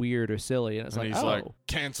being weird or silly. And it's he's like,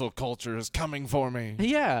 cancel culture is coming for me.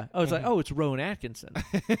 Yeah. I was like, oh, it's Rowan Atkinson.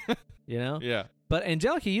 You know? Yeah. But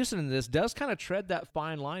Angelica Houston in this does kind of tread that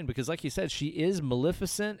fine line because, like you said, she is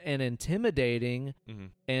maleficent and intimidating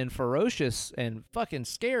and ferocious and fucking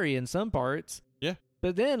scary in some parts. Yeah.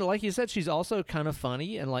 But then, like you said, she's also kind of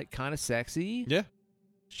funny and like kind of sexy. Yeah.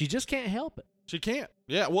 She just can't help it. She can't.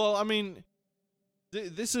 Yeah. Well, I mean,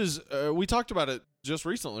 this is we talked about it just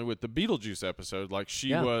recently with the Beetlejuice episode. Like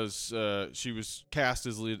she was cast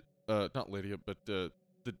as not Lydia, but the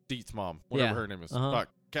Dietz mom, whatever her name is. Fuck.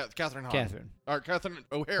 Catherine Hahn. Catherine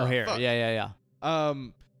O'Hara. Fuck. Yeah.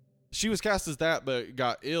 She was cast as that, but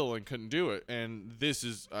got ill and couldn't do it. And this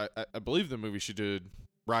is, I believe, the movie she did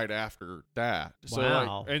right after that. So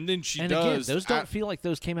wow. And then she does. Again, those don't feel like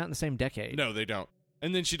those came out in the same decade. No, they don't.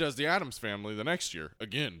 And then she does The Addams Family the next year.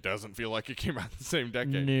 Again, doesn't feel like it came out in the same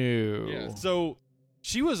decade. No. Yeah. So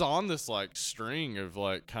she was on this like string of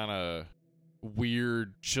like kind of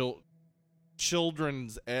weird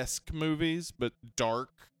children's-esque movies, but dark.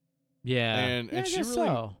 Yeah. And she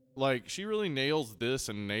really she really nails this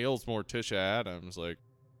and nails Morticia Addams. Like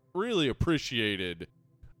really appreciated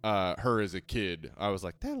her as a kid. I was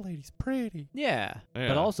like, that lady's pretty. Yeah.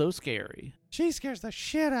 But also scary. She scares the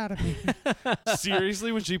shit out of me.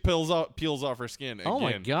 Seriously, when she peels off her skin. Again, oh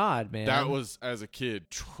my God, man. That was, as a kid,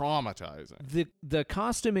 traumatizing. The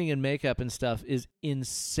costuming and makeup and stuff is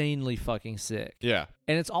insanely fucking sick. Yeah.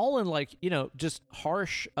 And it's all in like, just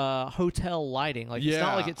harsh hotel lighting. Like it's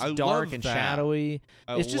not like it's dark and shadowy.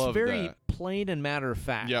 It's just very plain and matter of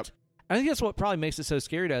fact. Yep. I think that's what probably makes it so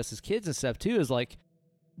scary to us as kids and stuff too, is like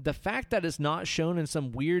the fact that it's not shown in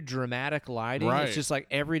some weird dramatic lighting. Right. It's just like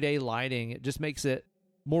everyday lighting. It just makes it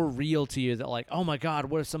more real to you that like, oh my God,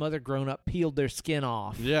 what if some other grown-up peeled their skin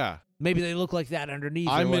off? Yeah. Maybe they look like that underneath.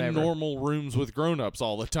 I'm in normal rooms with grown-ups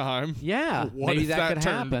all the time. Yeah. Maybe that could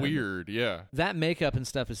happen. Weird, yeah. That makeup and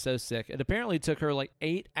stuff is so sick. It apparently took her like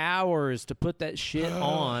 8 hours to put that shit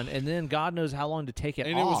on, and then God knows how long to take it off.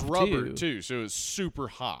 And it was rubber, too, so it was super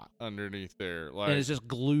hot underneath there. Like, and it's just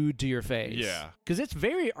glued to your face. Yeah. Because it's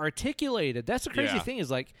very articulated. That's the crazy thing is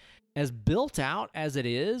like, as built out as it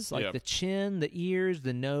is, like the chin, the ears,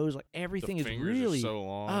 the nose, like everything is really are so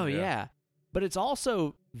long. Oh yeah. But it's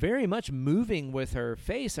also very much moving with her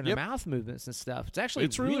face and her mouth movements and stuff. It's actually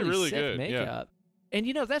really sick good makeup. And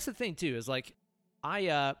that's the thing too, is like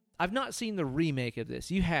I've not seen the remake of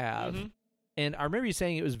this. You have. Mm-hmm. And I remember you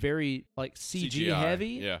saying it was very like CGI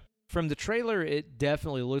heavy. Yeah. From the trailer it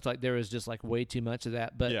definitely looked like there was just like way too much of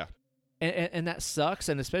that. But and that sucks,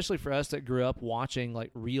 and especially for us that grew up watching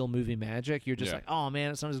like real movie magic, you're just like, oh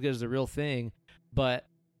man, it's not as good as the real thing. But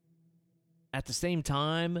at the same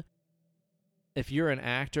time, if you're an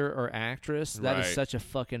actor or actress, that is such a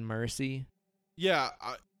fucking mercy. Yeah,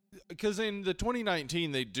 because in the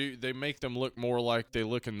 2019 they make them look more like they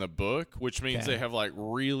look in the book, which means they have like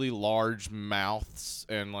really large mouths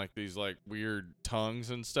and like these like weird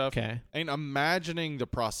tongues and stuff. Okay, and imagining the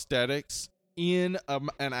prosthetics in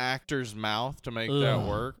an actor's mouth to make that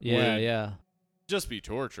work. Yeah. Just be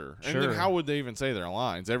torture. Sure. And then how would they even say their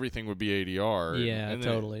lines? Everything would be ADR. Yeah, and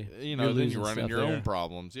totally. Then, then you run into your own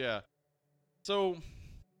problems. Yeah. So,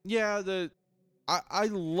 yeah, I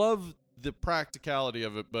love the practicality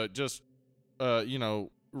of it, but just,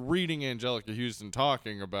 reading Angelica Houston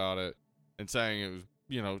talking about it and saying it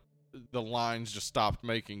was, the lines just stopped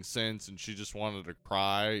making sense and she just wanted to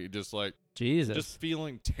cry. Just like, Jesus. Just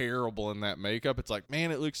feeling terrible in that makeup. It's like,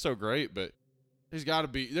 man, it looks so great, but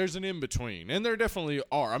there's an in-between. And there definitely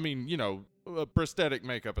are. I mean, prosthetic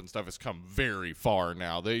makeup and stuff has come very far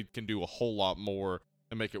now. They can do a whole lot more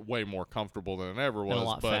and make it way more comfortable than it ever was. And a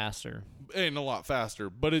lot faster. And a lot faster.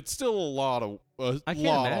 But it's still a lot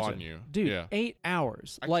on you. Dude, 8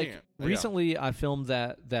 hours. Recently I filmed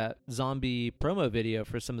that zombie promo video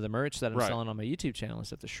for some of the merch that I'm selling on my YouTube channel.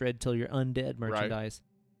 It's at the Shred Till You're Undead merchandise.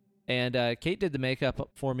 And Kate did the makeup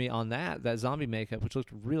for me on that zombie makeup, which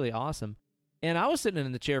looked really awesome. And I was sitting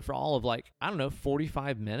in the chair for all of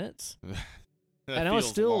 45 minutes. And I was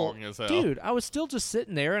still, dude, I was still just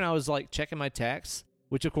sitting there and I was like checking my texts,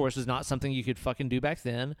 which of course is not something you could fucking do back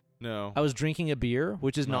then. No. I was drinking a beer,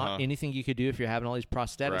 which is not anything you could do if you're having all these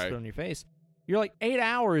prosthetics put on your face. You're like 8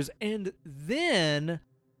 hours and then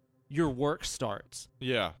your work starts.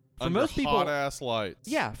 Yeah. For most people, hot ass lights.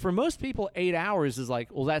 Yeah. For most people, 8 hours is like,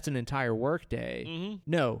 well, that's an entire work day. Mm-hmm.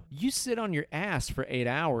 No, you sit on your ass for 8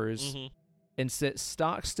 hours and sit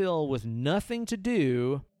stock still with nothing to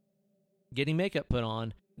do, getting makeup put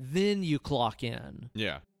on, then you clock in.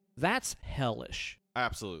 Yeah. That's hellish.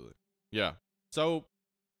 Absolutely. Yeah. So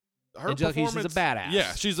her Angelica performance Houston's a badass.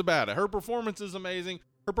 Yeah, she's a badass. Her performance is amazing.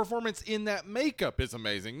 Her performance in that makeup is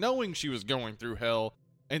amazing. Knowing she was going through hell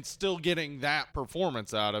and still getting that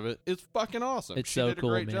performance out of it is fucking awesome. It's she so did a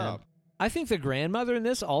cool, great man. job. I think the grandmother in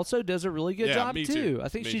this also does a really good job me too. I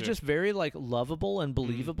think Me she's too. just very like lovable and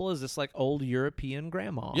believable as this like old European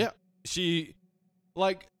grandma. Yeah. She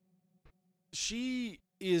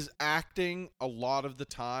is acting a lot of the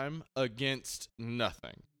time against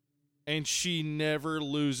nothing. And she never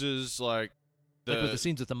loses like with the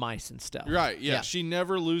scenes with the mice and stuff. Right, yeah. She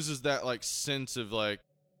never loses that like sense of like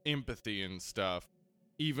empathy and stuff,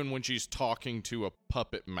 even when she's talking to a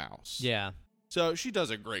puppet mouse. Yeah. So she does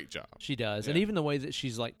a great job. She does. Yeah. And even the way that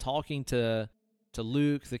she's like talking to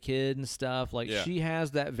Luke, the kid and stuff, like she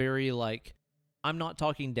has that very like, I'm not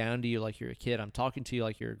talking down to you like you're a kid. I'm talking to you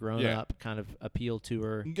like you're a grown up kind of appeal to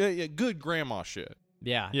her. Good grandma shit.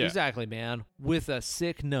 Yeah, exactly, man. With a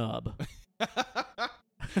sick nub.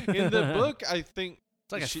 In the book, I think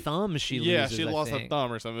it's like a thumb she loses. Yeah, she lost a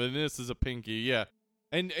thumb or something. And this is a pinky. Yeah.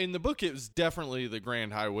 And in the book, it was definitely the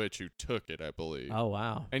Grand High Witch who took it, I believe. Oh,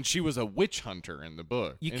 wow. And she was a witch hunter in the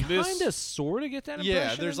book. You kind of sort of get that impression.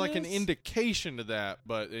 Yeah, there's like an indication to that,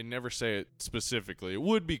 but they never say it specifically. It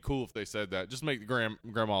would be cool if they said that. Just make the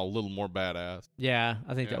grandma a little more badass. Yeah,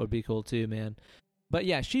 I think that would be cool too, man. But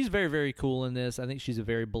yeah, she's very, very cool in this. I think she's a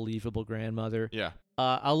very believable grandmother. Yeah.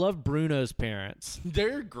 I love Bruno's parents.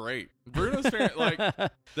 They're great. Bruno's parents, like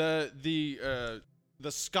the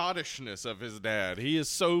Scottishness of his dad. He is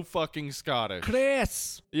so fucking Scottish.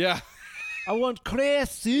 Chris. Yeah. I want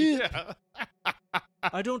Chris. Yeah.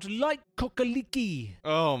 I don't like cockaliki.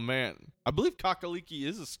 Oh, man. I believe cockaliki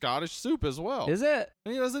is a Scottish soup as well. Is it?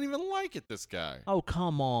 And he doesn't even like it, this guy. Oh,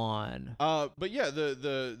 come on. But yeah,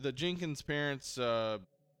 the Jenkins parents,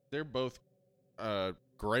 they're both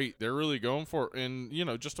great. They're really going for it. And, you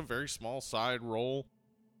know, just a very small side role.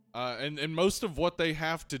 And most of what they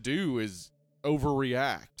have to do is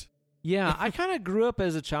overreact. Yeah, I kind of grew up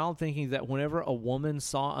as a child thinking that whenever a woman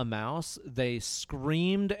saw a mouse, they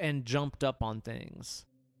screamed and jumped up on things.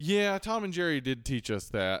 Yeah, Tom and Jerry did teach us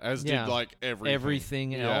that, as did like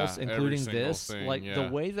everything else, including this. Thing, like the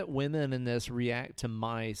way that women in this react to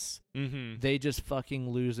mice, they just fucking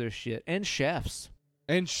lose their shit. And chefs.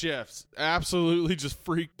 And chefs absolutely just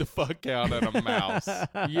freak the fuck out at a mouse.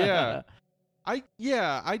 Yeah.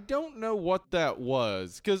 I don't know what that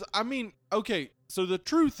was. Because, I mean, okay, so the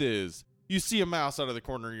truth is, you see a mouse out of the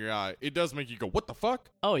corner of your eye, it does make you go, what the fuck?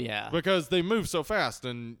 Oh, yeah. Because they move so fast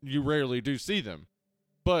and you rarely do see them.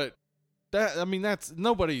 But, that's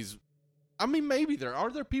nobody's... I mean, maybe there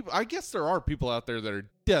people... I guess there are people out there that are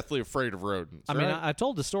deathly afraid of rodents, I mean, I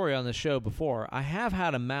told the story on the show before. I have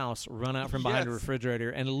had a mouse run out from behind a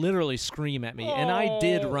refrigerator and literally scream at me, and I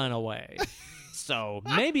did run away. So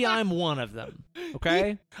maybe I'm one of them,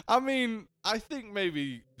 okay? I mean, I think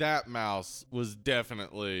maybe that mouse was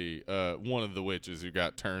definitely one of the witches who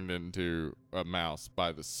got turned into a mouse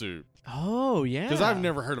by the soup. Oh, yeah. Because I've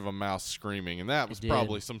never heard of a mouse screaming, and that was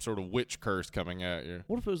probably some sort of witch curse coming at you.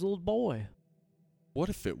 What if it was a little boy? What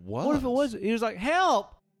if it was? What if it was? He was like,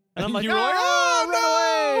 help! And I'm like, you were like,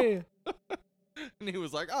 oh, run away! And he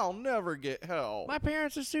was like, I'll never get help. My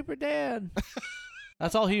parents are super dead.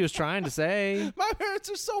 That's all he was trying to say. My parents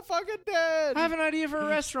are so fucking dead. I have an idea for a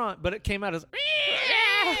restaurant, but it came out as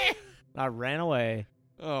I ran away.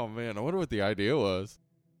 Oh, man. I wonder what the idea was.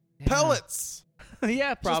 Yeah. Pellets.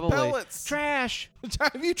 Yeah, probably. Just pellets. Trash.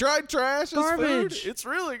 Have you tried trash Garbage. as food? It's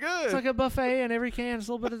really good. It's like a buffet, and every can is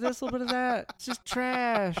a little bit of this, a little bit of that. It's just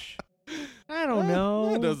trash. I don't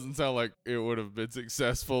know. That doesn't sound like it would have been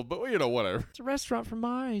successful, but, you know, whatever. It's a restaurant for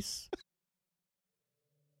mice.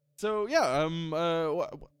 So, yeah,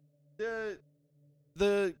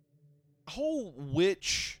 the whole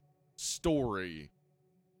witch story,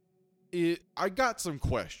 I got some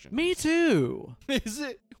questions. Me too. Is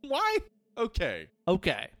it? Why? Okay.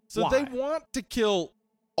 So why? They want to kill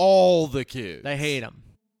all the kids. They hate them.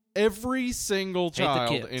 Every single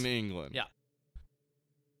child in England. Yeah.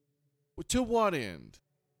 To what end?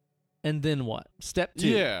 And then what? Step 2.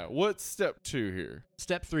 Yeah, what's step 2 here?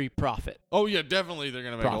 Step 3, profit. Oh, yeah, definitely they're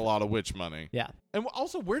going to make a lot of witch money. Yeah. And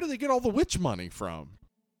also, where do they get all the witch money from?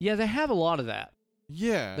 Yeah, they have a lot of that.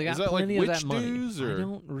 Yeah. They got Is that plenty like of that money. dues, or? I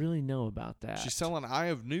don't really know about that. She's selling Eye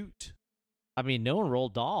of Newt. I mean, knowing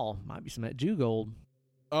Roald Dahl might be some of that Jew gold.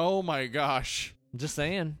 Oh, my gosh. I'm just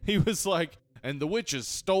saying. He was like, and the witches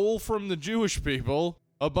stole from the Jewish people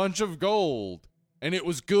a bunch of gold. And it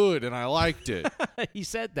was good, and I liked it. He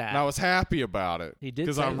said that. And I was happy about it. He did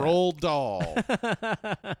because say I'm that. Roald Dahl.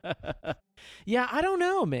 Yeah, I don't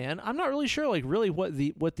know, man. I'm not really sure, like, really what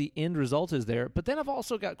the end result is there. But then I've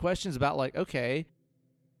also got questions about, like, okay,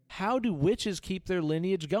 how do witches keep their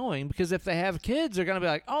lineage going? Because if they have kids, they're gonna be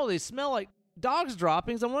like, oh, they smell like dogs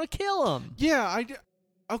droppings. I want to kill them. Yeah,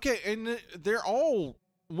 okay, and they're all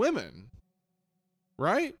women,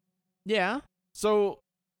 right? Yeah. So,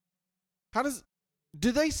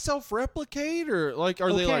 do they self-replicate, or like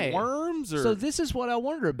are they like worms? Or so this is what I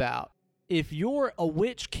wonder about. If you're a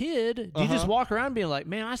witch kid, do you just walk around being like,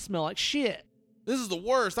 "Man, I smell like shit. This is the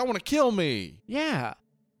worst. I want to kill me." Yeah.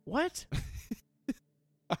 What?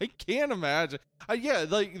 I can't imagine. Yeah,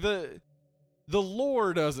 like the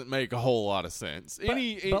lore doesn't make a whole lot of sense.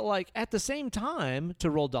 But like at the same time, to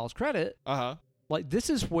Roald Dahl's credit, like this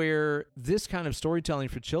is where this kind of storytelling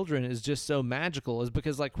for children is just so magical, is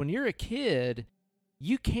because like when you're a kid,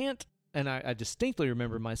 you can't, and I distinctly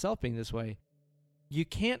remember myself being this way, you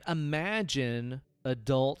can't imagine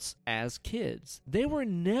adults as kids. They were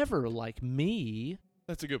never like me.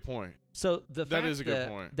 That's a good point. So the fact is a good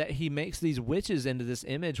point. that he makes these witches into this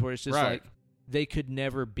image where it's just like they could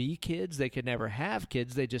never be kids, they could never have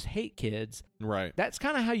kids, they just hate kids. Right. That's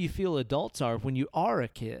kind of how you feel adults are when you are a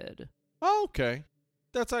kid. Oh, okay.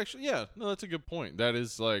 That's actually, that's a good point. That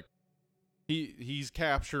is like, he's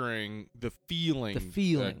capturing the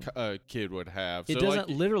feeling a kid would have. It so doesn't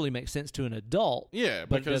like, literally make sense to an adult. Yeah,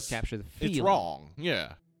 but it does capture the feeling. It's wrong.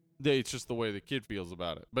 Yeah. It's just the way the kid feels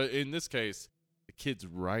about it. But in this case, the kid's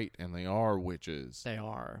right, and they are witches. They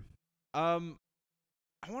are. I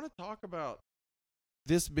want to talk about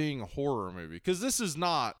this being a horror movie, because this is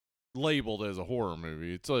not labeled as a horror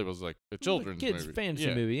movie. It's labeled as like a children's movie. Kids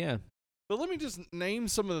fantasy movie, yeah. But let me just name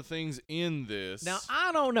some of the things in this. Now,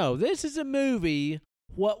 I don't know. This is a movie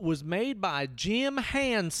what was made by Jim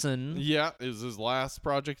Henson. Yeah, it was his last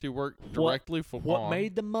project he worked directly for. What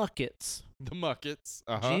made the Muppets? The Muppets.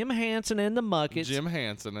 Jim Henson and the Muppets. Jim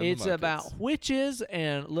Henson and it's the Muppets. It's about witches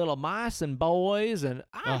and little mice and boys, and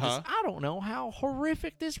I don't know how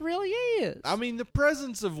horrific this really is. I mean, the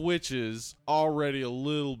presence of witches already a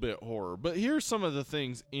little bit horror, but here's some of the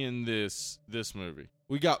things in this movie.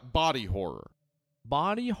 We got body horror.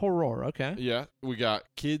 Body horror, okay. Yeah, we got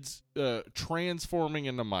kids transforming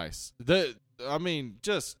into mice.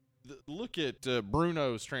 Just look at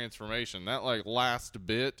Bruno's transformation. That like last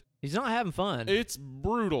bit. He's not having fun. It's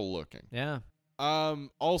brutal looking. Yeah.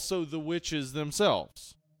 Also, the witches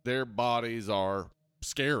themselves, their bodies are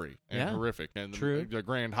scary and horrific. And the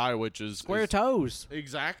Grand High Witches, square toes.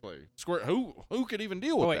 Exactly. Square. Who could even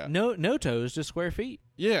deal with that? No toes, just square feet.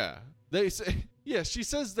 Yeah. They say. Yeah, she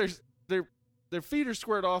says their feet are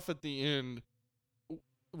squared off at the end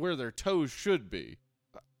where their toes should be.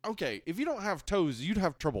 Okay, if you don't have toes, you'd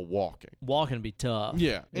have trouble walking. Walking would be tough.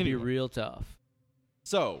 Yeah. It'd be real tough.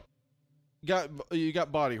 So, you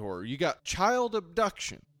got body horror. You got child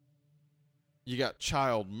abduction. You got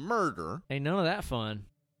child murder. Ain't none of that fun.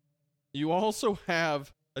 You also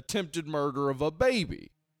have attempted murder of a baby.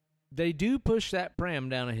 They do push that pram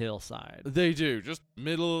down a hillside. They do, just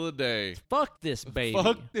middle of the day. Fuck this baby.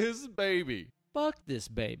 Fuck this baby. Fuck this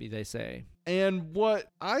baby, they say. And what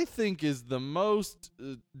I think is the most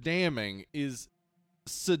damning is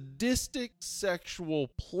sadistic sexual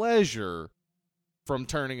pleasure from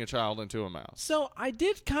turning a child into a mouse. So I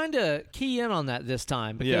did kind of key in on that this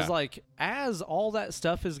time because, like, as all that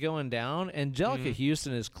stuff is going down, Angelica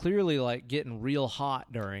Houston is clearly like getting real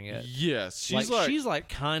hot during it. Yes, she's like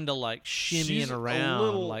kind of like shimmying around, a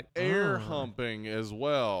little like air humping as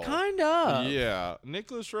well. Kind of. Yeah,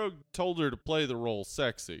 Nicholas Roeg told her to play the role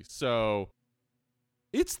sexy, so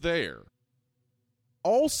it's there.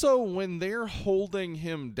 Also, when they're holding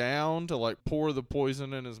him down to like pour the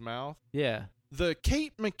poison in his mouth, the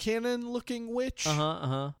Kate McKinnon looking witch,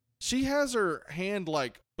 she has her hand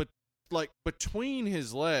like between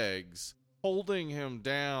his legs, holding him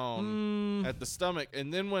down at the stomach,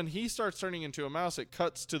 and then when he starts turning into a mouse, it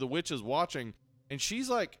cuts to the witches watching, and she's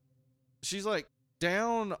like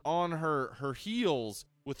down on her heels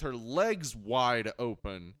with her legs wide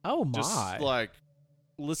open. Oh my! Just like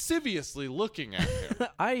lasciviously looking at him.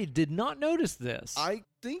 I did not notice this. I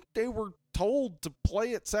think they were told to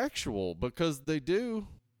play it sexual because they do.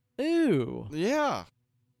 Ew. Yeah.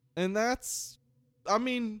 And that's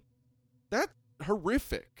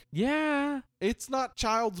horrific. Yeah. It's not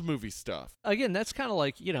child's movie stuff. Again, that's kind of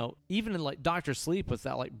like, even in like Dr. Sleep with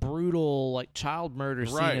that like brutal like child murder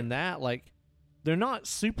scene in that, like they're not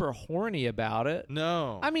super horny about it.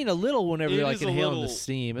 No. I mean, a little whenever you're like inhaling the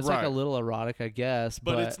steam. It's like a little erotic, I guess.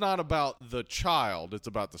 But it's not about the child. It's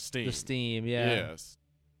about the steam. The steam, yeah. Yes.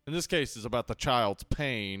 In this case, it's about the child's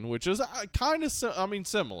pain, which is kind of,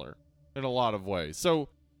 similar in a lot of ways. So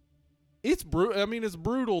it's it's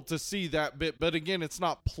brutal to see that bit, but again, it's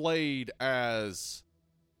not played as,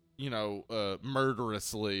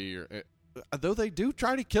 murderously. Though they do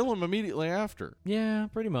try to kill him immediately after. Yeah,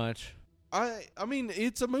 pretty much.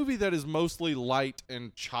 It's a movie that is mostly light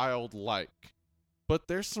and childlike, but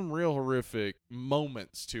there's some real horrific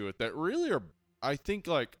moments to it that really are, I think,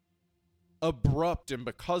 like, abrupt, and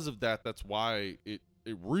because of that, that's why it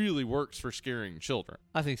really works for scaring children.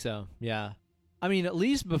 I think so, yeah. I mean, at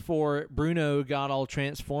least before Bruno got all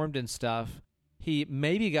transformed and stuff, he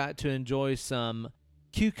maybe got to enjoy some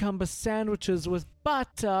cucumber sandwiches with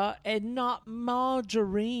butter and not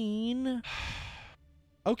margarine.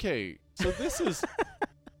 Okay, so this is...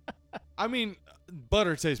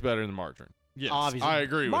 butter tastes better than margarine. Yes, obviously. I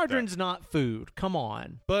agree with that. Margarine's not food. Come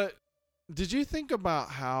on. But did you think about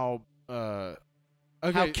how... how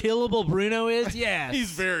killable Bruno is? Yes.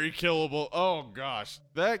 He's very killable. Oh, gosh.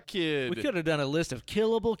 That kid... We could have done a list of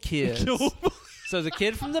killable kids. So the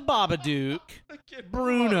kid from the Babadook,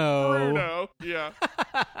 Bruno. Yeah.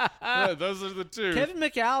 Yeah, those are the two. Kevin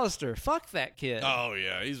McAllister. Fuck that kid. Oh,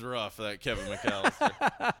 yeah. He's rough, that Kevin McAllister.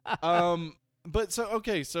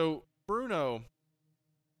 So Bruno...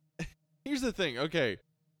 Here's the thing. Okay.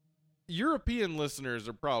 European listeners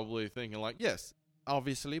are probably thinking like, yes,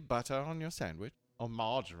 obviously butter on your sandwich. Or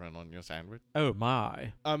margarine on your sandwich. Oh,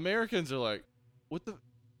 my. Americans are like, what the...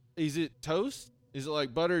 Is it toast? Is it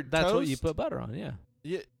like buttered toast? That's what you put butter on, yeah.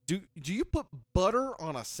 Yeah. Do you put butter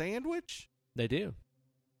on a sandwich? They do.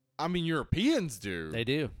 Europeans do. They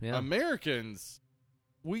do, yeah. Americans,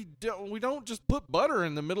 we don't just put butter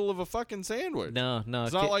in the middle of a fucking sandwich. No.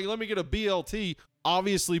 It's not like, let me get a BLT,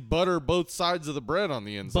 obviously butter both sides of the bread on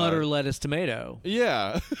the inside. Butter, lettuce, tomato.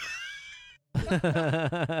 Yeah.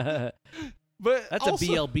 But that's also,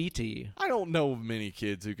 a BLBT. I don't know many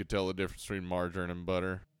kids who could tell the difference between margarine and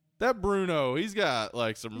butter. That Bruno, he's got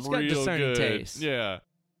like some real good taste. Yeah.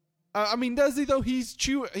 Does he though? He's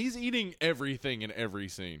eating everything in every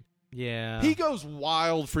scene. Yeah. He goes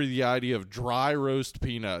wild for the idea of dry roast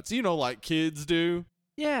peanuts. Like kids do.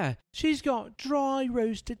 Yeah. She's got dry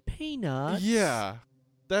roasted peanuts. Yeah.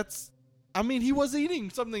 He was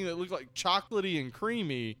eating something that looked like chocolatey and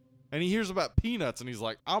creamy. And he hears about peanuts, and he's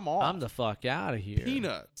like, I'm off. I'm the fuck out of here.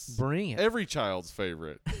 Peanuts. Bring it. Every child's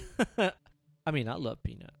favorite. I love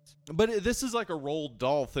peanuts. But this is like a Roald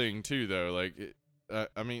Dahl thing, too, though. Like,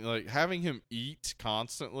 having him eat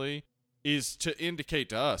constantly is to indicate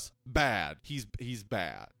to us, bad. He's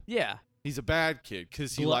bad. Yeah. He's a bad kid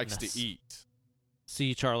because he likes to eat.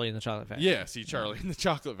 See Charlie in the Chocolate Factory. Yeah, see Charlie in the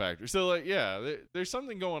Chocolate Factory. So, like, yeah, there's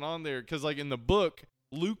something going on there because, like, in the book...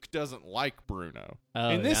 Luke doesn't like Bruno.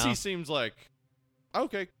 In this, he seems like,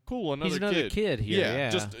 okay, cool, He's another kid here. Yeah,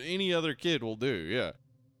 just any other kid will do, yeah.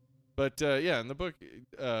 But, in the book,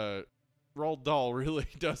 Roald Dahl really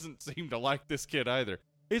doesn't seem to like this kid either.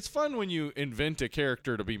 It's fun when you invent a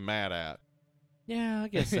character to be mad at. Yeah, I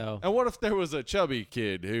guess so. And what if there was a chubby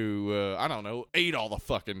kid who, ate all the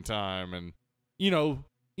fucking time and, you know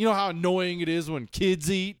how annoying it is when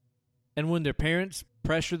kids eat? And when their parents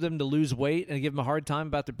pressure them to lose weight and give them a hard time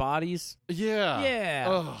about their bodies. Yeah. Yeah.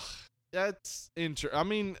 Ugh, that's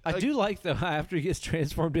interesting. I do like, though, after he gets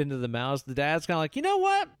transformed into the mouse, the dad's kind of like, you know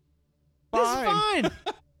what? This is fine.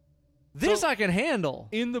 This I can handle.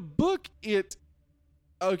 In the book, it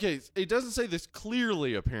doesn't say this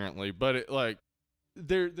clearly, apparently, but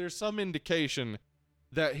there's some indication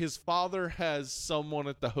that his father has someone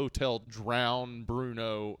at the hotel drown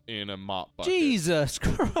Bruno in a mop bucket. Jesus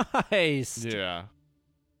Christ. Yeah.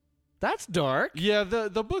 That's dark. Yeah,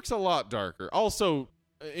 the book's a lot darker. Also,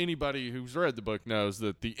 anybody who's read the book knows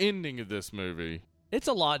that the ending of this movie... It's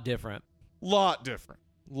a lot different. Lot different.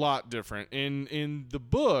 In the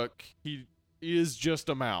book, he is just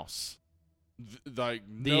a mouse.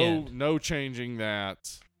 No changing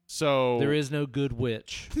that. So there is no good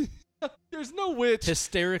witch. There's no witch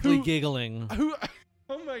hysterically giggling.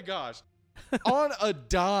 Oh my gosh. On a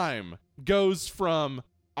dime goes from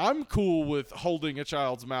I'm cool with holding a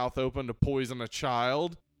child's mouth open to poison a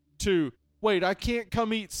child to wait, I can't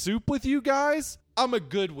come eat soup with you guys? I'm a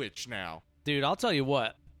good witch now. Dude, I'll tell you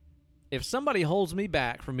what. if somebody holds me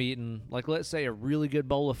back from eating, like, let's say, a really good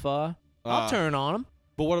bowl of pho, I'll turn on them.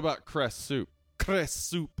 But what about cress soup? Cress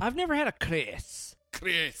soup. I've never had a cress.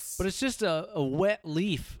 Cress. But it's just a wet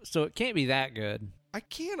leaf, so it can't be that good. I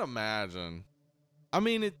can't imagine. I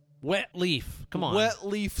mean, wet leaf. Come on. Wet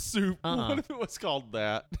leaf soup. What if it was called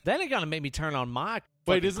that? Then it gonna make me turn on my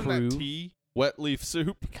Wait, isn't crew. that tea? Wet leaf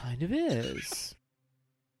soup? It kind of is.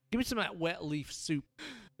 Give me some of that wet leaf soup.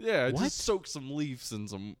 Yeah, just soak some leaves in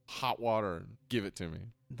some hot water and give it to me.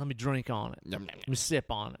 Let me drink on it. Yum, yum, yum. Let me sip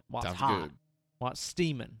on it while Sounds it's hot. good. While it's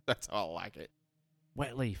steaming. That's how I like it.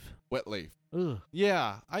 Wet leaf. Wet leaf. Ugh.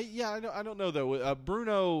 Yeah, I don't know though.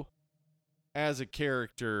 Bruno, as a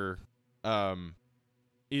character,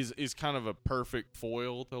 is kind of a perfect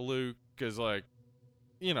foil to Luke because, like,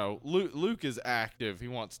 you know, Luke is active. He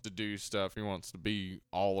wants to do stuff. He wants to be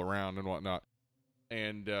all around and whatnot.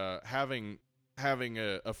 And having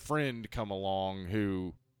a friend come along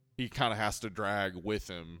who he kind of has to drag with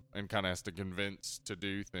him and kind of has to convince to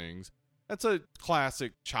do things. That's a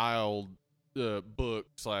classic child book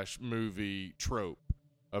 / movie trope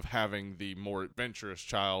of having the more adventurous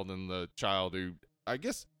child and the child who, I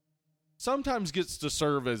guess, sometimes gets to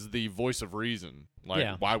serve as the voice of reason.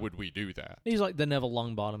 Like, why would we do that? He's like the Neville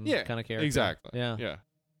Longbottom kind of character. Exactly. Yeah.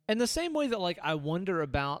 And the same way that, like, I wonder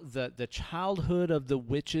about the childhood of the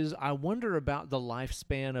witches, I wonder about the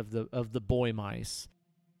lifespan of the boy mice.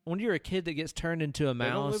 When you're a kid that gets turned into a mouse,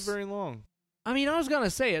 they don't live very long. I mean, I was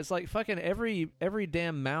gonna say it's like fucking every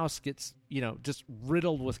damn mouse gets, you know, just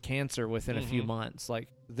riddled with cancer within a few months. Like,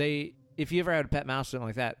 if you ever had a pet mouse or something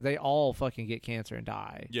like that, they all fucking get cancer and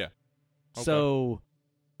die. Yeah. Okay. So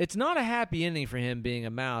it's not a happy ending for him being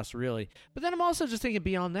a mouse, really. But then I'm also just thinking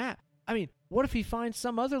beyond that. I mean, what if he finds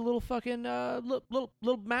some other little fucking little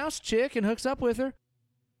mouse chick and hooks up with her?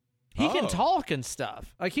 He can talk and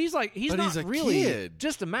stuff. Like, he's not really kid.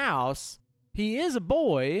 Just a mouse. He is a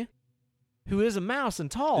boy who is a mouse and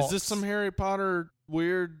talks. Is this some Harry Potter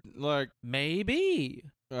weird, like... Maybe.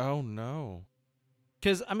 Oh, no.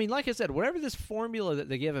 Because, I mean, like I said, whatever this formula that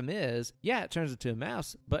they give him is, it turns into a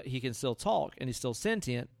mouse, but he can still talk, and he's still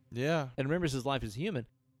sentient. Yeah. And remembers his life as human.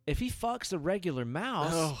 If he fucks a regular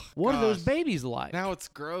mouse, what are those babies like? Now it's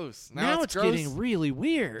gross. Now it's getting really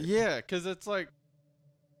weird. Yeah, because it's like...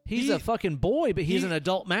 He's a fucking boy, but he's an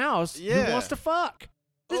adult mouse who wants to fuck.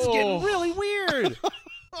 This is getting really weird.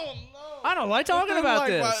 Oh, no. I don't like talking about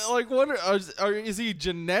this. Like, what is he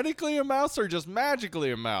genetically a mouse or just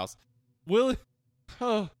magically a mouse? Will he?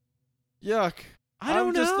 Oh, yuck.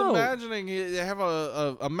 I'm just imagining they have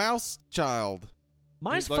a mouse child.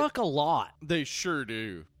 Mice fuck a lot. They sure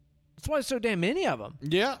do. That's why there's so damn many of them.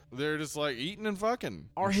 Yeah, they're just like eating and fucking.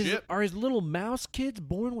 Are his little mouse kids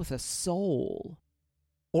born with a soul?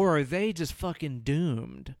 Or are they just fucking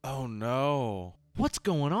doomed? Oh, no. What's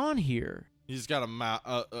going on here? He's got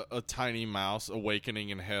a tiny mouse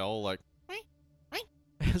awakening in hell, like...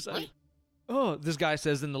 This guy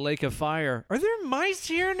says in the lake of fire, are there mice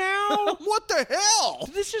here now? What the hell?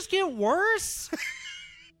 Did this just get worse?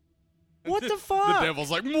 What the fuck? The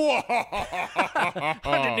devil's like, Mwah!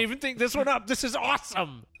 I didn't even think this one up. This is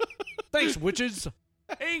awesome. Thanks, witches.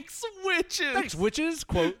 Thanks, witches. Thanks, witches.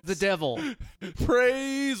 Quote the devil.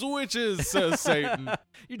 Praise witches, says Satan.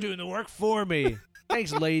 You're doing the work for me.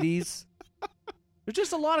 Thanks, ladies. There's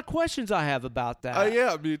just a lot of questions I have about that.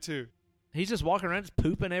 Yeah, me too. He's just walking around, just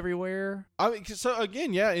pooping everywhere. I mean, so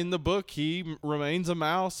again, in the book, he remains a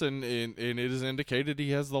mouse, and it is indicated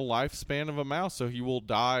he has the lifespan of a mouse, so he will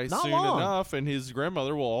die soon enough, and his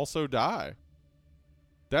grandmother will also die.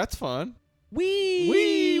 That's fun.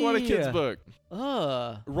 Wee! What a kid's book.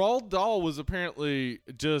 Roald Dahl was apparently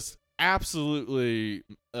just absolutely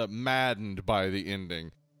maddened by the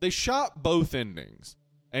ending. They shot both endings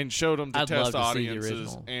and showed them to test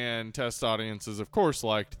audiences, and test audiences, of course,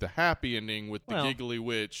 liked the happy ending with the giggly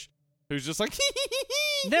witch who's just like,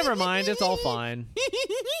 never mind, it's all fine.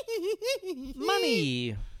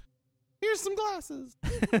 Money. Here's some glasses.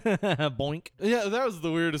 Boink. Yeah, that was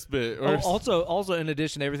the weirdest bit. Also, in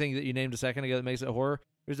addition to everything that you named a second ago that makes it horror,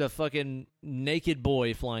 there's a fucking naked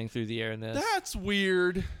boy flying through the air in this. That's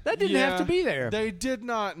weird. That didn't have to be there. They did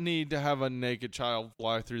not need to have a naked child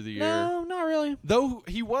fly through the air. No, not really. Though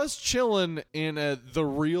he was chilling in the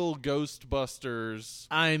real Ghostbusters.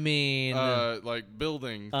 I mean, like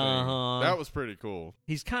building thing. That was pretty cool.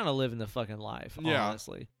 He's kind of living the fucking life,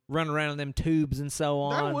 honestly. Running around in them tubes and so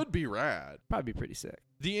on. That would be rad. Probably be pretty sick.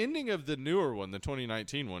 The ending of the newer one, the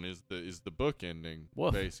 2019 one, is the book ending,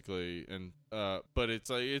 basically, and but it's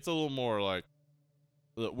a little more like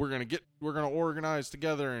we're gonna organize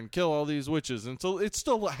together and kill all these witches, and so it's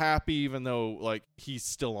still happy, even though like he's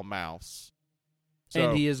still a mouse. So,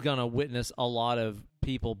 and he is going to witness a lot of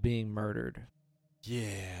people being murdered.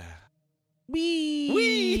 Yeah.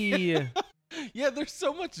 Wee! Yeah, there's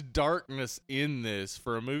so much darkness in this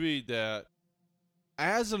for a movie that,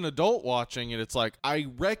 as an adult watching it, it's like I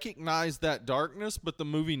recognize that darkness, but the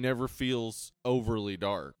movie never feels overly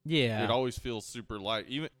dark. Yeah. It always feels super light.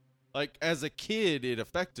 Even like as a kid, it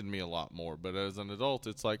affected me a lot more, but as an adult,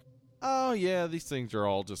 it's like, oh yeah, these things are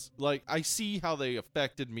all just like I see how they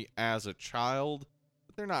affected me as a child,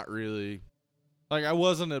 but they're not really like I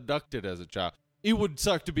wasn't abducted as a child. It would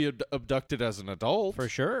suck to be abducted as an adult. For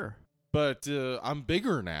sure. But I'm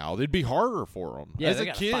bigger now. It'd be harder for them. Yeah, as they a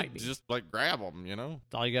gotta kid, fight me. just like grab them, you know?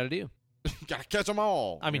 That's all you got to do. Gotta catch them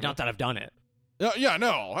all. I mean, not that I've done it. Yeah,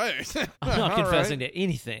 no. Hey. I'm not All confessing right. to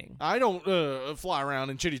anything. I don't fly around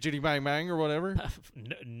in chitty chitty bang bang or whatever.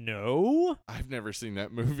 No? I've never seen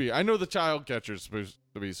that movie. I know The Child Catcher's supposed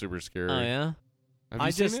to be super scary. Oh, yeah? Have you I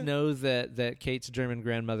seen just it? know that Kate's German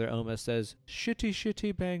grandmother, Oma, says, shitty,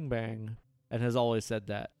 shitty, bang, bang, and has always said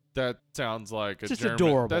that. That sounds like a Just German.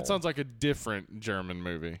 adorable. That sounds like a different German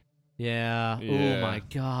movie. Yeah. Yeah. Oh, my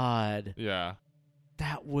God. Yeah.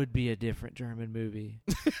 That would be a different German movie.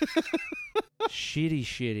 Shitty,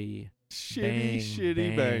 shitty.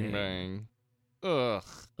 Shitty Bang, bang bang.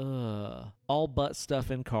 Ugh. All butt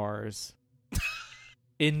stuff in cars.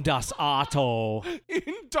 In das Auto. In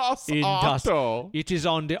das In das- Auto. It is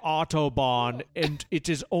on the Autobahn, and it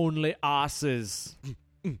is only asses.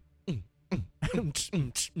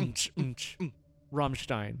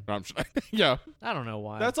 Rammstein. Yeah. I don't know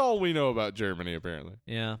why. That's all we know about Germany, apparently.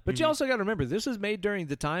 Yeah. But you also got to remember, this is made during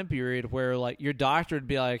the time period where, like, your doctor would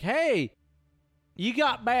be like, hey, you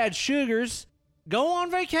got bad sugars. Go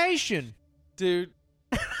on vacation. Dude,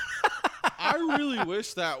 I really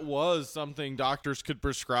wish that was something doctors could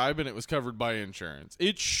prescribe and it was covered by insurance.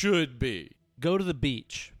 It should be. Go to the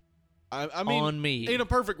beach. I mean, on me. In a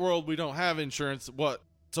perfect world, we don't have insurance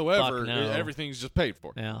whatsoever. Fuck no. Everything's just paid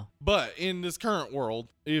for. Yeah. But in this current world,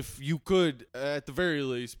 if you could, at the very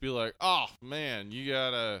least, be like, oh, man, you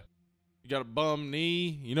got a bum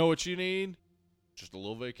knee. You know what you need? Just a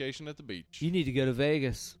little vacation at the beach. You need to go to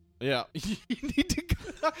Vegas. Yeah. You need to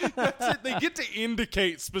go. That's it. They get to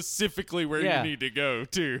indicate specifically where Yeah. you need to go,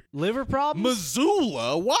 too. Liver problems?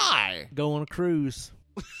 Missoula? Why? Go on a cruise.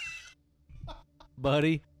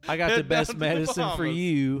 Buddy, I got the Head best down to the medicine for Bahamas.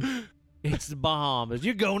 you. It's the Bahamas.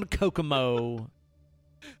 You're going to Kokomo.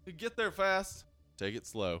 Get there fast. Take it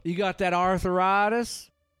slow. You got that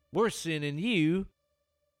arthritis? We're sending you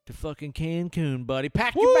to fucking Cancun, buddy.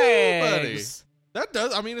 Pack your Woo, bags. That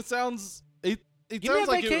does. I mean, it sounds. It Give me sounds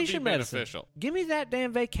that like it would be vacation medicine. beneficial. Give me that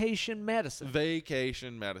damn vacation medicine.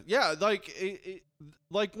 Vacation medicine. Yeah, like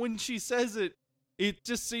like when she says it, it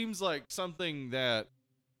just seems like something that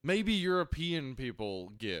maybe European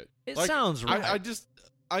people get. It Like, sounds right.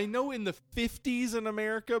 I know in the 50s in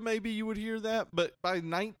America, maybe you would hear that, but by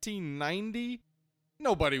 1990,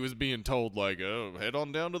 nobody was being told, like, oh, head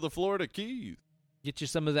on down to the Florida Keys. Get you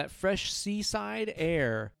some of that fresh seaside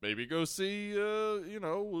air. Maybe go see,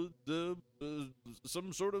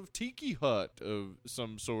 some sort of tiki hut of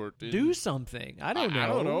some sort. Do something. I don't know. I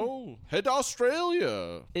don't know. Head to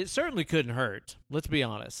Australia. It certainly couldn't hurt. Let's be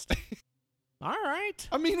honest. All right.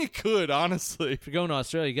 I mean, it could, honestly. If you're going to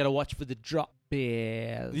Australia, you got to watch for the drop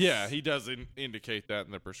bears. Yeah, he does indicate that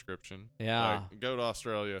in the prescription. Yeah. Like, go to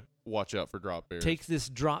Australia, watch out for drop bears. Take this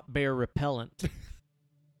drop bear repellent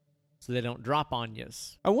so they don't drop on you.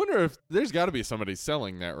 I wonder if there's got to be somebody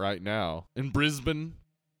selling that right now. In Brisbane,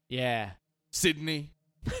 Yeah. Sydney,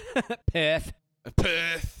 Perth.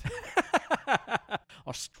 Perth.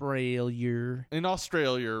 Australia. In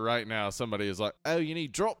Australia right now, somebody is like, oh, you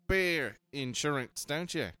need drop bear insurance,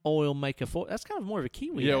 don't you? Oil maker for That's kind of more of a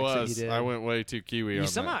Kiwi Yeah, it accent was. you did. I went way too Kiwi You on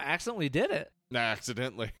somehow that. accidentally did it. Nah,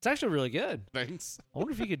 accidentally. It's actually really good. Thanks. I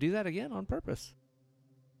wonder if you could do that again on purpose.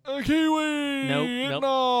 A Kiwi! Nope.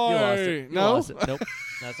 No. You lost it. You No? lost it. Nope.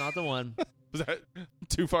 That's not the one. Was that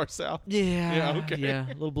too far south? Yeah. Yeah, okay. Yeah,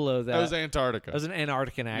 a little below that. That was Antarctica. That was an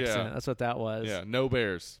Antarctican accent. Yeah. That's what that was. Yeah, no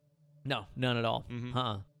bears. No, none at all. Mhm.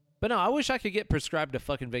 Huh. But no, I wish I could get prescribed a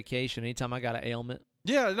fucking vacation anytime I got an ailment.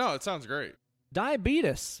 Yeah, no, it sounds great.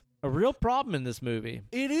 Diabetes, a real problem in this movie.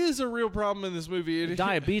 It is a real problem in this movie. It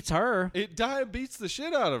Diabetes her. It diabetes the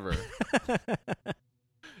shit out of her.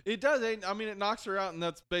 It does. I mean, it knocks her out, and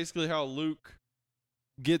that's basically how Luke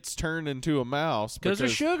gets turned into a mouse. Because her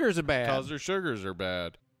sugars are bad. Because her sugars are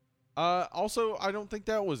bad. Also, I don't think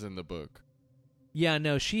that was in the book. Yeah,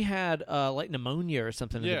 no, she had like pneumonia or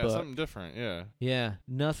something in the book. Yeah, something different, yeah. Yeah,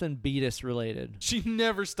 nothing Beatus related. She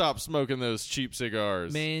never stopped smoking those cheap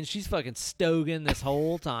cigars. Man, she's fucking stoking this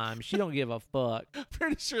whole time. She don't give a fuck.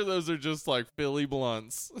 Pretty sure those are just like Philly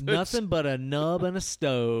blunts. Nothing but a nub and a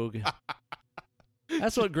stogue.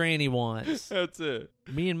 That's what Granny wants. That's it.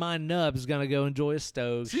 Me and my nub's gonna go enjoy a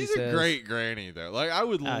stove. She's she says. great granny though. Like I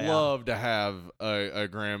would love to have a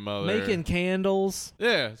grandmother making candles.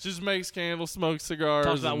 Yeah, just makes candles, smokes cigars,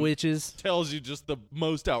 talks about witches, tells you just the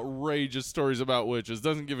most outrageous stories about witches.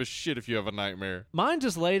 Doesn't give a shit if you have a nightmare. Mine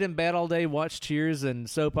just laid in bed all day, watched Cheers and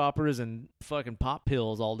soap operas and fucking pop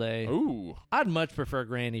pills all day. Ooh, I'd much prefer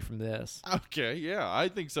Granny from this. Okay, yeah, I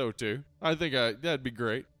think so too. I think that'd be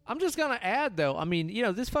great. I'm just gonna add though. I mean,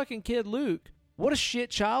 this fucking kid Luke. What a shit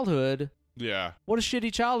childhood. Yeah. What a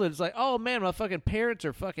shitty childhood. It's like, oh man, my fucking parents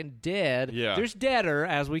are fucking dead. Yeah. There's deader,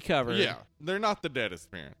 as we covered. Yeah. They're not the deadest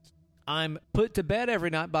parents. I'm put to bed every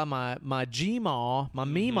night by my G-maw, my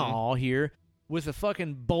Meemaw here, with a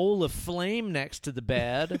fucking bowl of flame next to the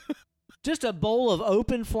bed. Just a bowl of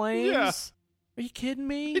open flames. Yeah. Are you kidding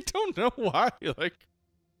me? I don't know why. Like,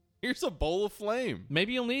 here's a bowl of flame.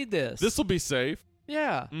 Maybe you'll need this. This will be safe.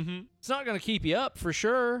 Yeah. Mm-hmm. It's not going to keep you up for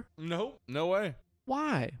sure. Nope. No way.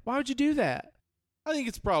 Why? Why would you do that? I think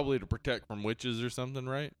it's probably to protect from witches or something,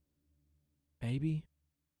 right? Maybe.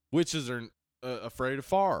 Witches are afraid of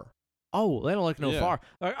fire. Oh, they don't like no fire.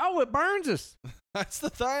 Like, oh, it burns us. That's the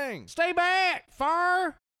thing. Stay back,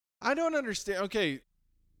 fire. I don't understand. Okay,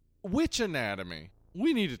 witch anatomy.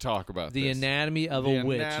 We need to talk about the this. Anatomy of a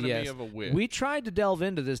witch. Yes, of a witch. We tried to delve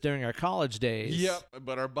into this during our college days. Yep,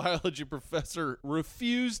 but our biology professor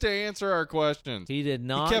refused to answer our questions. He did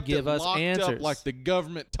not kept give it us locked answers up like the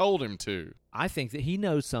government told him to. I think that he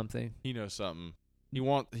knows something. He knows something. He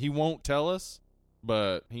won't tell us,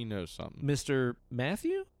 but he knows something. Mr.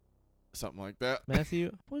 Matthew? Something like that.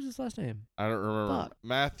 Matthew? What was his last name? I don't remember. Fuck.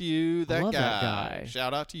 Matthew, I love guy. that guy.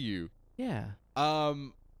 Shout out to you. Yeah.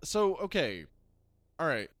 So okay. All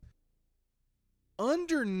right.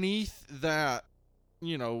 Underneath that,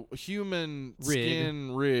 human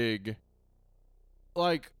skin rig,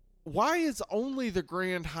 like, why is only the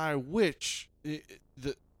Grand High Witch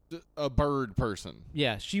a bird person?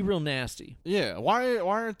 Yeah, she real nasty. Yeah, why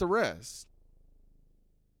aren't the rest?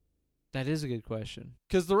 That is a good question.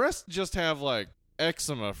 Because the rest just have, like,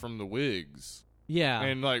 eczema from the wigs. Yeah.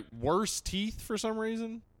 And, like, worse teeth for some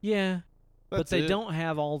reason. Yeah. That's but they it. don't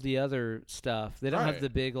have all the other stuff. They don't have the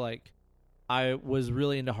big, like, I was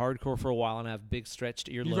really into hardcore for a while and I have big stretched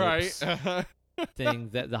earlobes thing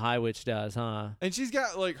that the High Witch does, huh? And she's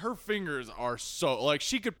got, like, her fingers are so, like,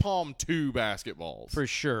 she could palm 2 basketballs. For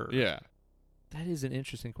sure. Yeah. That is an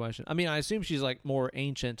interesting question. I mean, I assume she's, like, more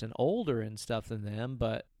ancient and older and stuff than them,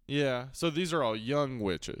 but... Yeah, so these are all young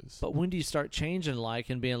witches. But when do you start changing, like,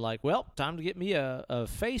 and being like, well, time to get me a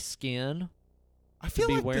face skin? I feel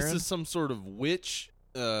like this is some sort of witch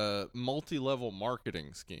multi-level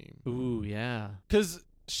marketing scheme. Ooh, yeah. Because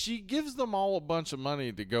she gives them all a bunch of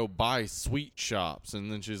money to go buy sweet shops,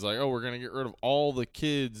 and then she's like, oh, we're going to get rid of all the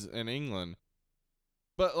kids in England.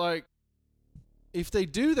 But, like, if they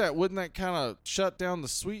do that, wouldn't that kind of shut down the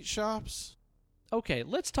sweet shops? Okay,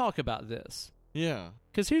 let's talk about this. Yeah.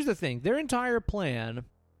 Because here's the thing. Their entire plan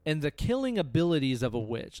and the killing abilities of a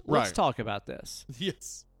witch. Let's talk about this.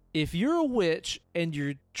 Yes. If you're a witch and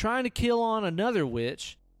you're trying to kill on another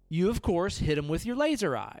witch, you, of course, hit them with your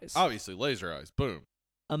laser eyes. Obviously, laser eyes. Boom.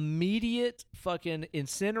 Immediate fucking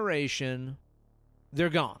incineration. They're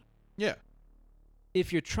gone. Yeah.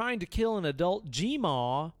 If you're trying to kill an adult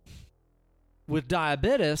G-maw with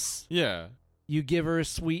diabetes, you give her a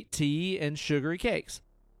sweet tea and sugary cakes.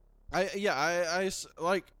 I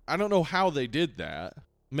don't know how they did that.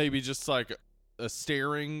 Maybe just like a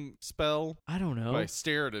staring spell. I don't know. If I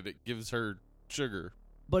stare at it, it gives her sugar.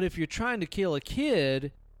 But if you're trying to kill a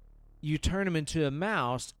kid, you turn him into a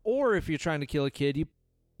mouse. Or if you're trying to kill a kid, you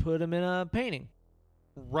put him in a painting.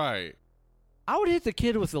 Right. I would hit the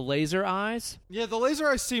kid with the laser eyes. Yeah, the laser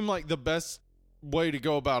eyes seem like the best way to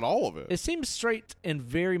go about all of it. It seems straight and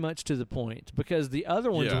very much to the point. Because the other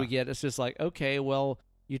ones we get, it's just like, okay, well...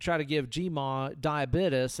 You try to give G-maw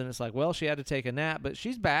diabetes, and it's like, well, she had to take a nap, but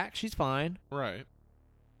she's back. She's fine. Right.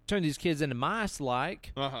 Turn these kids into mice,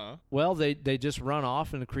 like. Uh-huh. Well, they just run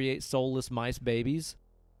off and create soulless mice babies.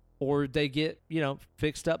 Or they get,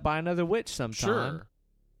 fixed up by another witch sometime. Sure.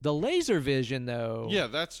 The laser vision, though. Yeah,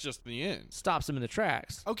 that's just the end. Stops them in the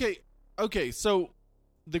tracks. Okay, so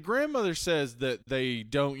the grandmother says that they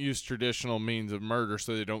don't use traditional means of murder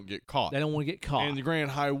so they don't get caught. They don't want to get caught. And the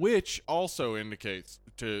Grand High Witch also indicates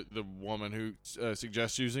to the woman who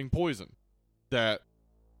suggests using poison that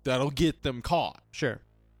that'll get them caught. Sure.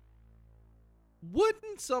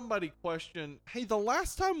 Wouldn't somebody question, hey, the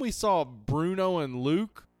last time we saw Bruno and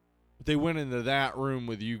Luke, they went into that room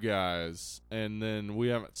with you guys, and then we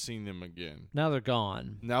haven't seen them again. Now they're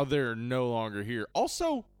gone. Now they're no longer here.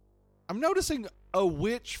 Also, I'm noticing a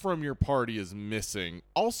witch from your party is missing.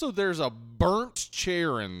 Also, there's a burnt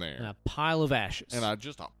chair in there. And a pile of ashes. And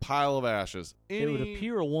just a pile of ashes. It would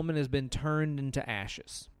appear a woman has been turned into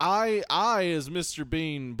ashes. I, as Mr.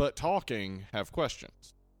 Bean, but talking, have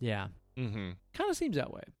questions. Yeah. Mm-hmm. Kind of seems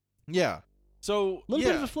that way. Yeah. So, a little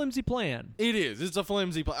bit of a flimsy plan. It is. It's a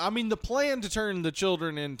flimsy plan. I mean, the plan to turn the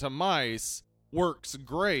children into mice works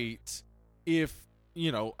great if,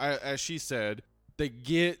 as she said, they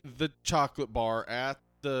get the chocolate bar at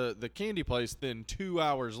the candy place, then 2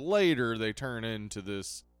 hours later they turn into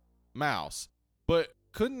this mouse. But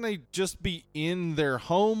couldn't they just be in their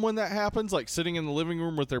home when that happens, like sitting in the living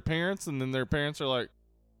room with their parents, and then their parents are like,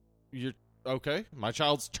 "You're okay, my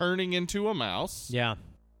child's turning into a mouse." Yeah.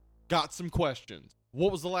 Got some questions.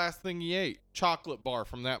 What was the last thing he ate? Chocolate bar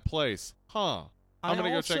from that place. Huh. I'm going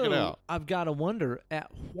to go check it out. I've got to wonder, at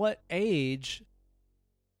what age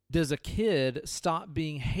does a kid stop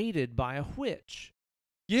being hated by a witch?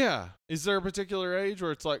 Yeah. Is there a particular age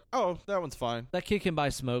where it's like, oh, that one's fine? That kid can buy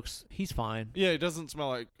smokes. He's fine. Yeah, it doesn't smell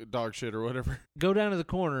like dog shit or whatever. Go down to the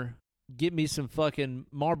corner. Get me some fucking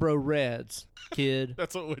Marlboro Reds, kid.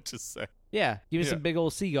 That's what witches say. Yeah. Give me some big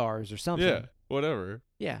old cigars or something. Yeah. Whatever.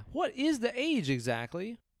 Yeah. What is the age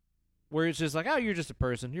exactly where it's just like, oh, you're just a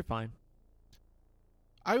person. You're fine.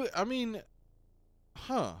 I mean,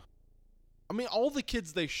 all the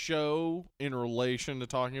kids they show in relation to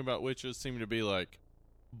talking about witches seem to be like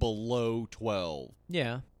below 12.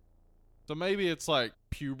 Yeah. So maybe it's like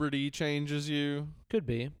puberty changes you. Could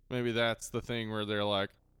be. Maybe that's the thing where they're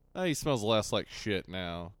like, oh, he smells less like shit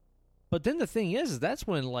now. But then the thing is that's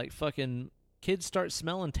when like fucking kids start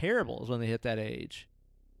smelling terrible is when they hit that age.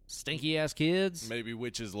 Stinky ass kids. Maybe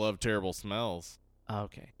witches love terrible smells.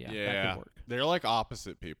 Okay. Yeah. That could work. They're like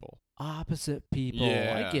opposite people. Opposite people.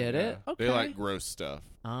 Yeah, I get it. Okay. They like gross stuff.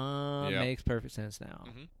 Makes perfect sense now.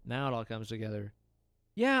 Mm-hmm. Now it all comes together.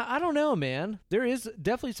 Yeah, I don't know, man. There is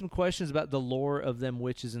definitely some questions about the lore of them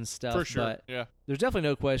witches and stuff. For sure, but yeah. There's definitely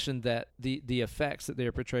no question that the effects that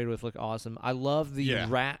they're portrayed with look awesome. I love the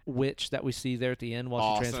rat witch that we see there at the end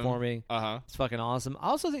while she's transforming. It's fucking awesome. I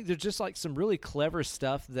also think there's just like some really clever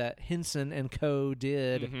stuff that Henson and co.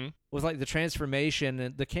 did with like the transformation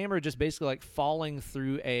and the camera just basically like falling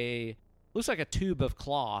through looks like a tube of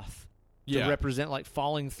cloth. To represent like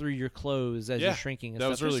falling through your clothes as you're shrinking. And that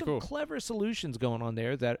was really cool. There's some clever solutions going on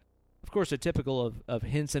there that, of course, are typical of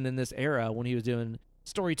Henson in this era when he was doing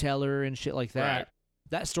Storyteller and shit like that. Right.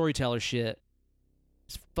 That Storyteller shit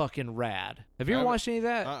is fucking rad. Have you ever watched any of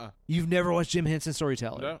that? You've never watched Jim Henson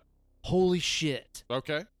Storyteller? No. Holy shit.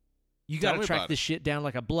 Okay. You got to track this shit down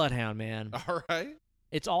like a bloodhound, man. All right.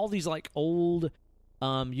 It's all these like old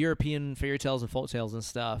European fairy tales and folk tales and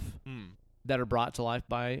stuff. That are brought to life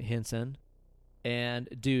by Henson. And,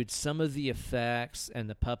 dude, some of the effects and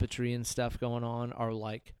the puppetry and stuff going on are,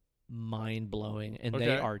 like, mind-blowing. And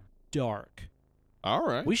they are dark. All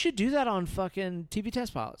right. We should do that on fucking TV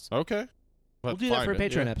Test Pilots. Okay. We'll do that for a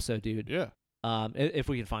Patreon episode, dude. Yeah. If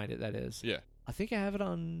we can find it, that is. Yeah. I think I have it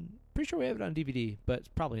on... Pretty sure we have it on DVD, but it's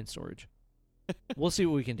probably in storage. We'll see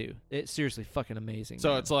what we can do. It's seriously fucking amazing. So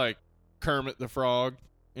man. It's like Kermit the Frog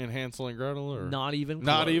in Hansel and Gretel? Or Not even close.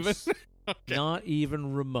 Not even? Okay. Not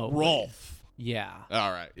even remotely. Rolf. Yeah.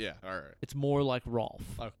 All right. Yeah. All right. It's more like Rolf.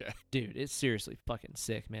 Okay. Dude, it's seriously fucking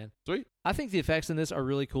sick, man. Sweet. I think the effects in this are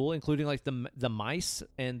really cool, including like the mice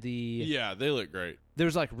and the... Yeah, they look great.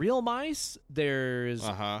 There's like real mice. There's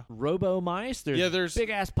robo mice. There's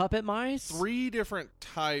big-ass puppet mice. 3 different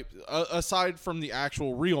types. Aside from the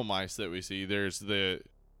actual real mice that we see, they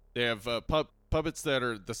have puppets that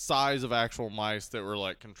are the size of actual mice that were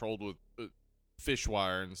like controlled with fish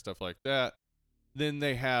wire and stuff like that. Then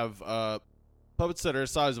they have puppets that are the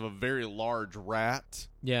size of a very large rat.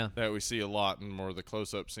 Yeah. That we see a lot in more of the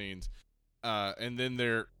close-up scenes. And then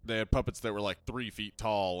they had puppets that were like 3 feet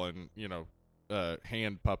tall and,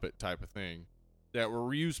 hand puppet type of thing that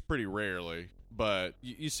were used pretty rarely. But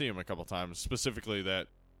you see them a couple times, specifically that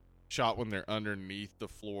shot when they're underneath the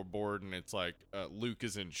floorboard and it's like Luke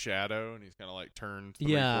is in shadow and he's kind of like turned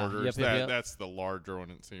 3/4. That's the larger one,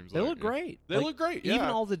 it seems they like. Look great. They look great. Yeah. Even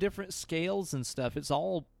all the different scales and stuff, it's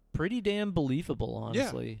all pretty damn believable,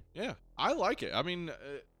 honestly. Yeah. I like it. I mean,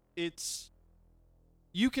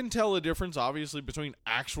 you can tell a difference, obviously, between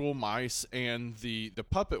actual mice and the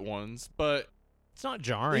puppet ones, but It's not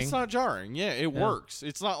jarring. It's not jarring. Yeah, it works.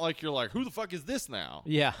 It's not like you're like, who the fuck is this now?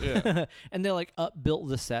 Yeah. And they like upbuilt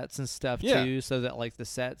the sets and stuff too, so that like the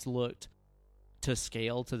sets looked to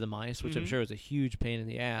scale to the mice, which I'm sure is a huge pain in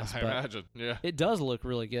the ass. I imagine. Yeah. It does look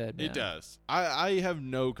really good. Man. It does. I have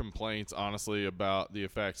no complaints, honestly, about the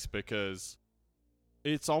effects because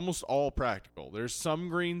it's almost all practical. There's some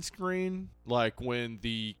green screen, like when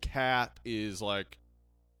the cat is like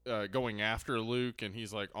going after Luke and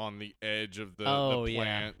he's like on the edge of the plant.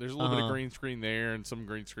 Yeah. There's a little bit of green screen there and some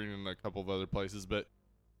green screen in a couple of other places, but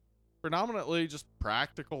predominantly just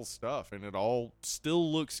practical stuff, and it all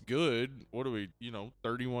still looks good. What are we,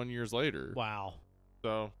 31 years later? Wow.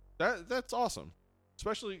 So that's awesome.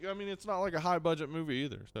 Especially, I mean, it's not like a high budget movie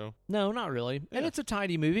either. So no, not really. Yeah. And it's a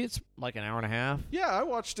tidy movie. It's like an hour and a half. Yeah, I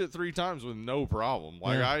watched it 3 times with no problem.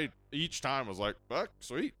 Like I each time was like, fuck,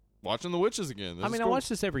 sweet. Watching The Witches again. I mean, I watch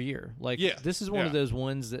this every year. Like, this is one of those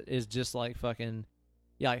ones that is just like fucking,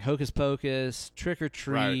 like Hocus Pocus, Trick or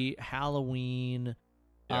Treat, Halloween.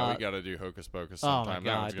 Yeah, we got to do Hocus Pocus sometime. Oh my God,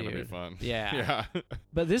 that one's going to be fun. Yeah.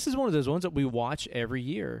 But this is one of those ones that we watch every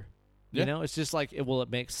year. You know, it's just like, it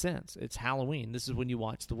makes sense. It's Halloween. This is when you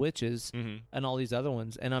watch The Witches and all these other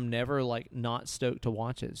ones. And I'm never like not stoked to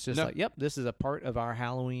watch it. It's just like, yep, this is a part of our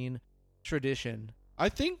Halloween tradition. I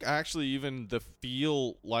think actually even the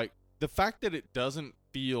fact that it doesn't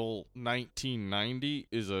feel 1990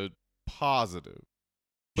 is a positive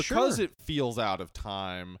because it feels out of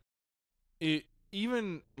time. It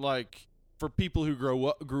even like for people who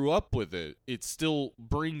grew up with it, it still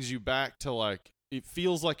brings you back to like, it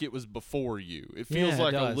feels like it was before you. It feels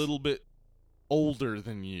like a little bit older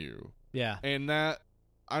than you. Yeah. And that,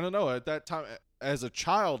 I don't know, at that time, as a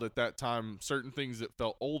child at that time, certain things that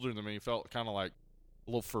felt older than me felt kind of like a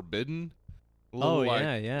little forbidden.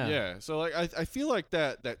 Yeah. So like I feel like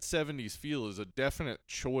that 70s feel is a definite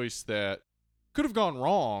choice that could have gone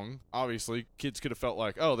wrong. Obviously, kids could have felt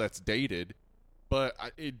like, oh, that's dated, but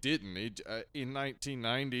it didn't. In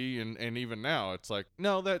 1990 and even now, it's like,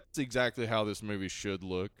 no, that's exactly how this movie should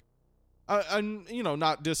look. I'm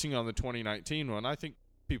not dissing on the 2019 one. I think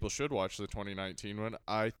people should watch the 2019 one.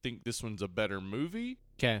 I think this one's a better movie.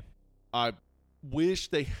 Okay. I wish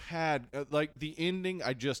they had like the ending.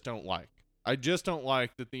 I just don't like. I just don't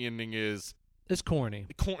like that the ending is. It's corny.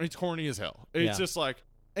 It's corny as hell. It's just like,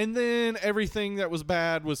 and then everything that was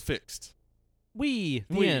bad was fixed. The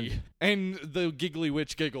end. And the giggly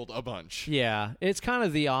witch giggled a bunch. Yeah, it's kind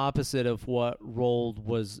of the opposite of what Roald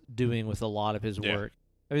was doing with a lot of his work.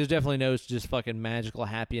 I mean, there's definitely no just fucking magical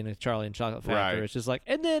happy in a Charlie and Chocolate Factory. Right. It's just like,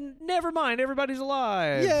 and then never mind, everybody's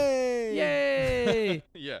alive. Yay!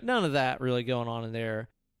 Yeah. None of that really going on in there.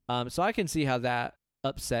 So I can see how that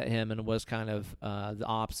upset him and was kind of the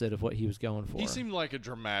opposite of what he was going for. He seemed like a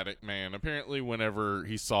dramatic man. Apparently, whenever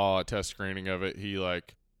he saw a test screening of it, he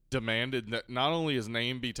like demanded that not only his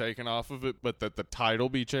name be taken off of it, but that the title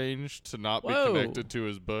be changed to not be connected to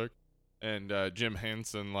his book. And Jim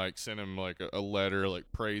Henson like sent him like a letter like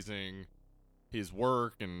praising his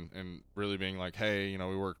work and really being like, hey,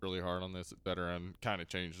 we worked really hard on this, etc. And kind of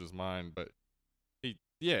changed his mind, but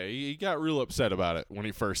he got real upset about it when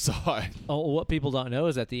he first saw it. Oh, what people don't know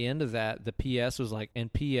is at the end of that, the PS was like,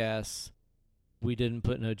 and PS, we didn't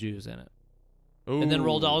put no Jews in it. Ooh. And then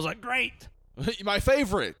Roald Dahl was like, great. My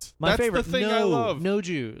favorite. That's the thing I love. No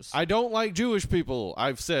Jews. I don't like Jewish people.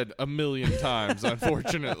 I've said a million times,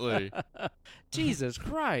 unfortunately. Jesus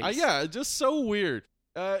Christ. Just so weird.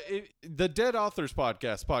 The Dead Authors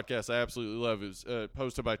podcast I absolutely love, is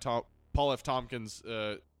hosted by Paul F. Tompkins,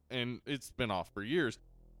 and it's been off for years.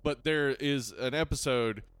 But there is an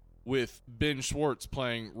episode with Ben Schwartz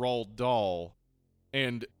playing Roald Dahl,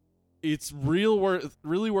 and it's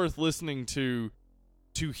really worth listening to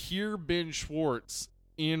hear Ben Schwartz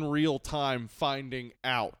in real time finding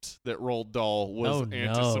out that Roald Dahl was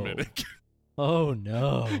anti-Semitic. Oh,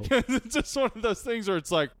 no. It's just one of those things where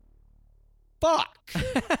it's like, fuck.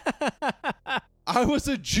 I was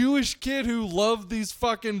a Jewish kid who loved these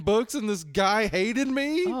fucking books, and this guy hated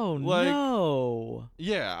me? Oh, no.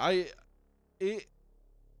 Yeah,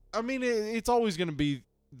 it's always going to be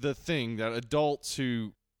the thing that adults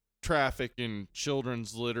who traffic in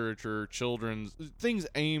children's literature, children's things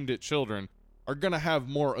aimed at children, are going to have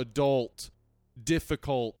more adult,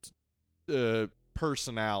 difficult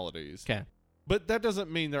personalities. Okay. But that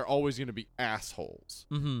doesn't mean they're always going to be assholes.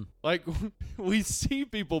 Mm-hmm. Like, we see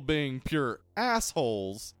people being pure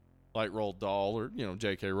assholes, like Roald Dahl or,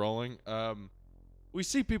 J.K. Rowling. We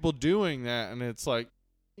see people doing that, and it's like,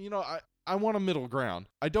 I want a middle ground.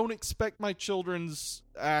 I don't expect my children's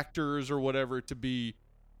actors or whatever to be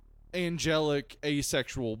angelic,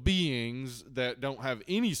 asexual beings that don't have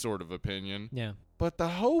any sort of opinion. Yeah. But the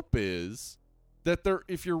hope is that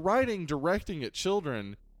if you're directing at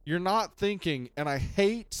children, you're not thinking, and I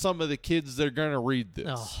hate some of the kids that are going to read this.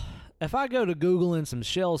 Oh, if I go to Googling some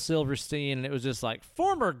Shel Silverstein and it was just like,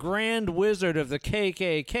 former Grand Wizard of the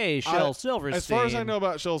KKK, Shel Silverstein. As far as I know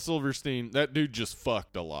about Shel Silverstein, that dude just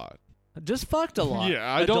fucked a lot. Just fucked a lot.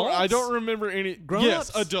 Yeah, I don't remember any.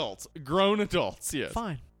 Grown-ups? Adults. Grown adults, yes.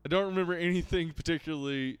 Fine. I don't remember anything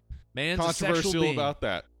particularly Man's controversial about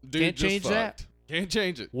that. Dude Can't just change fucked. that. Can't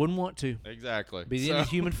change it. Wouldn't want to. Exactly. Be the end of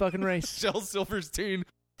the human fucking race. Shel Silverstein,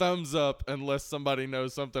 thumbs up, unless somebody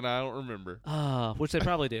knows something I don't remember. Which they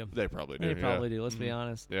probably do. They probably do. They probably do, let's be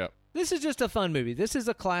honest. Yeah. This is just a fun movie. This is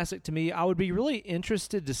a classic to me. I would be really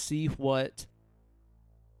interested to see what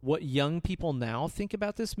young people now think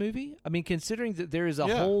about this movie. I mean, considering that there is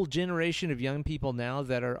a whole generation of young people now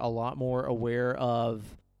that are a lot more aware of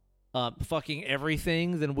fucking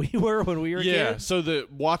everything than we were when we were kids. Yeah, so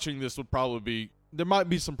watching this would probably be, there might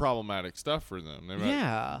be some problematic stuff for them. They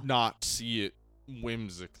might not see it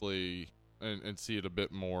whimsically and see it a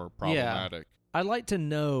bit more problematic. Yeah. I'd like to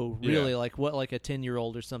know really like what like a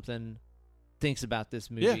 10-year-old or something thinks about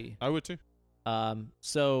this movie. Yeah, I would too.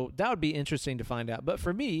 So that would be interesting to find out. But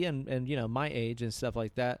for me and you know my age and stuff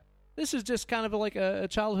like that, this is just kind of like a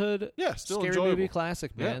childhood still scary enjoyable movie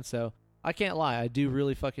classic, man. Yeah. So I can't lie, I do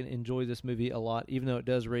really fucking enjoy this movie a lot, even though it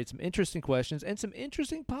does raise some interesting questions and some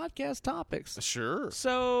interesting podcast topics. Sure.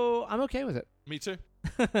 So I'm okay with it. Me too.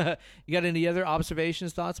 You got any other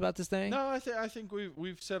observations, thoughts about this thing? No, I think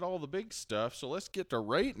we've said all the big stuff. So let's get to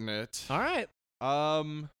rating it. All right.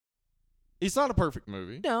 It's not a perfect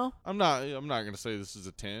movie. No, I'm not going to say this is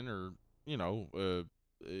a 10 or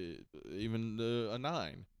even a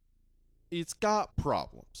 9. It's got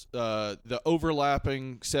problems. The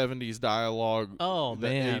overlapping 70s dialogue. Oh, the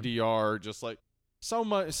man. ADR, just like so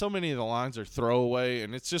many of the lines are throwaway,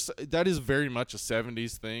 and it's just that is very much a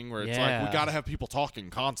 70s thing where it's like we got to have people talking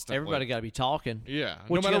constantly. Everybody got to be talking. Yeah.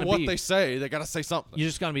 What no matter what they say, they got to say something. You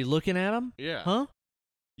just got to be looking at them? Yeah. Huh?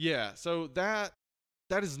 Yeah, so that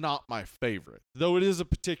is not my favorite, though it is a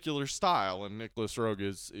particular style, and Nicholas Roeg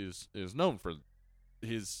is known for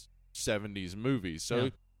his 70s movies.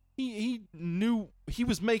 So he knew he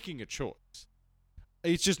was making a choice.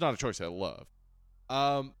 It's just not a choice I love.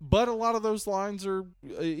 But a lot of those lines are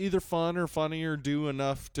either fun or funny or do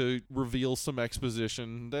enough to reveal some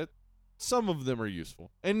exposition that some of them are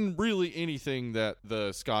useful. And really anything that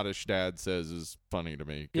the Scottish dad says is funny to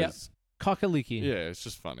me. Yeah, cockaliki. Yeah, it's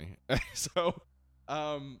just funny. So...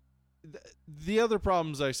 the other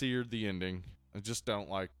problems I see are the ending. I just don't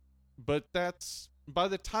like. But that's by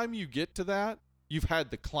the time you get to that, you've had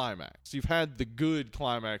the climax. You've had the good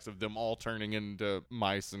climax of them all turning into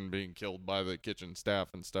mice and being killed by the kitchen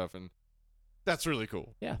staff and stuff, and that's really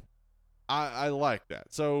cool. Yeah, I like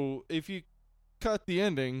that. So if you cut the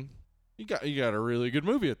ending, you got a really good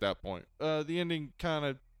movie at that point. The ending kind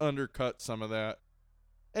of undercut some of that,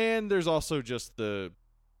 and there's also just the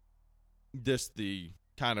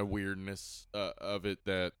kind of weirdness of it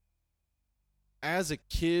that as a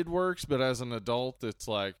kid works, but as an adult it's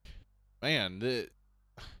like, man,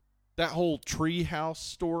 that whole treehouse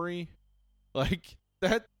story, like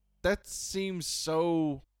that seems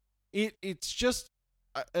so it's just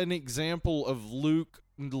an example of Luke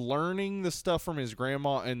learning the stuff from his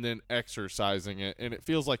grandma and then exercising it, and it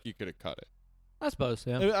feels like you could have cut it. I suppose,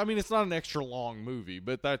 yeah. I mean, it's not an extra long movie,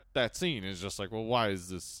 but that scene is just like, well, why is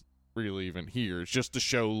this really even here? It's just to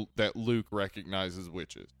show that Luke recognizes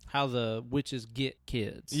witches. How the witches get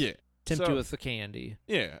kids. Yeah. Tempt you with the candy.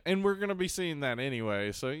 Yeah, and we're going to be seeing that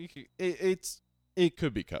anyway, so it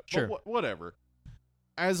could be cut. Sure. But whatever.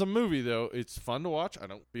 As a movie, though, it's fun to watch. I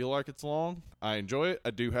don't feel like it's long. I enjoy it.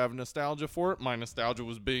 I do have nostalgia for it. My nostalgia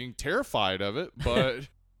was being terrified of it, but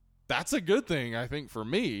that's a good thing, I think, for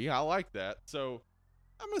me. I like that. So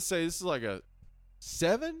I'm going to say this is like a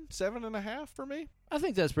 7.5 for me. I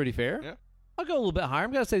think that's pretty fair. Yeah. I'll go a little bit higher.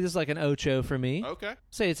 I'm going to say this is like an ocho for me. Okay.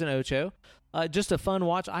 Say it's an ocho. Just a fun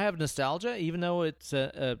watch. I have nostalgia, even though it's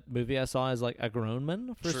a movie I saw as like a grown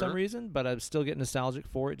man for some reason, but I still get nostalgic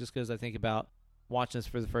for it just because I think about watching this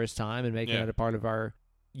for the first time and making it a part of our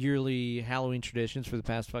yearly Halloween traditions for the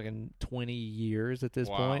past fucking 20 years at this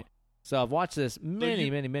point. So I've watched this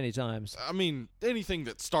many times. I mean, anything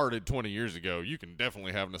that started 20 years ago, you can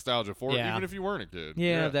definitely have nostalgia for it, even if you weren't a kid.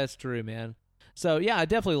 Yeah, that's true, man. So, yeah, I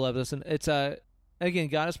definitely love this. And it's, again,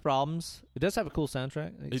 got its problems. It does have a cool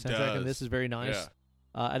soundtrack. The soundtrack in this is very nice.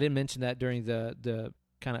 Yeah. I didn't mention that during the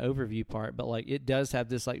kind of overview part, but, like, it does have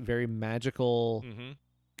this, like, very magical,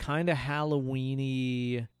 kind of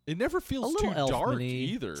Halloween-y. It never feels too dark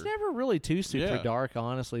either. It's never really too super dark,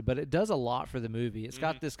 honestly, but it does a lot for the movie. It's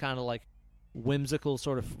got this kind of, like, whimsical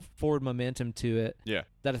sort of forward momentum to it. Yeah.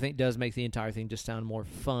 That I think does make the entire thing just sound more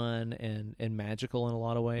fun and magical in a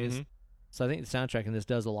lot of ways. Mm-hmm. So I think the soundtrack in this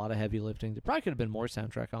does a lot of heavy lifting. There probably could have been more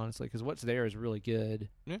soundtrack, honestly, because what's there is really good.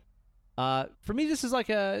 Yeah. For me, this is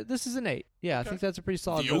an 8. Yeah, okay. I think that's a pretty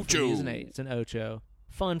solid vote for me. It's an 8. It's an ocho.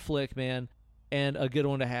 Fun flick, man, and a good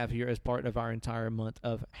one to have here as part of our entire month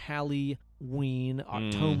of Halloween,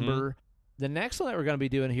 October. Mm-hmm. The next one that we're going to be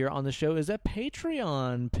doing here on the show is a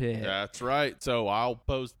Patreon pick. That's right. So I'll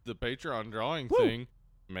post the Patreon drawing thing.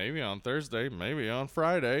 Maybe on Thursday, maybe on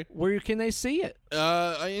Friday. Where can they see it?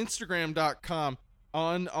 Instagram.com,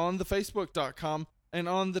 on the Facebook.com, and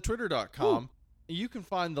on the Twitter.com. Ooh. You can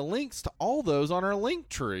find the links to all those on our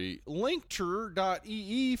Linktree.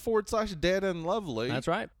 Linktree.ee/deadandlovely. That's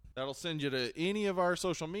right. That'll send you to any of our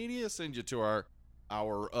social media, send you to our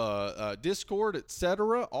Discord,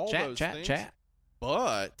 etc. All those things. Chat.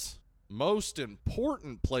 But most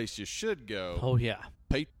important place you should go. Oh, yeah.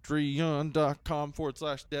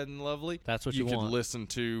 Patreon.com/deadandlovely. That's what you want. You can listen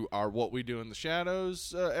to our What We Do in the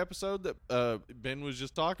Shadows episode that Ben was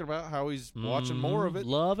just talking about, how he's watching more of it.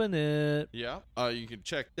 Loving it. Yeah. You can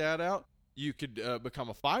check that out. You could become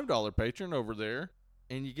a $5 patron over there,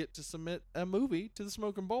 and you get to submit a movie to the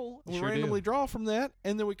Smoking Bowl. We randomly draw from that,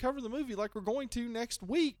 and then we cover the movie like we're going to next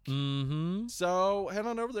week. Mm-hmm. So head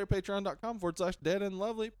on over there,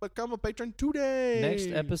 patreon.com/deadandlovely. Become a patron today. Next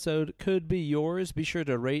episode could be yours. Be sure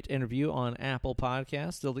to rate and review on Apple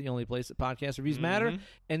Podcasts. Still the only place that podcast reviews matter,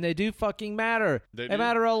 and they do fucking matter. They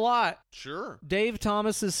matter a lot. Sure. Dave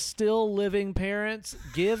Thomas's still living parents,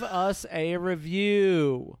 give us a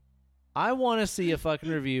review. I want to see a fucking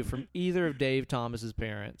review from either of Dave Thomas's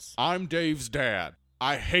parents. I'm Dave's dad.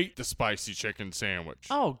 I hate the spicy chicken sandwich.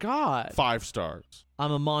 Oh, God. 5 stars.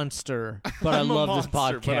 I'm a monster, but I love this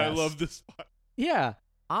podcast. But I love this podcast. Yeah.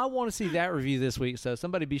 I want to see that review this week, so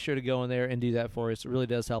somebody be sure to go in there and do that for us. It really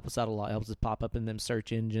does help us out a lot. It helps us pop up in them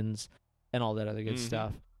search engines and all that other good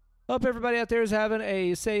stuff. Hope everybody out there is having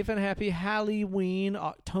a safe and happy Halloween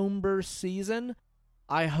October season.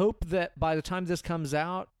 I hope that by the time this comes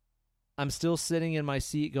out, I'm still sitting in my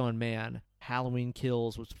seat going, man, Halloween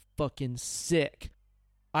Kills was fucking sick.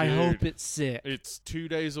 I hope it's sick. It's 2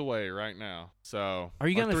 days away right now. So, are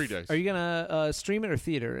you gonna 3 days. Are you gonna stream it or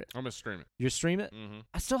theater it? I'm gonna stream it. You're stream it? Mm-hmm.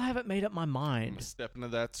 I still haven't made up my mind. I'm gonna step into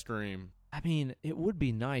that stream. I mean, it would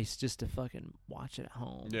be nice just to fucking watch it at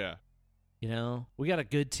home. Yeah. You know, we got a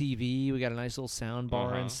good TV. We got a nice little sound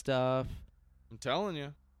bar and stuff. I'm telling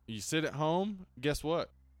you, you sit at home. Guess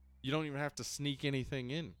what? You don't even have to sneak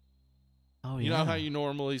anything in. Oh, yeah. You know how you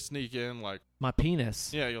normally sneak in, like... My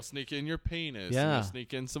penis. Yeah, you'll sneak in your penis. Yeah. And you'll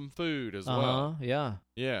sneak in some food as well. Yeah.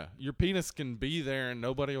 Yeah. Your penis can be there and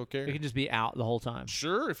nobody will care. It can just be out the whole time.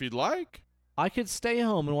 Sure, if you'd like. I could stay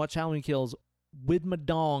home and watch Halloween Kills with my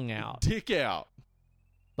dong out. Dick out.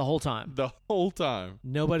 The whole time. The whole time.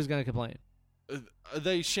 Nobody's going to complain.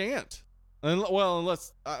 They shan't. Well,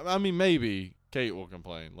 unless... I mean, maybe Kate will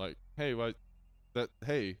complain. Like, hey, what...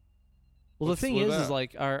 Hey... Well, the thing is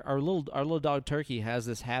like our little dog Turkey has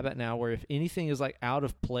this habit now where if anything is like out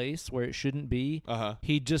of place where it shouldn't be,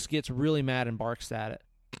 he just gets really mad and barks at it.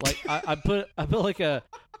 Like I put like a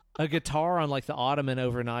guitar on like the ottoman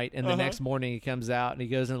overnight, and the next morning he comes out and he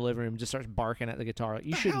goes in the living room and just starts barking at the guitar. Like,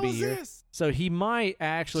 you shouldn't be here. This? So he might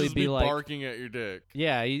actually be like barking at your dick.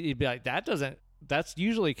 Yeah, he'd be like, that's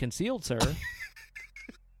usually concealed, sir.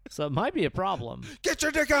 So it might be a problem. Get your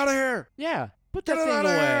dick out of here. Yeah, put that thing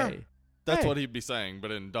away. That's what he'd be saying,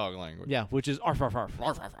 but in dog language. Yeah, which is arf, arf, arf.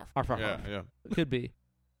 Arf, arf, arf. Arf, arf, arf. Yeah. Could be.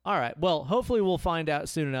 All right. Well, hopefully we'll find out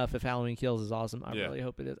soon enough if Halloween Kills is awesome. I really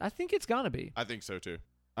hope it is. I think it's gonna be. I think so too.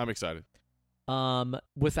 I'm excited.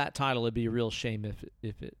 With that title, it'd be a real shame if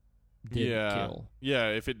it didn't kill. Yeah,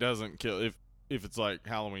 if it doesn't kill. If it's like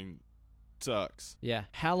Halloween sucks. Yeah,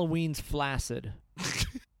 Halloween's flaccid.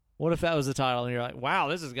 What if that was the title and you're like, wow,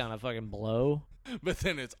 this is gonna fucking blow. But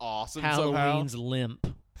then it's awesome. Halloween's limp.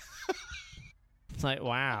 It's like,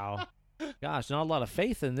 wow. Gosh, not a lot of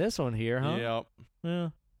faith in this one here, huh? Yep. Yeah.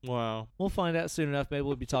 Wow. We'll find out soon enough. Maybe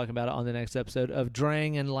we'll be talking about it on the next episode of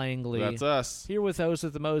Drang and Langley. That's us. Here with host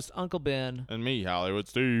with the most, Uncle Ben. And me, Hollywood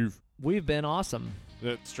Steve. We've been awesome.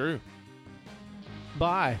 That's true.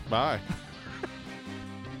 Bye. Bye.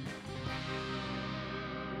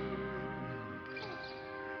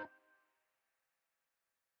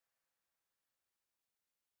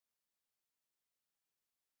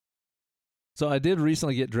 So I did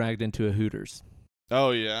recently get dragged into a Hooters.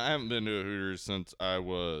 Oh, yeah. I haven't been to a Hooters since I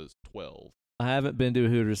was 12. I haven't been to a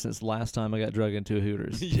Hooters since last time I got drugged into a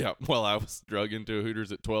Hooters. Yeah, well, I was drugged into a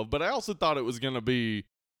Hooters at 12, but I also thought it was going to be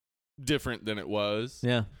different than it was.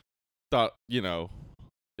 Yeah. Thought, you know,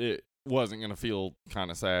 wasn't going to feel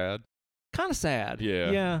kind of sad. Kind of sad.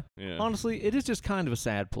 Yeah. Honestly, it is just kind of a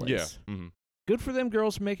sad place. Yeah. Mm-hmm. Good for them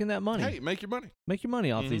girls for making that money. Hey, make your money. Make your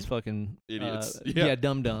money off these fucking idiots.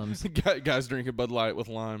 dum-dums. Guys drinking Bud Light with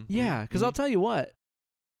lime. Yeah, because I'll tell you what,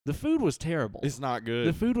 the food was terrible. It's not good.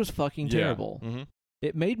 The food was fucking terrible. Mm-hmm.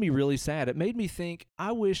 It made me really sad. It made me think,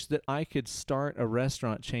 I wish that I could start a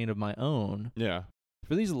restaurant chain of my own. Yeah.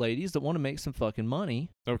 For these ladies that want to make some fucking money.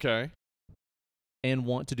 Okay. And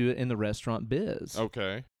want to do it in the restaurant biz.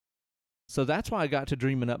 Okay. So that's why I got to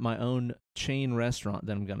dreaming up my own chain restaurant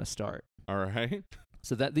that I'm going to start. All right.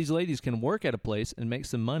 So that these ladies can work at a place and make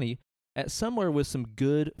some money at somewhere with some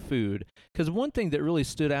good food. Because one thing that really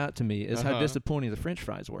stood out to me is how disappointing the French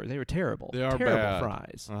fries were. They were terrible. They are terrible bad.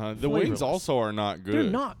 Fries. The wings also are not good. They're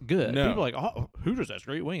not good. No. People are like, oh, Hooters has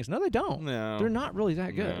great wings. No, they don't. No. They're not really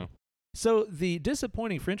that good. No. So the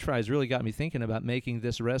disappointing French fries really got me thinking about making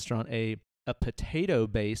this restaurant a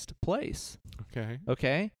potato-based place.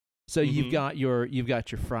 Okay? So you've got your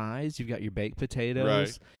fries, you've got your baked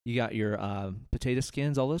potatoes, you got your potato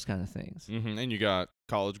skins, all those kind of things. Mm-hmm. And you got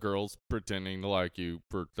college girls pretending to like you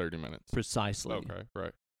for 30 minutes. Precisely. Okay,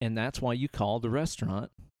 right. And that's why you call the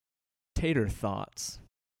restaurant Tater Thoughts.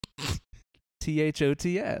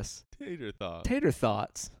 THOTS. Tater Thoughts. Tater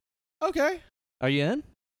Thoughts. Okay. Are you in?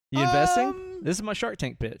 You investing? This is my Shark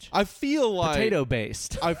Tank pitch. I feel like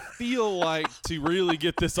potato-based. I feel like to really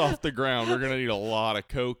get this off the ground, we're gonna need a lot of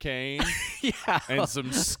cocaine, and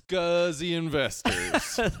some scuzzy investors.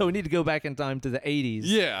 So we need to go back in time to the 80s.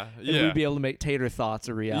 Yeah. And we'd be able to make Tater Thoughts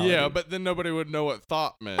a reality. Yeah, but then nobody would know what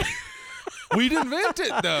thought meant. We'd invent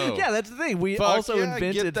it though. Yeah, that's the thing. We also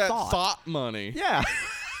invented get that thought money. Yeah.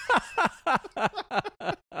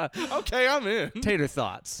 Okay, I'm in. Tater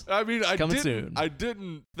Thoughts. I mean, I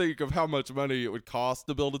didn't think of how much money it would cost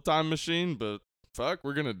to build a time machine, but fuck,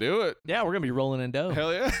 we're gonna do it. Yeah, we're gonna be rolling in dough.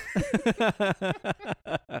 Hell yeah.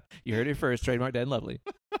 You heard it first. Trademark Dead and Lovely.